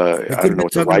I don't know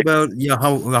what the right. About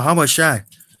Yahweh Shai.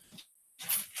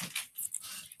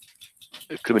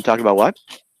 Could have been talking about what?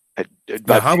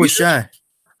 Yahweh Shai.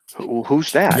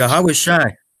 Who's that? Yahweh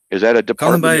Shai. Is that a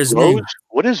department? By his name.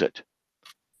 What is it?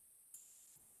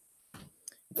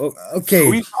 Oh, okay.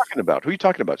 Who are you talking about? Who are you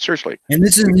talking about? Seriously. And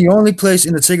this is the only place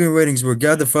in the sacred writings where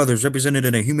God the Father is represented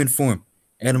in a human form.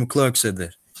 Adam Clark said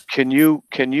that. Can you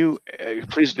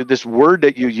please, this word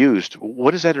that you used,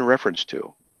 what is that in reference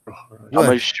to? What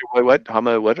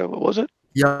was it?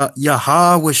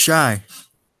 Yahweh Shai.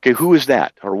 Okay, who is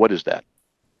that, or what is that?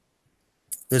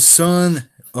 The son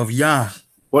of Yah.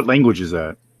 What language is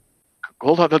that?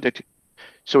 Hold on.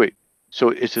 So wait. So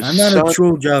it's a I'm not a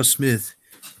troll, Joe Smith.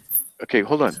 Okay,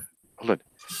 hold on.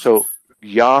 So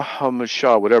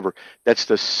Yahweh, whatever. That's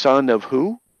the son of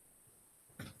who?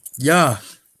 Yah.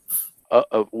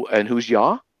 And who's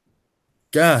Yah?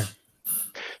 God.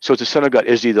 So it's the son of God.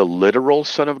 Is he the literal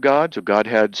son of God? So God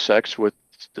had sex with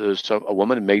a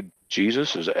woman and made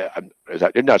Jesus?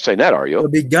 You're not saying that, are you? The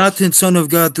begotten Son of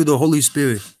God through the Holy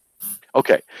Spirit.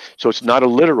 Okay, so it's not a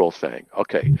literal thing.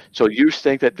 Okay, so you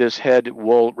think that this head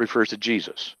wool refers to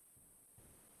Jesus?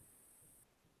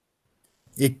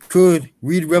 It could.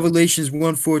 Read Revelations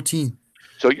 1:14.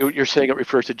 So you're saying it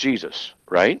refers to Jesus,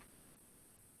 right?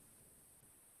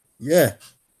 Yeah.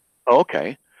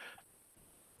 Okay.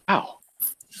 Wow.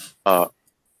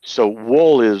 So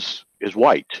wool is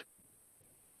white,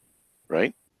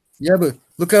 right? Yeah, but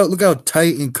look how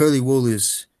tight and curly wool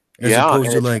is, as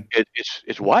opposed to like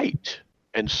it's white.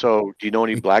 And so, do you know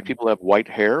any black people have white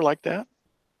hair like that?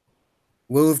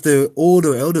 Well, if they're old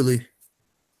or elderly.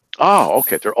 Oh,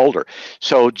 okay. They're older.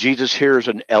 So Jesus here is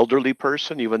an elderly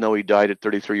person, even though he died at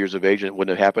 33 years of age and it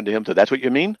wouldn't have happened to him. So that's what you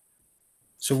mean?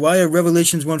 So why at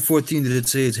Revelations 1:14 did it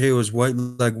say his hair was white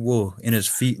like wool and his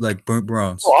feet like burnt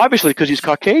bronze? Well, obviously because he's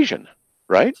Caucasian,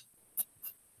 right?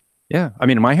 Yeah. I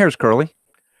mean, my hair's curly.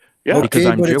 Yeah. Okay, because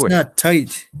I'm but Jewish. it's not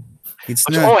tight. It's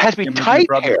not. Oh, it has to be tight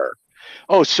hair.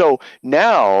 Oh, so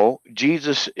now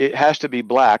Jesus, it has to be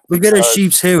black. Look at a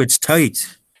sheep's hair. It's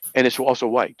tight. And it's also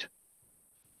white.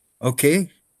 Okay.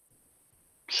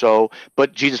 So,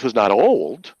 but Jesus was not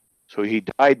old. So he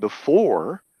died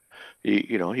before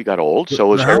he got old.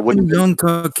 So his hair wouldn't. Young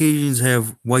Caucasians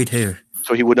have white hair.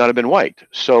 So he would not have been white.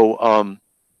 So,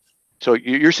 so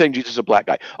you're saying Jesus is a black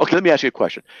guy. Okay, let me ask you a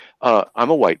question. I'm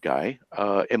a white guy.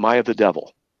 Am I of the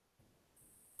devil?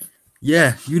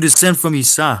 Yeah, you descend from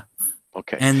Esau.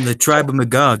 Okay. And the tribe of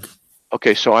Magog.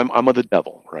 Okay, so I'm of the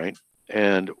devil, right?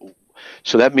 And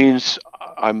so that means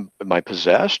am I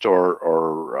possessed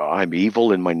or I'm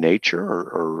evil in my nature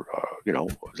or is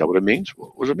that what it means?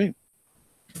 What does it mean?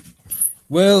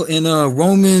 Well, in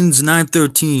Romans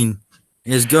 9:13,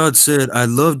 as God said, I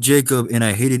loved Jacob and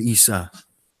I hated Esau.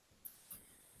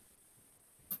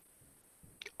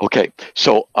 Okay,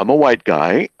 so I'm a white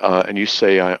guy, and you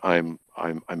say I'm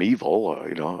evil,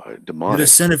 You're demonic.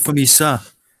 descended from Esau.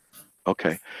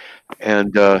 Okay,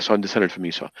 and so I'm descended from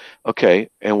Esau. Okay,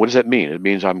 and what does that mean? It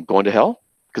means I'm going to hell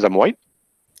because I'm white?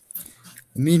 It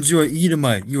means you're an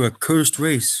Edomite. You're a cursed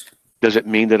race. Does it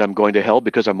mean that I'm going to hell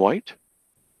because I'm white?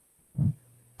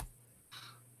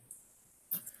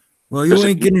 Well, you Does it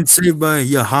ain't getting saved by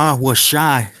Yahweh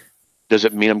Shai. Does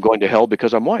it mean I'm going to hell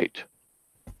because I'm white?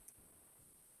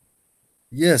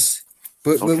 Yes.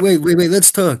 But Okay. wait,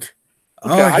 let's talk.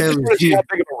 Okay, Our I hell just is want to see here. how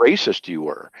big of a racist you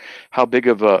were, how big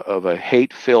of a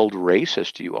hate-filled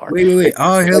racist you are. Wait. That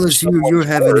Our you hell judge is here. Your someone's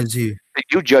heaven worth- is here. that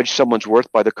you judge someone's worth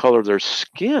by the color of their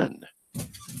skin.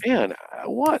 Man,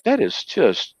 what? That is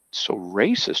just so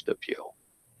racist of you.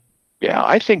 Yeah,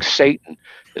 I think Satan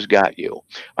has got you.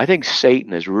 I think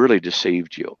Satan has really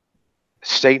deceived you.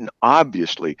 Satan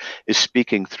obviously is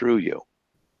speaking through you.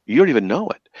 You don't even know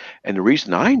it. And the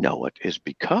reason I know it is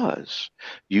because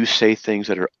you say things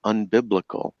that are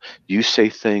unbiblical. You say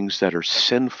things that are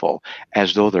sinful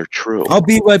as though they're true. I'll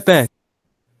be right back.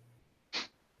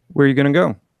 Where are you going to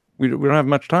go? We don't have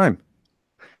much time.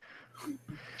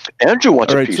 Andrew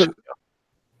wants All a right, piece so- of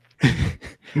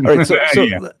you. All right, so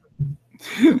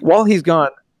Yeah. while he's gone,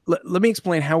 let me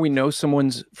explain how we know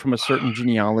someone's from a certain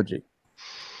genealogy.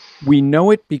 We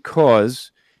know it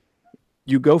because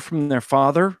you go from their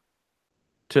father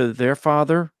to their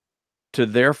father to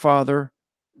their father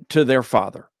to their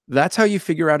father. That's how you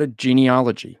figure out a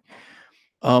genealogy.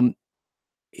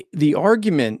 The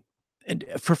argument, and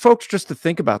for folks just to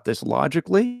think about this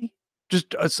logically,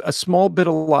 just a small bit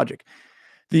of logic.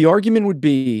 The argument would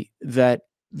be that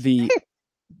the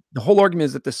whole argument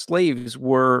is that the slaves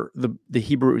were the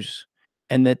Hebrews,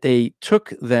 and that they took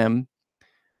them.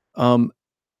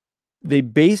 They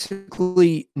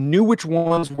basically knew which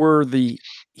ones were the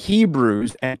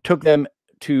Hebrews and took them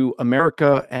to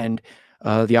America and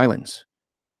the islands.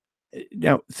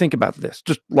 Now, think about this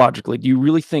just logically. Do you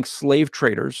really think slave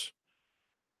traders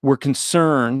were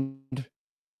concerned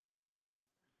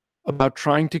about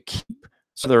trying to keep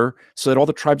so that all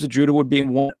the tribes of Judah would be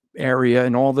in one area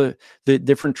and all the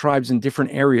different tribes in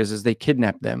different areas as they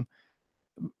kidnapped them?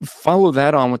 Follow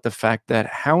that on with the fact that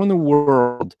how in the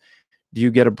world do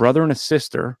you get a brother and a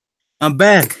sister? I'm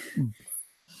back.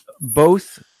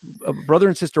 Both a brother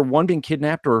and sister, one being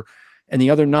kidnapped and the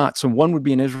other not. So one would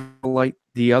be an Israelite,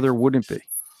 the other wouldn't be.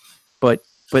 But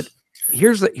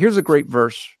here's a great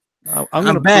verse. I'm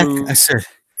going to back. prove I said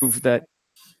that.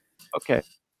 Okay.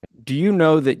 Do you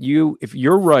know that if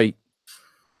you're right,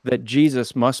 that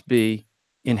Jesus must be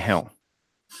in hell?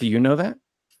 Do you know that?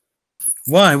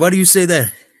 Why? Why do you say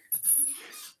that?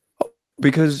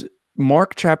 Because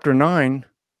Mark chapter 9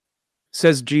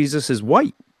 says Jesus is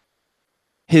white.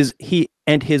 His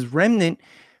remnant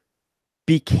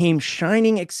became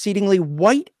shining exceedingly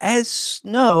white as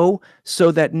snow,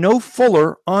 so that no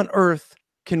fuller on earth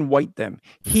can white them.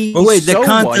 Oh wait, the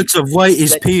context of white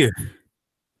is pure.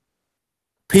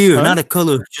 Pure, Huh? not a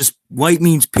color. Just white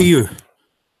means pure.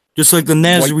 Just like the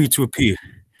Nazarenes were pure.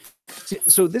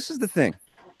 So this is the thing.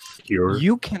 Pure.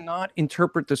 You cannot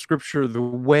interpret the scripture the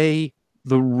way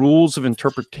the rules of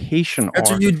interpretation That's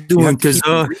are. what you're doing, because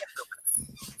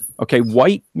okay,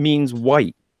 white means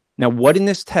white. Now, what in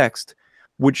this text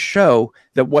would show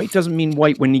that white doesn't mean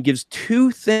white when he gives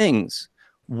two things?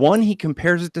 One, he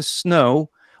compares it to snow,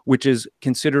 which is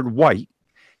considered white.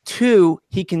 Two,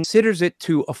 he considers it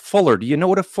to a fuller. Do you know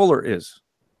what a fuller is?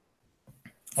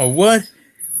 A what?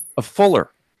 A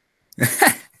fuller.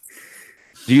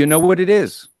 Do you know what it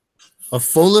is? A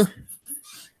fuller?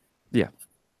 Yeah.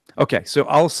 Okay, so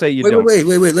I'll say you wait, don't. Wait.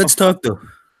 Let's talk though.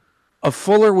 A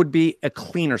fuller would be a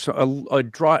cleaner, so a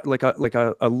dry, like a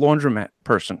laundromat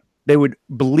person. They would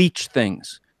bleach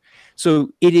things. So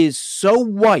it is so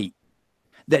white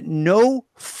that no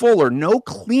fuller, no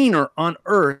cleaner on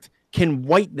earth can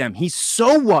white them. He's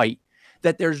so white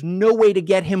that there's no way to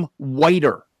get him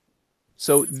whiter.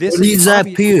 So this is that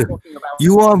pure?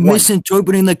 You are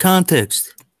misinterpreting the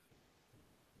context.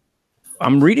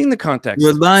 I'm reading the context.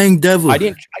 You're a lying devil. I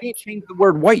didn't change the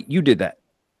word white. You did that.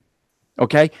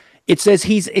 Okay. It says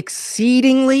he's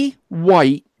exceedingly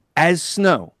white as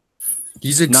snow.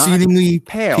 He's exceedingly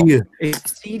pale, pure.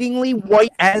 Exceedingly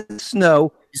white as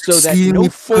snow, so that no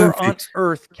fuller on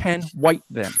earth can white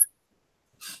them.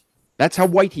 That's how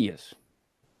white he is.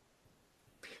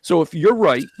 So if you're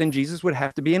right, then Jesus would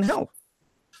have to be in hell.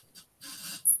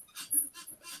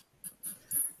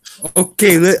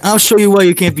 Okay, I'll show you why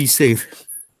you can't be saved.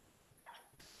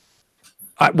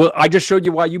 I just showed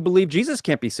you why you believe Jesus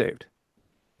can't be saved.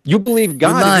 You believe You're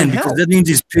God is lying in because hell. that means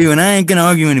he's pure, and I ain't gonna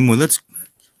argue anymore.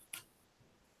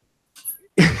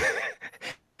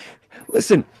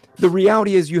 Listen, the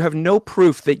reality is you have no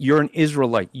proof that you're an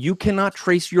Israelite. You cannot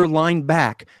trace your line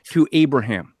back to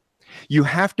Abraham. You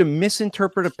have to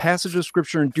misinterpret a passage of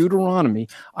scripture in Deuteronomy.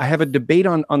 I have a debate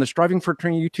on the Striving for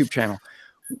Eternity YouTube channel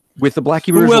with the Black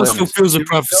Hebrew Who else Israelites. fulfills the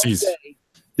prophecies?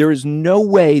 There is no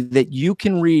way that you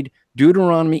can read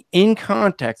Deuteronomy in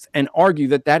context and argue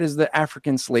that that is the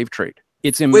African slave trade.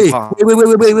 It's impossible.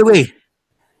 Wait.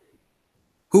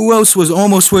 Who else was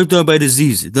almost wiped out by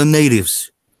disease? The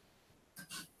natives.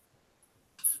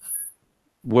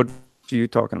 What are you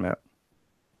talking about?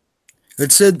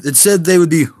 It said they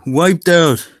would be wiped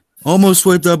out, almost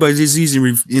wiped out by disease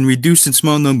and reduced in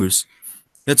small numbers.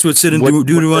 That's what it said in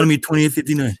Deuteronomy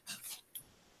 28:59.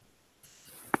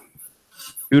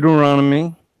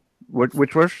 Deuteronomy,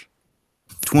 which verse?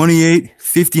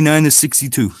 28:59 to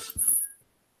 62.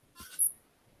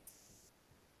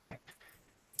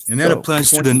 And that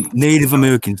applies to the Native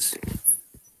Americans.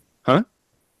 Huh?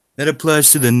 That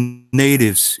applies to the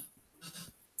natives.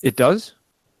 It does?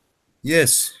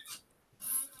 Yes.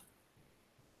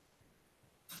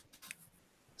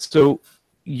 So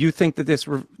you think that this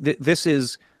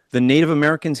is the Native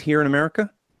Americans here in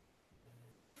America?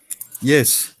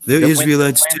 Yes, they're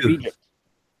Israelites too.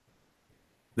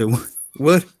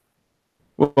 What?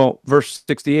 Well, verse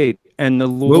 68, and the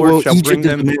Lord shall bring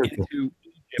them into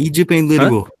Egypt ain't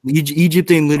literal. Huh? Egypt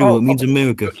ain't literal. It means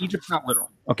America. So Egypt's not literal.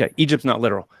 Okay, Egypt's not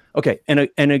literal. Okay, and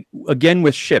again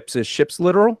with ships, is ships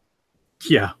literal?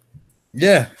 Yeah.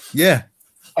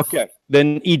 Okay,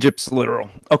 then Egypt's literal.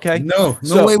 Okay. No,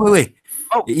 wait.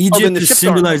 Oh, Egypt is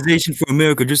symbolization for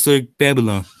America, just like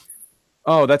Babylon.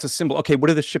 Oh, that's a symbol. Okay, what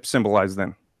do the ships symbolize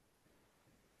then?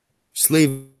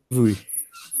 Slavery.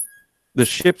 The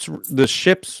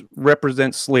ships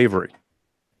represent slavery.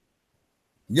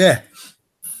 Yeah.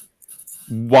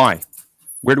 Why?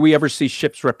 Where do we ever see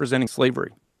ships representing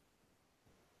slavery?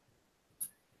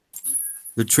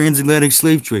 The transatlantic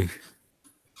slave trade.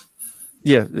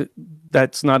 Yeah,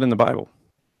 that's not in the Bible.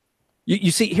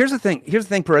 You see, here's the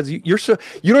thing, Perez. You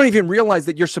don't even realize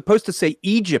that you're supposed to say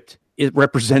Egypt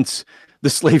represents the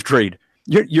slave trade.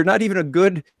 You're not even a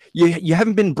good. You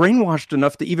haven't been brainwashed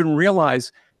enough to even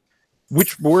realize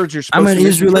which words you're supposed to. I'm an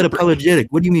Israelite apologetic.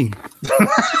 What do you mean?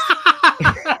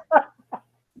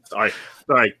 Sorry.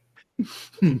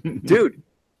 Dude.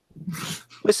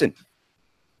 Listen.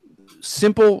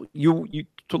 Simple.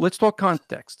 Let's talk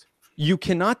context. You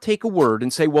cannot take a word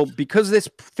and say, well, because this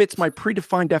fits my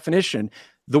predefined definition,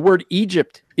 the word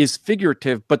Egypt is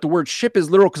figurative, but the word ship is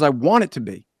literal because I want it to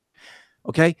be.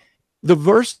 Okay? The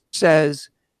verse says,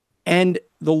 and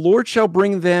the Lord shall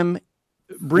bring them.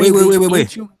 Wait.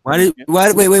 Wait.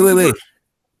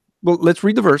 Well, let's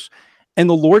read the verse. And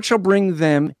the Lord shall bring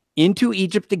them into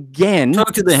Egypt again.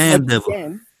 Talk to the hand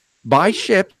devil. By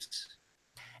ships.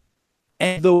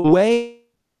 And the way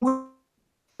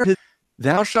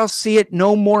thou shalt see it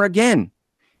no more again.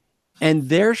 And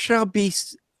there shall be,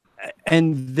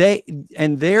 and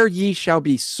there ye shall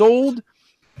be sold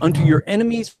unto your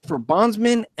enemies for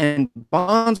bondsmen and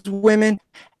bondswomen,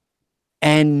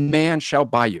 and man shall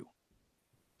buy you.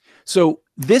 So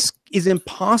this is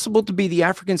impossible to be the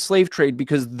African slave trade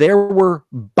because there were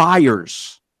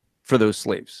buyers for those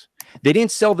slaves. They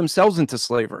didn't sell themselves into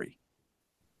slavery.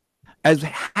 As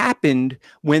happened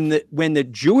when the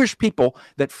Jewish people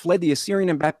that fled the Assyrian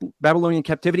and Babylonian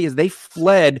captivity, as they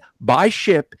fled by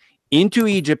ship into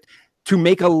Egypt to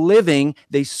make a living,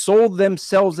 they sold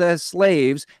themselves as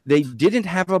slaves. They didn't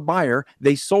have a buyer.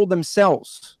 They sold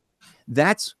themselves.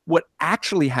 That's what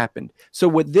actually happened. So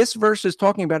what this verse is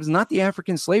talking about is not the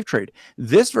African slave trade.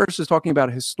 This verse is talking about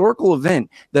a historical event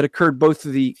that occurred both to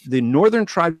the northern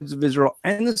tribes of Israel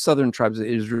and the southern tribes of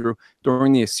Israel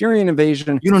during the Assyrian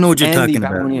invasion. You don't know what you're talking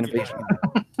about. Babylonian invasion.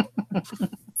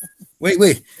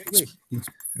 Wait.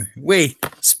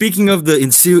 Speaking of the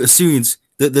Assyrians,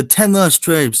 the 10 lost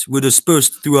tribes were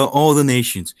dispersed throughout all the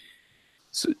nations.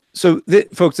 So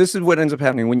folks, this is what ends up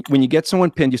happening. When you get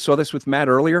someone pinned, you saw this with Matt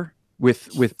earlier,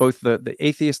 with both the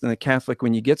atheist and the Catholic.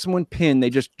 When you get someone pinned, they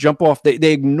just jump off.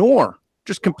 They ignore,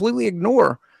 just completely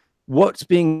ignore what's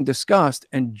being discussed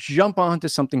and jump onto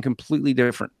something completely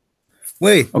different.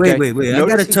 Wait. I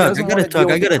gotta talk.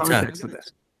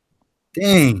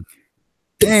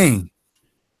 Dang.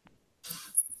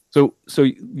 So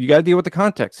you got to deal with the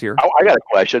context here. Oh, I got a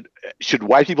question. Should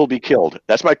white people be killed?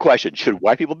 That's my question. Should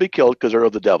white people be killed because they're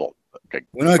of the devil? Okay,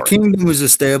 when our kingdom was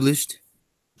established,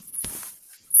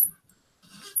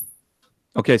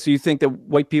 Okay, so you think that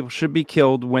white people should be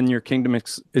killed when your kingdom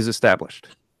is established?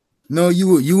 No, you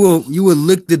will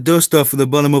lick the dust off of the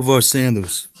bottom of our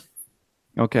sandals.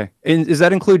 Okay, and does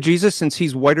that include Jesus since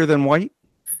he's whiter than white?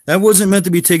 That wasn't meant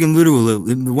to be taken literal.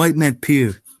 The white meant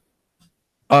pure.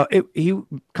 He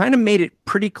kind of made it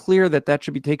pretty clear that that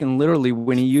should be taken literally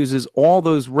when he uses all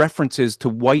those references to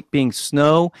white being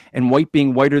snow and white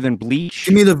being whiter than bleach.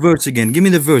 Give me the verse again. Give me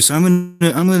the verse. I'm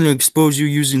gonna expose you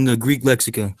using the Greek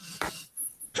lexicon.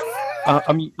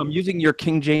 I'm using your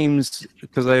King James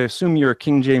because I assume you're a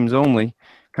King James only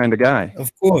kind of guy.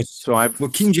 Of course. So I've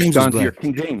King James gone is to your black.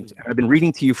 King James. And I've been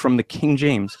reading to you from the King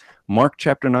James, Mark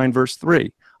chapter 9, verse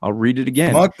 3. I'll read it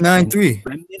again. Mark 9:3.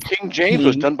 King James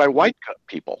was done by white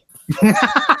people.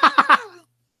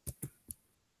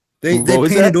 They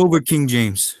painted over King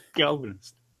James.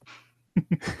 Calvinist.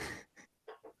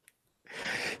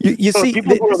 You So see,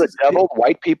 people who are the devil,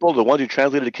 white people, the ones who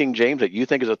translated the King James that you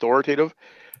think is authoritative.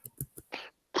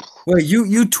 Wait,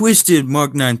 you twisted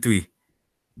Mark 9:3.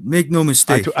 Make no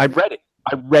mistake. I read it.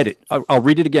 I read it. I'll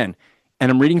read it again. And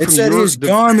I'm reading It from said your his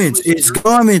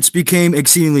garments became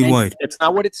exceedingly white. It's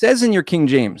not what it says in your King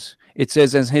James. It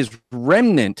says, as his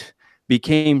remnant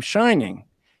became shining,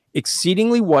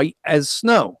 exceedingly white as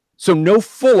snow. So no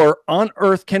fuller on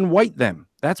earth can white them.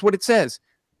 That's what it says.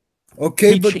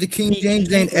 Okay, but the King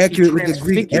James ain't accurate with the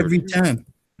Greek every time.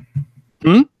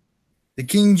 The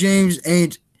King James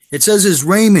ain't. It says his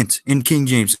raiment in King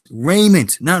James.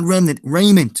 Raiment, not remnant.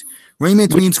 Raiment.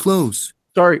 Raiment means clothes.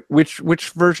 Sorry, which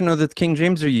version of the King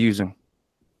James are you using?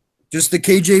 Just the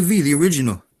KJV, the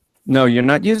original. No, you're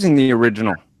not using the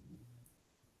original.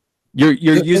 You're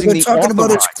using we're the talking authorized.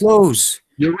 about his clothes.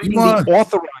 You're reading the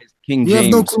authorized King James. You have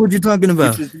no clue what you're talking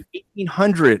about. Which is the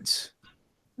 1800s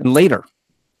and later.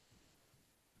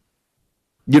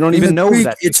 You don't even know Greek,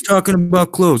 that. It's talking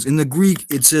about clothes. In the Greek,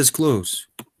 it says clothes.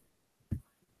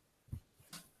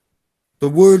 The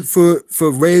word for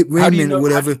raiment or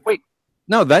whatever. Wait,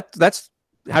 no, that's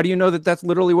how do you know that that's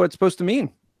literally what it's supposed to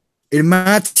mean?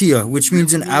 Irmatia, which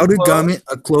means an outer garment,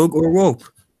 a cloak, or rope.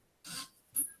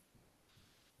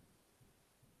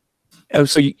 Oh,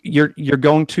 so you're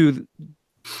going to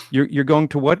you're going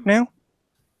to what now?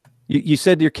 You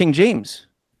said you're King James.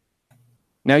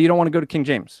 Now you don't want to go to King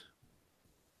James.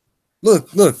 Look,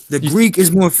 the Greek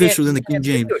is more official than the King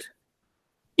James.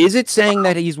 Is it saying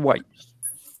that he's white?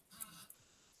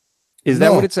 Is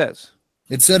that what it says?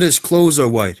 It said his clothes are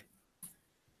white.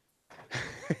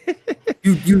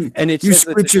 you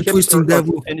scripture twisting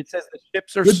devil. And it says the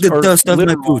ships are Look the dust off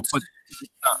my boots. But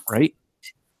it's not, right?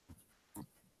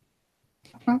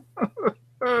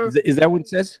 Is that what it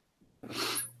says?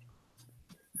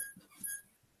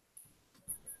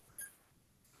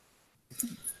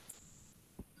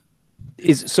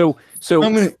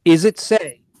 Is it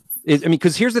say?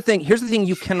 Because here's the thing. Here's the thing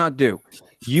you cannot do.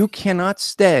 You cannot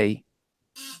stay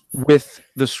with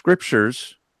the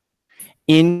scriptures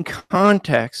in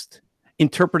context,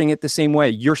 interpreting it the same way.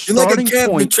 You're like a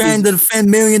Catholic trying to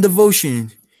defend Marian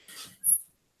devotion.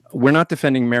 We're not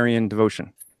defending Marian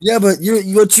devotion. Yeah, but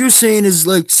what you're saying is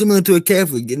like similar to a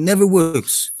Catholic. It never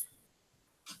works.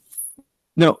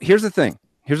 No, here's the thing.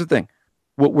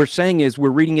 What we're saying is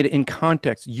we're reading it in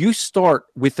context. You start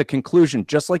with the conclusion,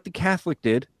 just like the Catholic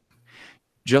did,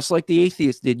 just like the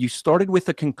atheist did. You started with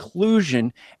a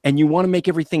conclusion and you want to make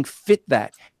everything fit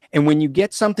that. And when you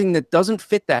get something that doesn't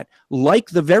fit that, like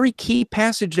the very key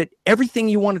passage that everything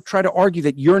you want to try to argue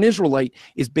that you're an Israelite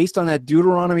is based on that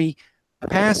Deuteronomy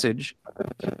passage,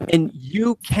 and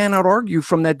you cannot argue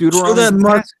from that Deuteronomy. Show that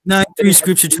Mark 9:3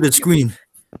 scripture to the screen.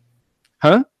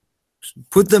 Huh?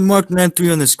 Put the Mark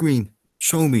 9:3 on the screen.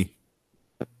 Show me.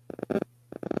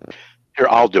 Here,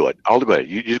 I'll do it. I'll do it.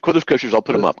 You quote the scriptures. I'll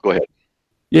put them up. Go ahead.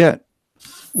 Yeah.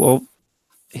 Well,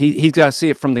 he's got to see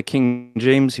it from the King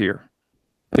James here.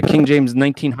 The King James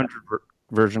 1900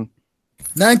 version.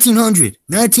 1900.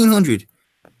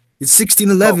 It's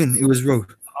 1611. It was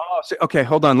wrote. Oh, okay.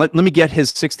 Hold on. Let me get his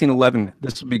 1611.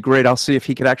 This would be great. I'll see if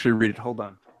he could actually read it. Hold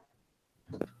on.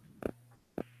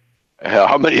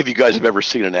 How many of you guys have ever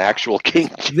seen an actual King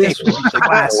James? This was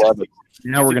classic.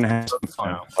 Now we're going to have some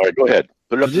fun. All right, go ahead.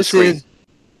 Put it up to the This screen. is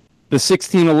the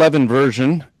 1611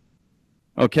 version.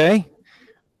 Okay.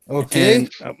 Okay. And,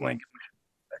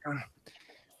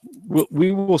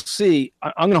 we will see.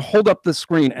 I'm going to hold up the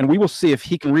screen, and we will see if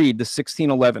he can read the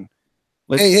 1611.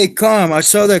 Hey, calm. I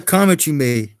saw that comment you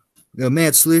made.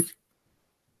 Matt Slick.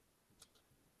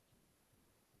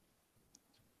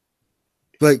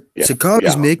 Like,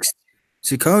 Sakari's mixed.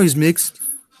 Sakari's mixed.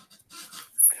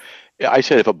 Yeah, I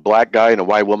said if a black guy and a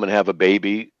white woman have a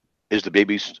baby, is the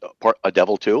baby a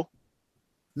devil too?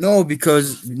 No,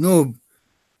 because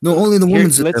No, only the Here,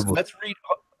 woman's the devil.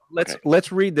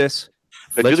 let's read this.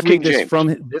 Now, do Let's the King read this James.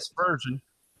 from this version,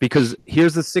 because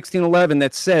here's the 1611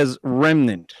 that says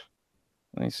remnant.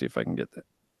 Let me see if I can get that.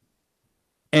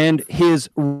 And his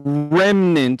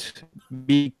remnant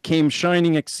became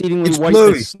shining exceedingly It's white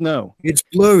blurry. as snow. It's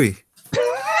blurry.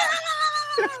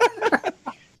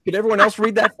 Could everyone else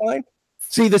read that fine?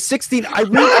 See, the 16. I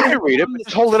can read it, but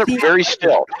just hold it up very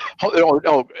still.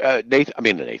 Nathan.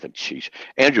 Nathan. Jeez,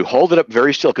 Andrew, hold it up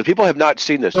very still, because people have not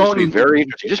seen this. This will be very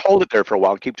interesting. Just hold it there for a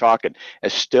while and keep talking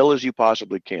as still as you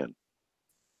possibly can.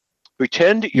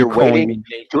 Pretend you're waiting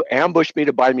to ambush me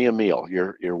to buy me a meal.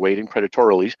 You're waiting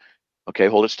predatorily. Okay,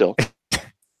 hold it still.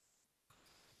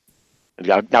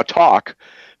 Now talk,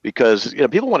 because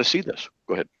people want to see this.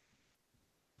 Go ahead.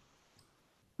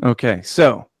 Okay,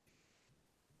 so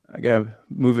I gotta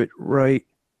move it right.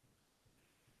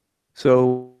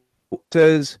 So it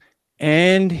says,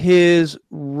 and his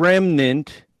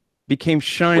remnant became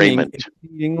shining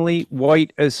exceedingly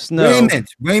white as snow.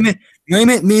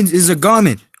 Raiment means is a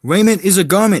garment. Raiment is a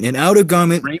garment, an outer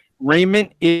garment.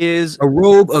 Raiment is a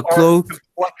robe, a cloak.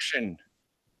 Complexion.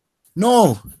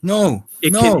 No.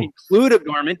 It can include a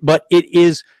garment, but it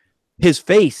is his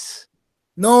face.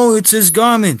 No, it's his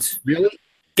garment. Really?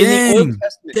 In the Old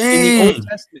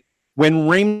Testament, when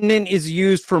raiment is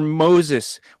used for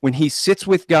Moses, when he sits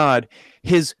with God,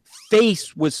 his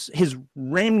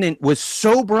remnant was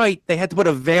so bright they had to put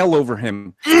a veil over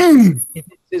him. If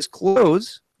it's his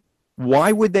clothes,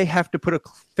 why would they have to put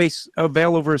a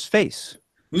veil over his face?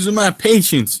 Losing my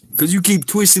patience, because you keep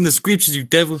twisting the scriptures, you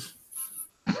devil.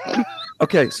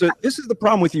 Okay, so this is the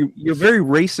problem with you. You're very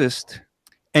racist,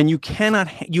 and you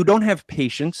don't have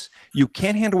patience. You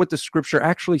can't handle what the scripture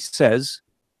actually says.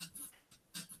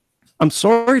 I'm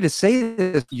sorry to say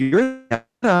this. You're not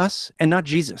us and not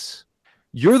Jesus.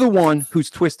 You're the one who's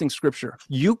twisting scripture.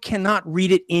 You cannot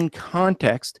read it in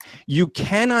context. You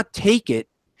cannot take it.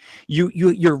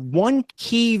 Your one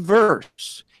key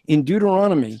verse in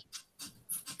Deuteronomy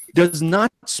does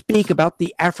not speak about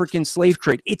the African slave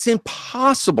trade. It's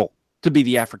impossible to be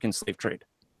the African slave trade.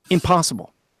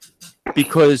 Impossible.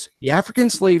 Because the African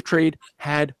slave trade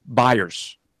had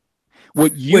buyers.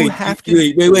 What you have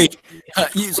to wait.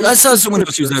 I saw someone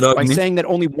else use that argument by saying that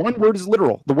only one word is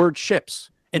literal, the word ships,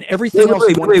 and everything else.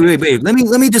 Wait. Let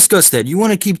me discuss that. You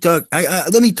want to keep talking?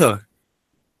 Let me talk.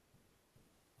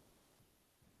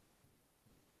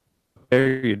 Are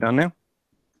you done now?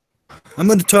 I'm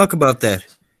going to talk about that.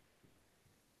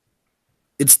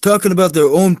 It's talking about their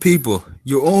own people.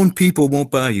 Your own people won't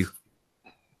buy you.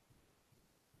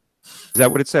 Is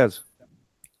that what it says?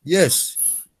 Yes.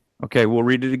 Okay, we'll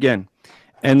read it again.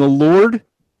 And the Lord,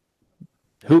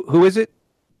 who is it?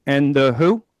 And the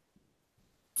who?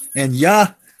 And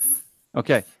Yah.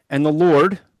 Okay. And the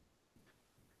Lord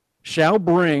shall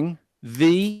bring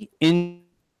thee in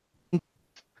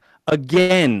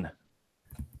again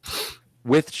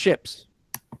with ships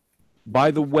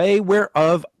by the way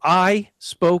whereof I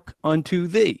spoke unto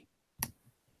thee.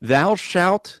 Thou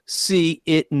shalt see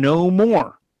it no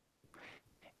more.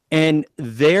 And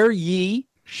there ye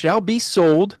shall be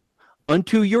sold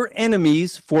unto your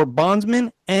enemies for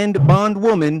bondsmen and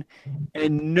bondwomen,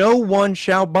 and no one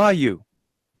shall buy you.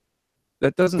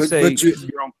 That doesn't say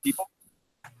your own people.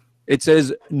 It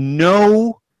says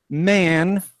no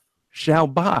man shall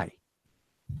buy.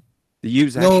 The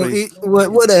use actually.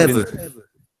 Whatever.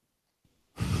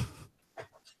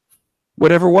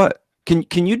 Whatever what?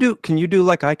 Can you do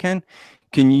like I can?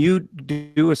 Can you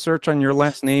do a search on your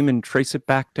last name and trace it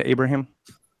back to Abraham?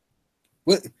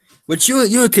 But you're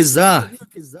a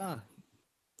Khazar.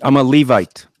 I'm a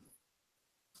Levite.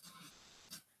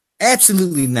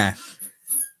 Absolutely not.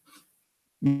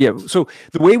 Yeah. So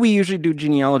the way we usually do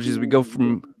genealogy is we go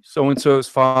from so-and-so's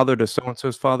father to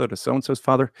so-and-so's father to so-and-so's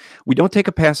father. We don't take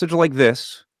a passage like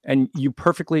this, and you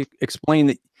perfectly explain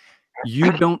that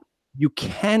you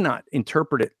cannot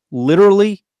interpret it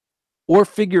literally or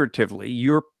figuratively.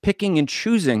 You're picking and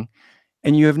choosing,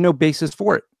 and you have no basis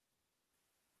for it.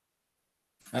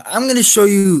 I'm going to show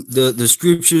you the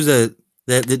scriptures that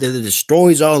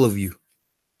destroys all of you.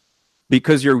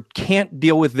 Because you can't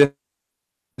deal with this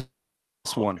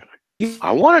one.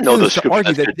 I want to know the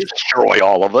scriptures that destroy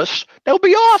all of us. That would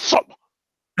be awesome.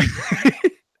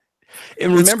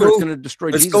 And remember, it's going to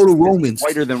destroy Jesus. Let's go to Romans. He's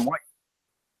whiter than white.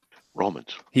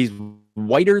 Romans. He's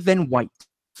whiter than white.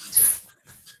 So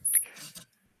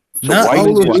not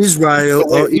all of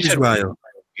Israel or Israel.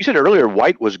 You said earlier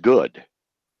white was good.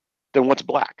 Then what's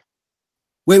black?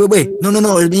 Wait.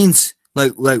 No. It means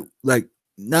like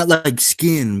not like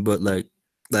skin, but like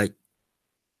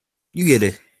you get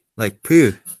it, like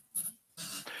pure.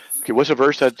 Okay, what's the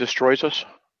verse that destroys us?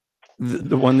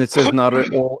 The one that says not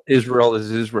all Israel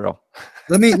is Israel.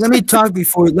 Let me talk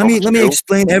before. Let me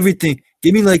explain everything.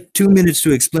 Give me like 2 minutes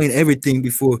to explain everything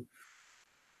before.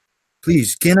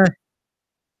 Please, can I?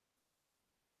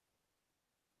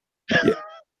 Yeah.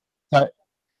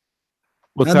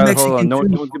 Well, I'm Tyler, hold on. Mexican No too.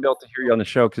 one's gonna be able to hear you on the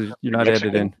show because you're not Mexican?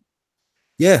 edited in.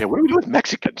 Yeah, Yeah, what do we do with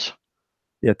Mexicans?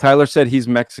 Yeah, Tyler said he's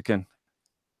Mexican.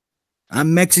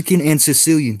 I'm Mexican and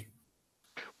Sicilian.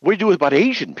 What do you do about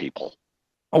Asian people?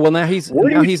 Oh well, now he's Where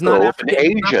do now you he's not go, an African.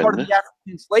 He's not part of Asian? the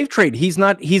African slave trade. He's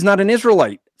not an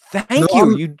Israelite. No, Thank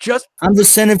you. You just I'm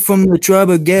descended from the tribe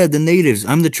of Gad, the natives.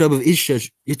 I'm the tribe of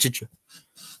Ichicha.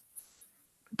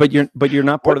 but you're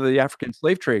not part of the African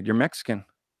slave trade. You're Mexican.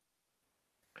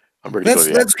 I'm ready to go to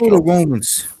the Let's go to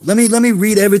Romans. Let me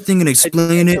read everything and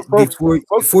explain it before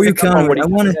you counter what it. he I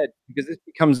just want to. said, because this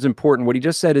becomes important. What he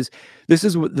just said is this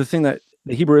is the thing that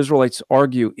the Hebrew Israelites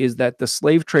argue is that the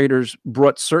slave traders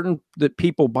brought certain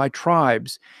people by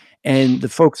tribes, and the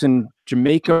folks in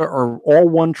Jamaica are all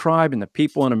one tribe, and the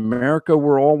people in America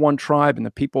were all one tribe, and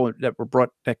the people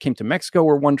that came to Mexico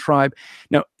were one tribe.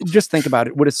 Now, just think about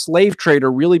it. Would a slave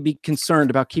trader really be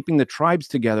concerned about keeping the tribes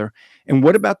together? And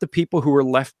what about the people who were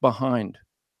left behind?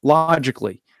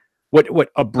 Logically, what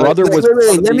a brother was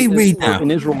Wait, let me read now.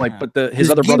 an Israelite, but his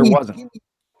Just other brother wasn't.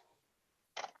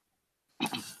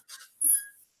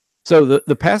 So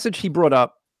the passage he brought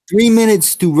up. 3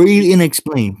 minutes to read and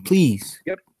explain, please.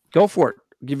 Yep, go for it.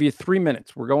 I'll give you 3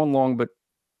 minutes. We're going long, but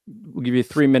we'll give you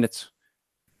 3 minutes.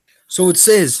 So it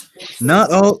says,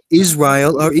 not all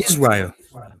Israel are Israel.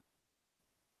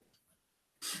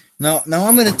 Now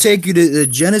I'm going to take you to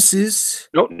Genesis.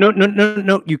 No.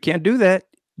 You can't do that.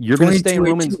 You're going to stay in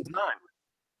Romans 9.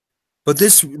 But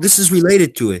this is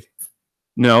related to it.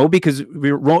 No, because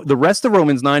the rest of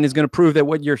Romans 9 is going to prove that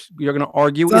what you're going to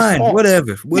argue is false.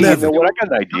 Whatever. You know what? I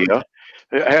got an idea.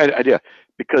 I had an idea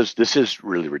because this is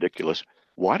really ridiculous.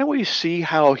 Why don't we see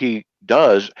how he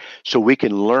does so we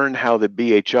can learn how the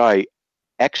BHI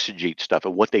exegete stuff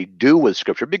and what they do with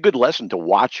scripture? It'd be a good lesson to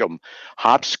watch them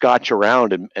hopscotch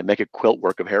around and make a quilt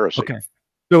work of heresy. Okay.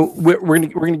 So we're going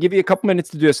to give you a couple minutes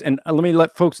to do this, and let me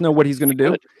let folks know what he's going to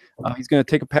do. He's going to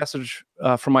take a passage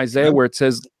from Isaiah where it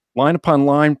says line upon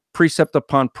line, precept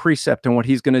upon precept, and what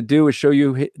he's going to do is show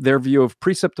you their view of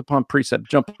precept upon precept,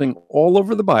 jumping all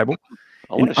over the Bible.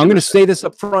 And I'm going to say this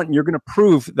up front, and you're going to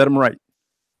prove that I'm right.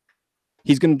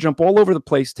 He's going to jump all over the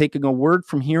place, taking a word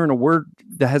from here and a word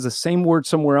that has the same word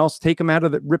somewhere else, take them out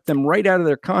of it, rip them right out of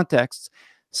their contexts,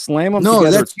 slam them together.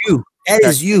 No, that's you. That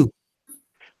is you.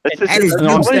 Let's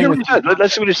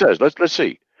see what he says. Let's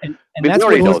see. And that's we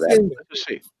already what know that. Let's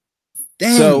see.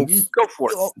 Dang, so go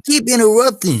for it. Keep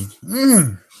interrupting.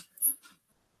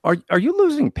 Are you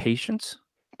losing patience?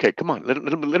 Okay, come on. Let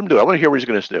him do it. I want to hear what he's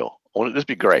going to do. This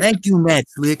be great. Thank you, Matt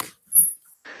Slick.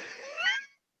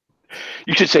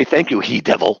 You should say thank you, he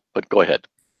devil. But go ahead.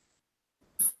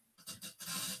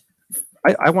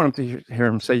 I want him to hear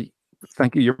him say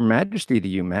thank you, Your Majesty, to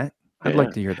you, Matt. I'd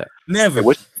like to hear that. Never.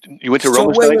 Okay, you went to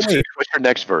Romans 9:6. What's your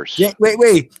next verse? Yeah,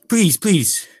 wait.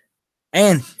 Please.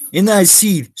 And in thy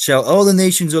seed shall all the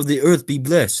nations of the earth be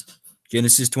blessed.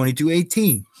 Genesis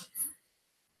 22:18.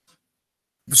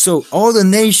 So all the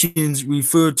nations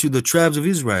refer to the tribes of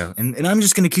Israel. And I'm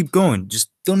just going to keep going.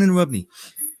 Just don't interrupt me.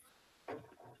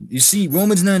 You see,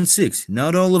 Romans 9:6.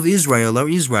 Not all of Israel are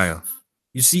Israel.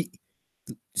 You see,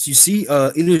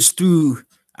 it is through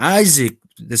Isaac,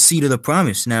 the seed of the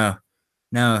promise. Now,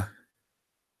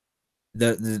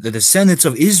 the descendants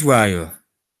of Israel,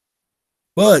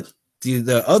 but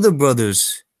the other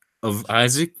brothers of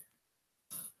Isaac,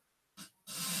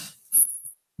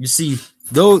 you see,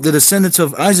 though the descendants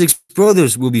of Isaac's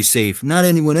brothers will be saved, not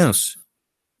anyone else.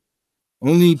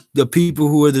 Only the people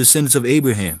who are the descendants of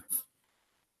Abraham.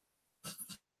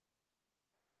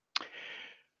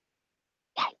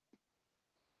 Wow.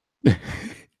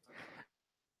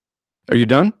 Are you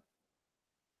done?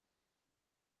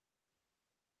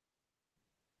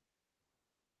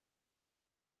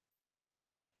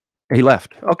 He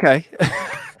left. Okay.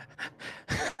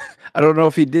 I don't know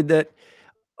if he did that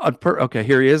on okay,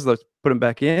 here he is. Let's put him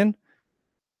back in.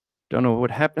 Don't know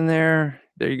what happened there.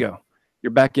 There you go.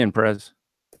 You're back in, Perez.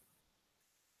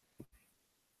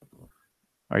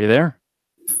 Are you there?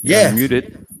 Yeah. You're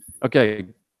muted. Okay.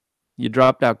 You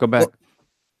dropped out. Go back.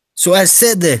 So I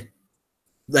said that,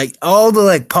 like, all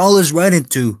the Paul is writing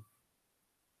to,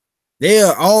 they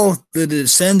are all the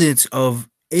descendants of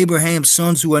Abraham's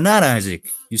sons who are not Isaac.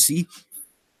 You see?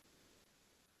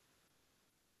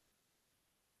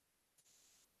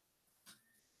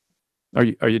 Are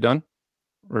you done?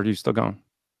 Or are you still going?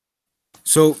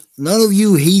 So none of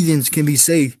you heathens can be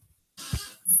saved.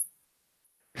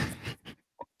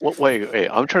 Well, wait.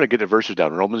 I'm trying to get the verses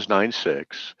down. Romans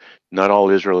 9:6. Not all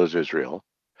Israel is Israel.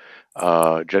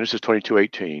 Genesis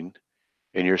 22:18.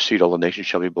 In your seed, all the nations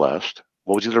shall be blessed.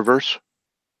 What was the other verse?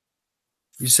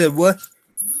 You said what?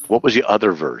 What was the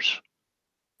other verse?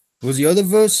 What was the other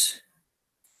verse?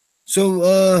 So,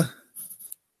 let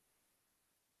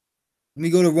me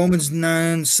go to Romans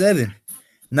 9:7.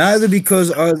 Neither because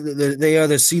they are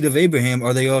the seed of Abraham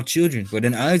are they all children, but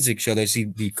in Isaac shall their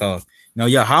seed be called. Now,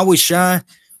 Yahweh Shai,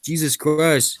 Jesus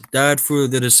Christ, died for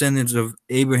the descendants of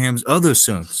Abraham's other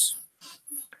sons.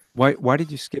 Why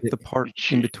did you skip the part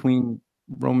in between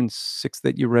Romans 6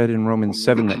 that you read and Romans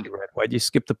 7 that you read? Why did you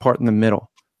skip the part in the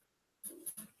middle?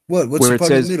 What? What's where the it part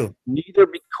says, in the middle? neither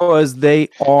because they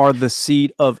are the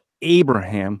seed of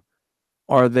Abraham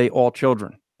are they all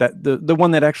children. That the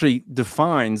one that actually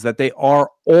defines that they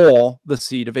are all the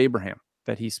seed of Abraham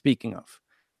that he's speaking of.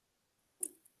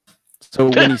 So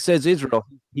when he says Israel,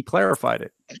 he clarified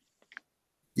it.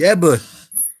 Yeah, but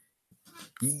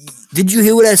did you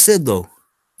hear what I said though?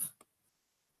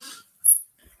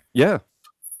 Yeah.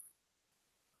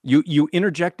 You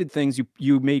interjected things.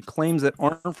 You made claims that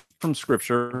aren't from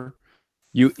Scripture.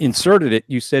 You inserted it.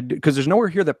 You said, because there's nowhere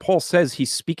here that Paul says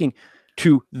he's speaking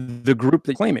to the group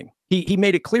that's claiming. He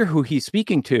made it clear who he's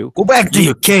speaking to. Go back to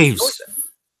your caves.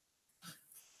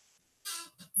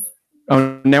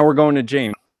 Oh, now we're going to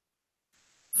James.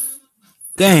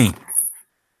 Dang.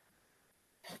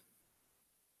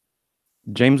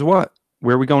 James what?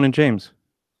 Where are we going in James?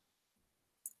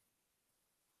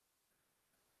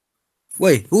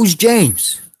 Wait, who's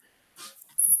James?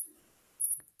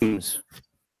 James.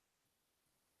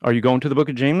 Are you going to the book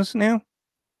of James now?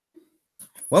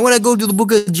 Why would I go to the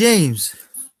book of James?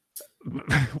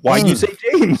 Why do you say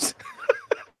James?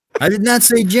 I did not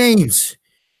say James.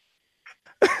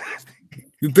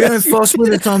 You're bearing false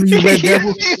witness on me, you red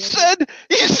devil.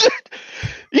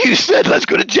 You said, let's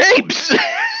go to James.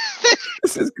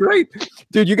 This is great.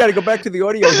 Dude, you got to go back to the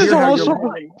audio. This is awesome.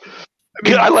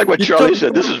 I like what Charlie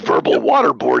said. This is verbal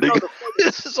waterboarding.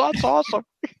 This is awesome.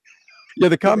 Yeah,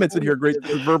 the comments in here are great.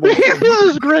 Verbal. This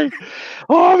is great.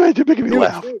 Oh, man, you're making me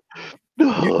laugh.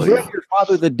 You're your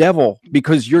father the devil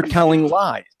because you're telling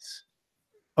lies.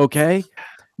 Okay?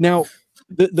 Now,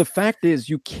 the fact is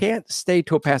you can't stay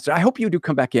to a pastor. I hope you do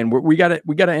come back in. We gotta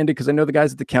end it because I know the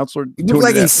guys at the council are You look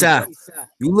like Esau.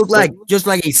 You look like just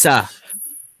like Esau.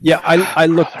 Yeah, I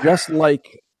look just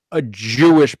like a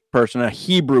Jewish person, a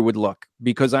Hebrew would look,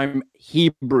 because I'm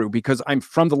Hebrew, because I'm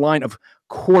from the line of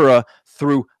Korah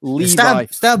through Levi.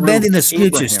 Stop bending the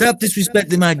scriptures. Stop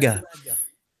disrespecting my God.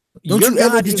 Don't you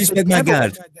ever disrespect my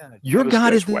God. Your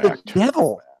God is the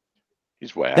devil.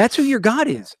 He's whacked. That's who your God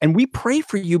is. And we pray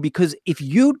for you because if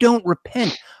you don't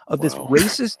repent of this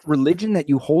racist religion that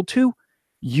you hold to,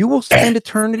 you will spend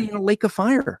eternity in a lake of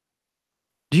fire.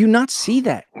 Do you not see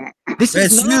that? This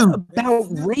is not about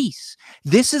race.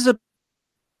 This is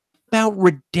about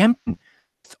redemption.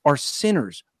 Are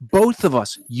sinners. Both of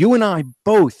us, you and I,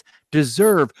 both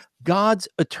deserve God's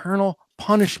eternal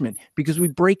punishment because we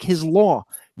break his law.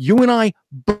 You and I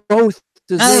both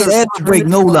deserve. I ain't ever break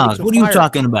no laws. What are you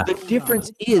talking about? The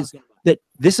difference is that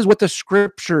this is what the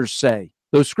scriptures say.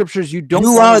 Those scriptures you don't.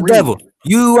 You are a devil.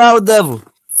 You are a devil.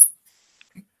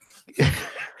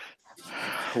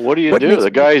 What do you do?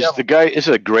 The guy is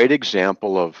a great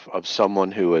example of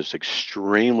someone who is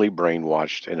extremely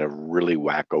brainwashed in a really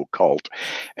wacko cult,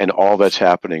 and all that's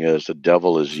happening is the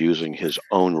devil is using his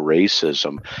own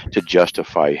racism to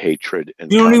justify hatred. And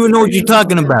you don't even know what you're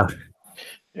talking about.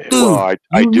 Dude, well,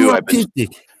 I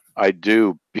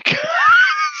do because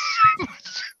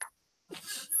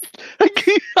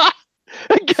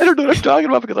I don't know what I'm talking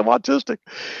about because I'm autistic.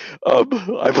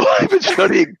 I've been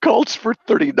studying cults for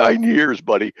 39 years,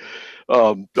 buddy.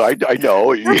 I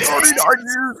know. 39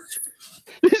 years.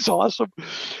 It's awesome.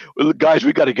 Well, guys,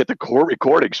 we got to get the core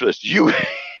recordings for this. You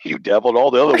devil, and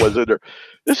all the other ones in there.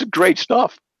 This is great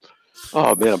stuff.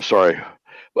 Oh man, I'm sorry,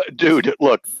 but dude,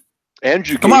 look,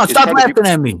 Andrew. Come on, stop laughing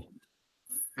at me.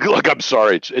 Look, I'm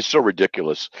sorry. It's so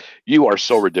ridiculous. You are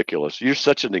so ridiculous. You're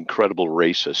such an incredible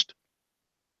racist.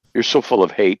 You're so full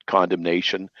of hate,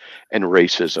 condemnation, and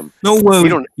racism. No worry.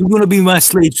 You're going to be my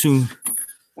slave soon.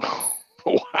 Wow.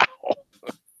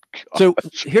 So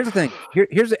here's the thing.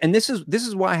 This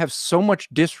is why I have so much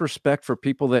disrespect for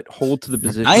people that hold to the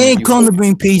position. I ain't come to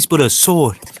bring peace, but a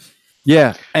sword.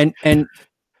 Yeah, and you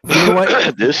know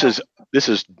what? This is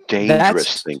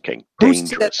dangerous thinking.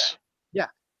 Dangerous. Yeah.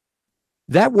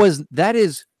 That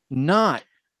is not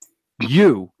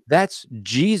you. That's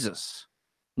Jesus.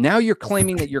 Now you're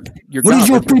claiming that you're what does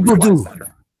your people do?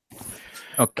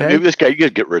 Okay. Maybe this guy, you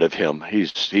gotta get rid of him.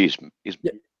 He's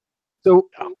So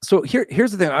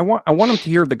here's the thing. I want him to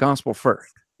hear the gospel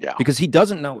first. Yeah. Because he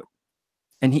doesn't know it.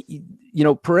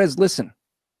 And Perez, listen.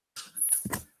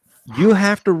 You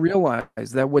have to realize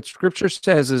that what Scripture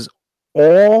says is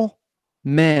all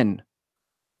men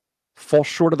fall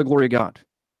short of the glory of God.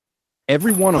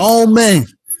 Every one of them.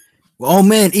 All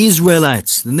men,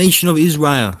 Israelites, the nation of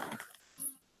Israel.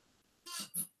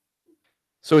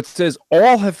 So it says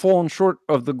all have fallen short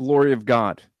of the glory of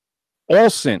God. All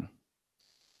sin.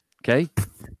 Okay?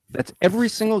 That's every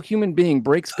single human being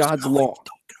breaks God's law.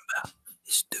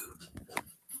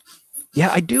 Yeah,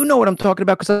 I do know what I'm talking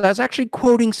about because I was actually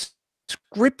quoting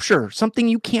Scripture, something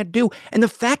you can't do. And the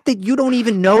fact that you don't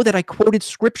even know that I quoted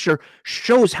Scripture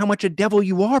shows how much a devil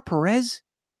you are, Perez.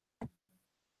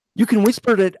 You can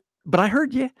whisper that, but I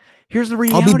heard you. Here's the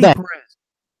reality,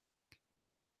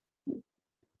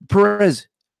 Perez.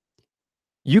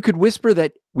 You could whisper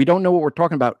that we don't know what we're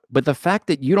talking about, but the fact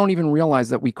that you don't even realize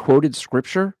that we quoted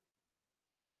Scripture,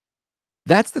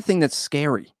 that's the thing that's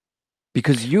scary,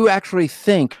 because you actually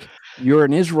think you're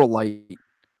an Israelite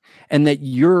and that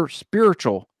you're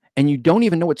spiritual, and you don't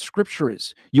even know what Scripture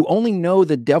is. You only know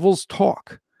the devil's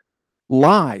talk,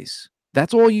 lies.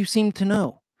 That's all you seem to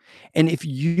know. And if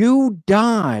you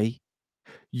die,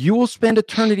 you will spend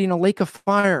eternity in a lake of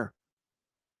fire,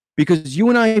 because you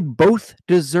and I both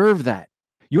deserve that.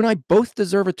 You and I both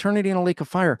deserve eternity in a lake of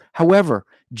fire. However,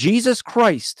 Jesus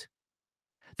Christ,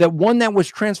 that one that was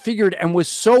transfigured and was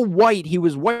so white, he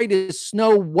was white as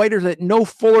snow, whiter that no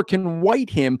fuller can white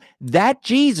him, that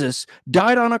Jesus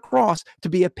died on a cross to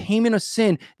be a payment of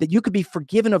sin, that you could be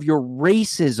forgiven of your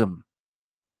racism,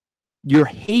 your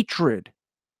hatred.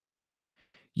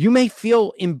 You may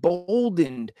feel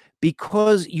emboldened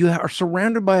because you are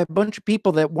surrounded by a bunch of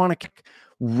people that want to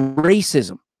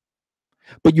racism,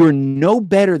 but you're no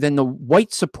better than the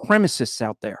white supremacists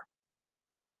out there.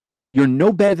 You're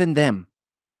no better than them.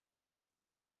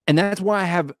 And that's why I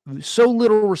have so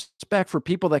little respect for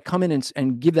people that come in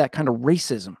and give that kind of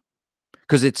racism,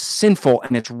 because it's sinful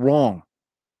and it's wrong.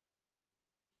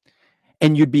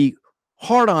 And you'd be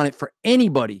hard on it for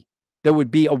anybody that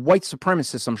would be a white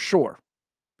supremacist, I'm sure.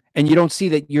 And you don't see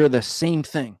that you're the same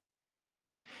thing.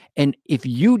 And if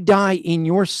you die in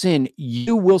your sin,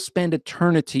 you will spend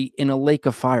eternity in a lake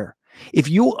of fire. If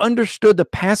you understood the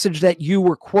passage that you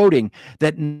were quoting,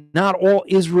 that not all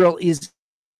Israel is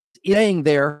saying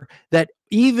there, that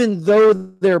even though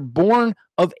they're born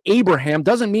of Abraham,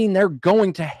 doesn't mean they're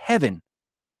going to heaven.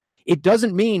 It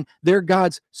doesn't mean they're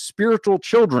God's spiritual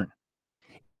children.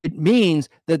 It means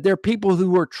that they're people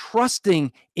who are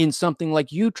trusting in something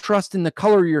like you trust in the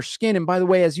color of your skin. And by the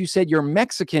way, as you said, you're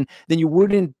Mexican, then you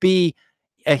wouldn't be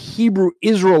a Hebrew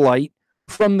Israelite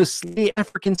from the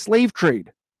African slave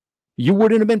trade. You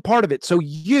wouldn't have been part of it. So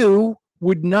you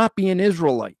would not be an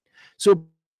Israelite. So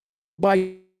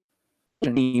by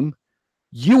name,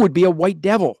 you would be a white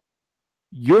devil.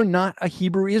 You're not a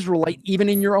Hebrew Israelite, even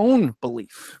in your own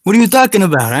belief. What are you talking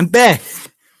about? I'm back.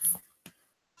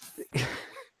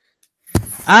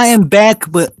 I am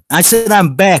back, but I said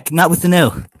I'm back, not with an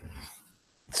L.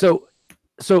 So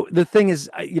the thing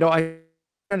is, I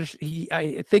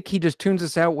think he just tunes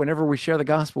us out whenever we share the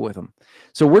gospel with him.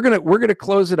 So we're gonna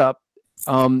close it up.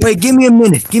 Wait, give me a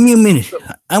minute. Give me a minute.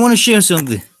 I want to share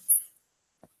something.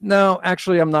 No,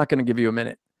 actually, I'm not going to give you a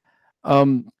minute.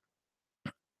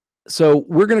 So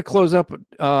we're going to close up.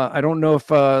 I don't know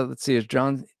if let's see, is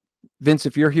Vince,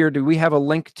 if you're here, do we have a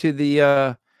link to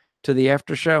the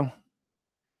after show?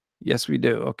 Yes, we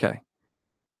do. Okay.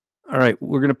 All right.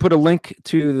 We're going to put a link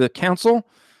to the council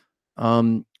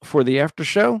for the after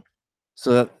show.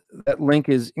 So that link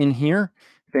is in here.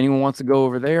 If anyone wants to go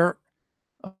over there,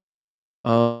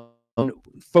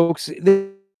 folks, this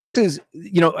is,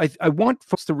 I want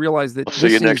folks to realize that. I'll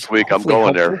see you next week. I'm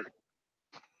going there.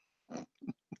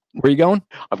 Where are you going?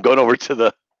 I'm going over to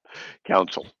the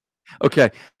council. Okay.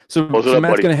 So Matt's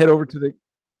going to head over to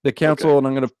the council, okay. And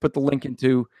I'm going to put the link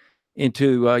into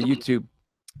YouTube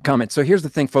comments. So here's the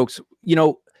thing, folks.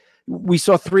 We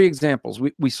saw 3 examples.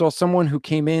 We saw someone who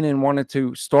came in and wanted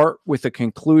to start with a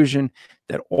conclusion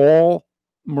that all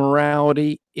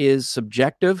morality is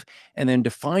subjective, and then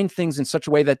define things in such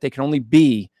a way that they can only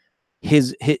be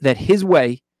his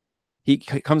way. He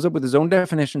comes up with his own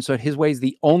definition, so his way is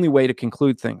the only way to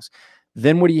conclude things.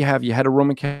 Then what do you have? You had a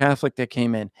Roman Catholic that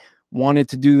came in, wanted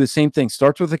to do the same thing,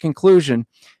 starts with a conclusion.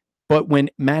 But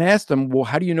when Matt asked him, well,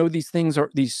 how do you know these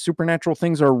supernatural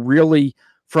things are really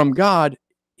from God?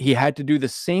 He had to do the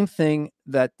same thing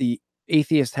that the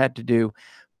atheist had to do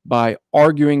by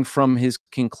arguing from his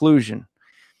conclusion.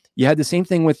 You had the same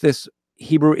thing with this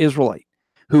Hebrew Israelite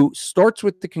who starts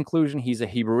with the conclusion he's a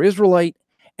Hebrew Israelite,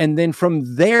 and then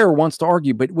from there wants to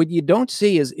argue. But what you don't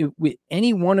see is with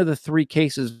any one of the three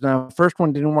cases. Now, the first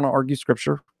one didn't want to argue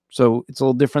scripture, so it's a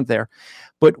little different there.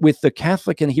 But with the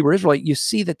Catholic and the Hebrew Israelite, you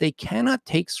see that they cannot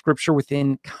take scripture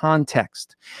within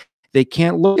context. They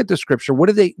can't look at the scripture. What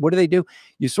do they do?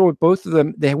 You saw with both of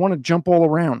them, they want to jump all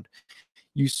around.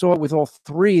 You saw it with all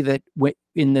three that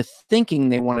in the thinking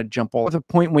they want to jump all. At the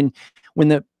point when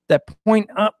that point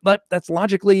up, that's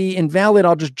logically invalid,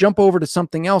 I'll just jump over to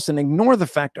something else and ignore the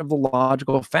fact of the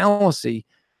logical fallacy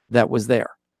that was there.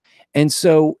 And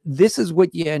so this is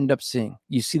what you end up seeing.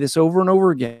 You see this over and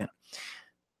over again.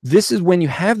 This is when you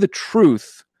have the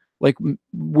truth, like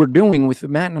we're doing with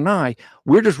Matt and I,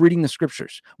 we're just reading the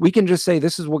scriptures. We can just say,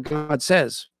 this is what God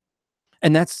says.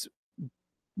 And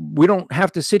we don't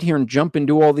have to sit here and jump and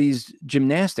do all these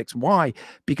gymnastics. Why?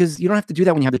 Because you don't have to do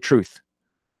that when you have the truth.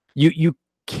 You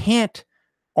can't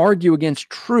argue against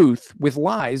truth with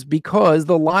lies, because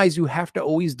the lies, you have to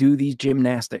always do these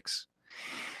gymnastics.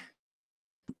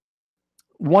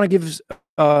 Want to give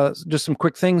just some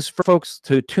quick things for folks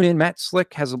to tune in. Matt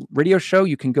Slick has a radio show.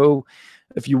 You can go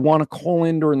if you want to call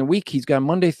in during the week. He's got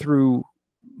Monday through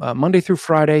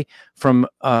Friday from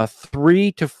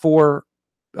 3 to 4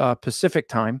 Pacific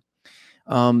time.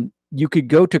 You could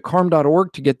go to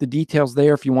carm.org to get the details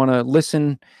there. If you want to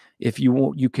listen, if you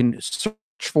want, you can search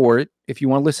for it. If you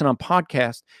want to listen on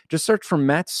podcast, just search for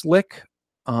Matt Slick.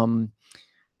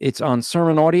 It's on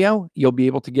Sermon Audio. You'll be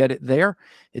able to get it there.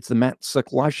 It's the Matt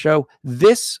Slick Live Show.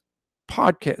 This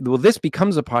podcast, well, this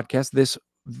becomes a podcast, this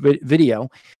video.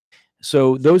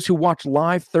 So those who watch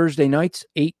live Thursday nights,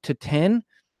 8 to 10,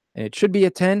 and it should be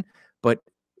at 10, but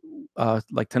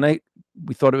like tonight,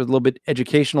 we thought it was a little bit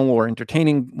educational or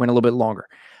entertaining, went a little bit longer.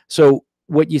 So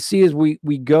what you see is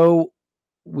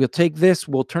we'll take this,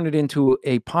 we'll turn it into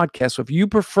a podcast. So if you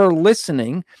prefer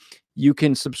listening, you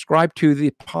can subscribe to the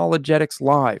Apologetics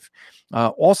Live.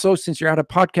 Also, since you're out of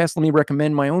podcast, let me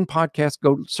recommend my own podcast.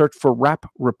 Go search for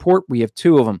Rappaport. We have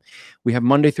 2 of them. We have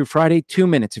Monday through Friday, 2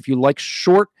 minutes. If you like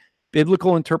short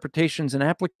biblical interpretations and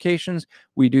applications,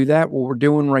 we do that. What we're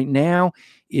doing right now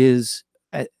is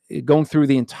going through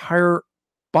the entire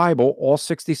Bible, all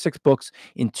 66 books,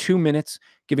 in 2 minutes,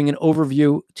 giving an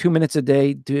overview, 2 minutes a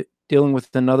day, dealing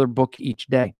with another book each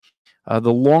day.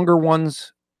 The longer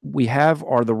ones we have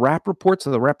are the Rappaport, so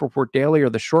the Rappaport Daily, or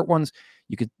the short ones.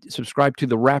 You could subscribe to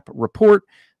the Rappaport.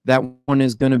 That one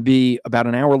is going to be about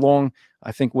an hour long.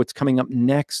 I think what's coming up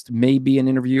next may be an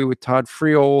interview with Todd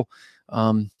Friel.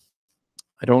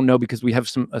 I don't know, because we have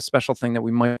a special thing that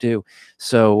we might do.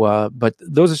 So, but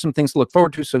those are some things to look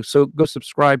forward to. So go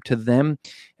subscribe to them.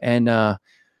 And I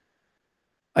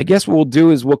guess what we'll do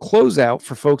is we'll close out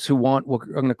for folks who want. We're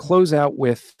going to close out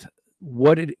with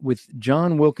with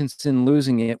John Wilkinson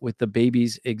losing it with The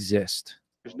Babies Exist.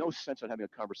 There's no sense in having a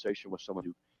conversation with someone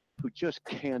who just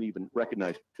can't even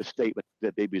recognize the statement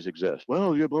that babies exist.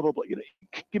 Well, yeah, blah blah blah. You know,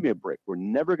 give me a break. We're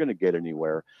never going to get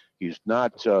anywhere. He's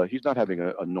not having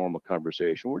a normal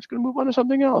conversation. We're just going to move on to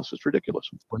something else. It's ridiculous.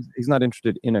 He's not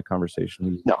interested in a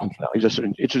conversation. He's just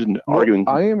interested in arguing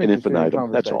in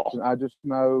infinitum. That's all. I just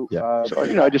know. Yeah. So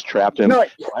I just trapped him. No,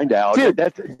 find out.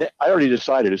 I already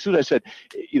decided. As soon as I said,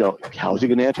 how's he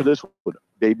going to answer this? Would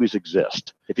babies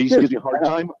exist? If he gives me a hard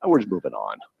time, we're just moving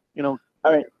on.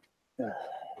 I mean.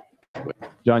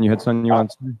 John, you had something you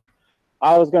want to say?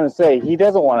 I was going to say, he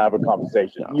doesn't want to have a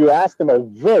conversation. You asked him a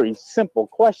very simple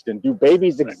question. Do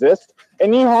babies exist?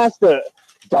 And he has to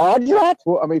dodge that?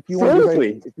 Well, I mean, if you want to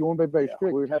be very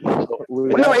strict, we have to.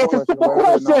 No, it's a simple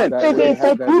question. It's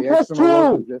like 2 plus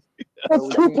 2.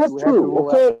 It's 2 plus 2.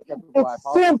 Okay? It's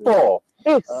simple.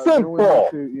 It's simple.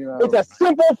 It's a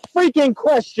simple freaking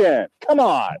question. Come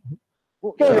on.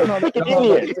 Okay, freaking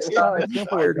idiot. It's not as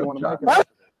simple as you want to make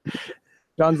it.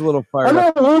 John's a little fired up.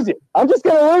 up. I'm gonna lose it. I'm just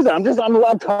gonna lose it. I'm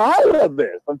tired of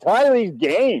this. I'm tired of these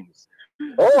games.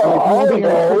 There's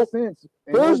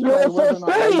no such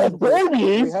thing as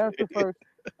babies. We have to first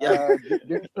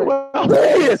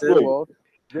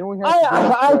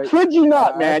I kid you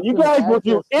not, man. You guys will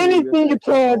do anything you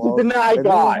can to deny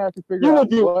God. You will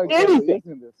do anything.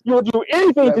 You will do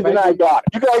anything to deny God.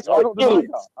 You guys are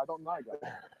idiots. I don't deny God.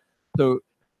 So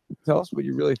tell us what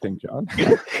you really think, John.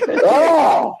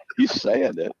 He's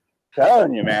saying it.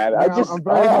 Telling you, man. I'm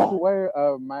very much aware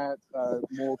of Matt's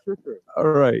moral truth. All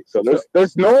right. So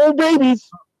there's no babies.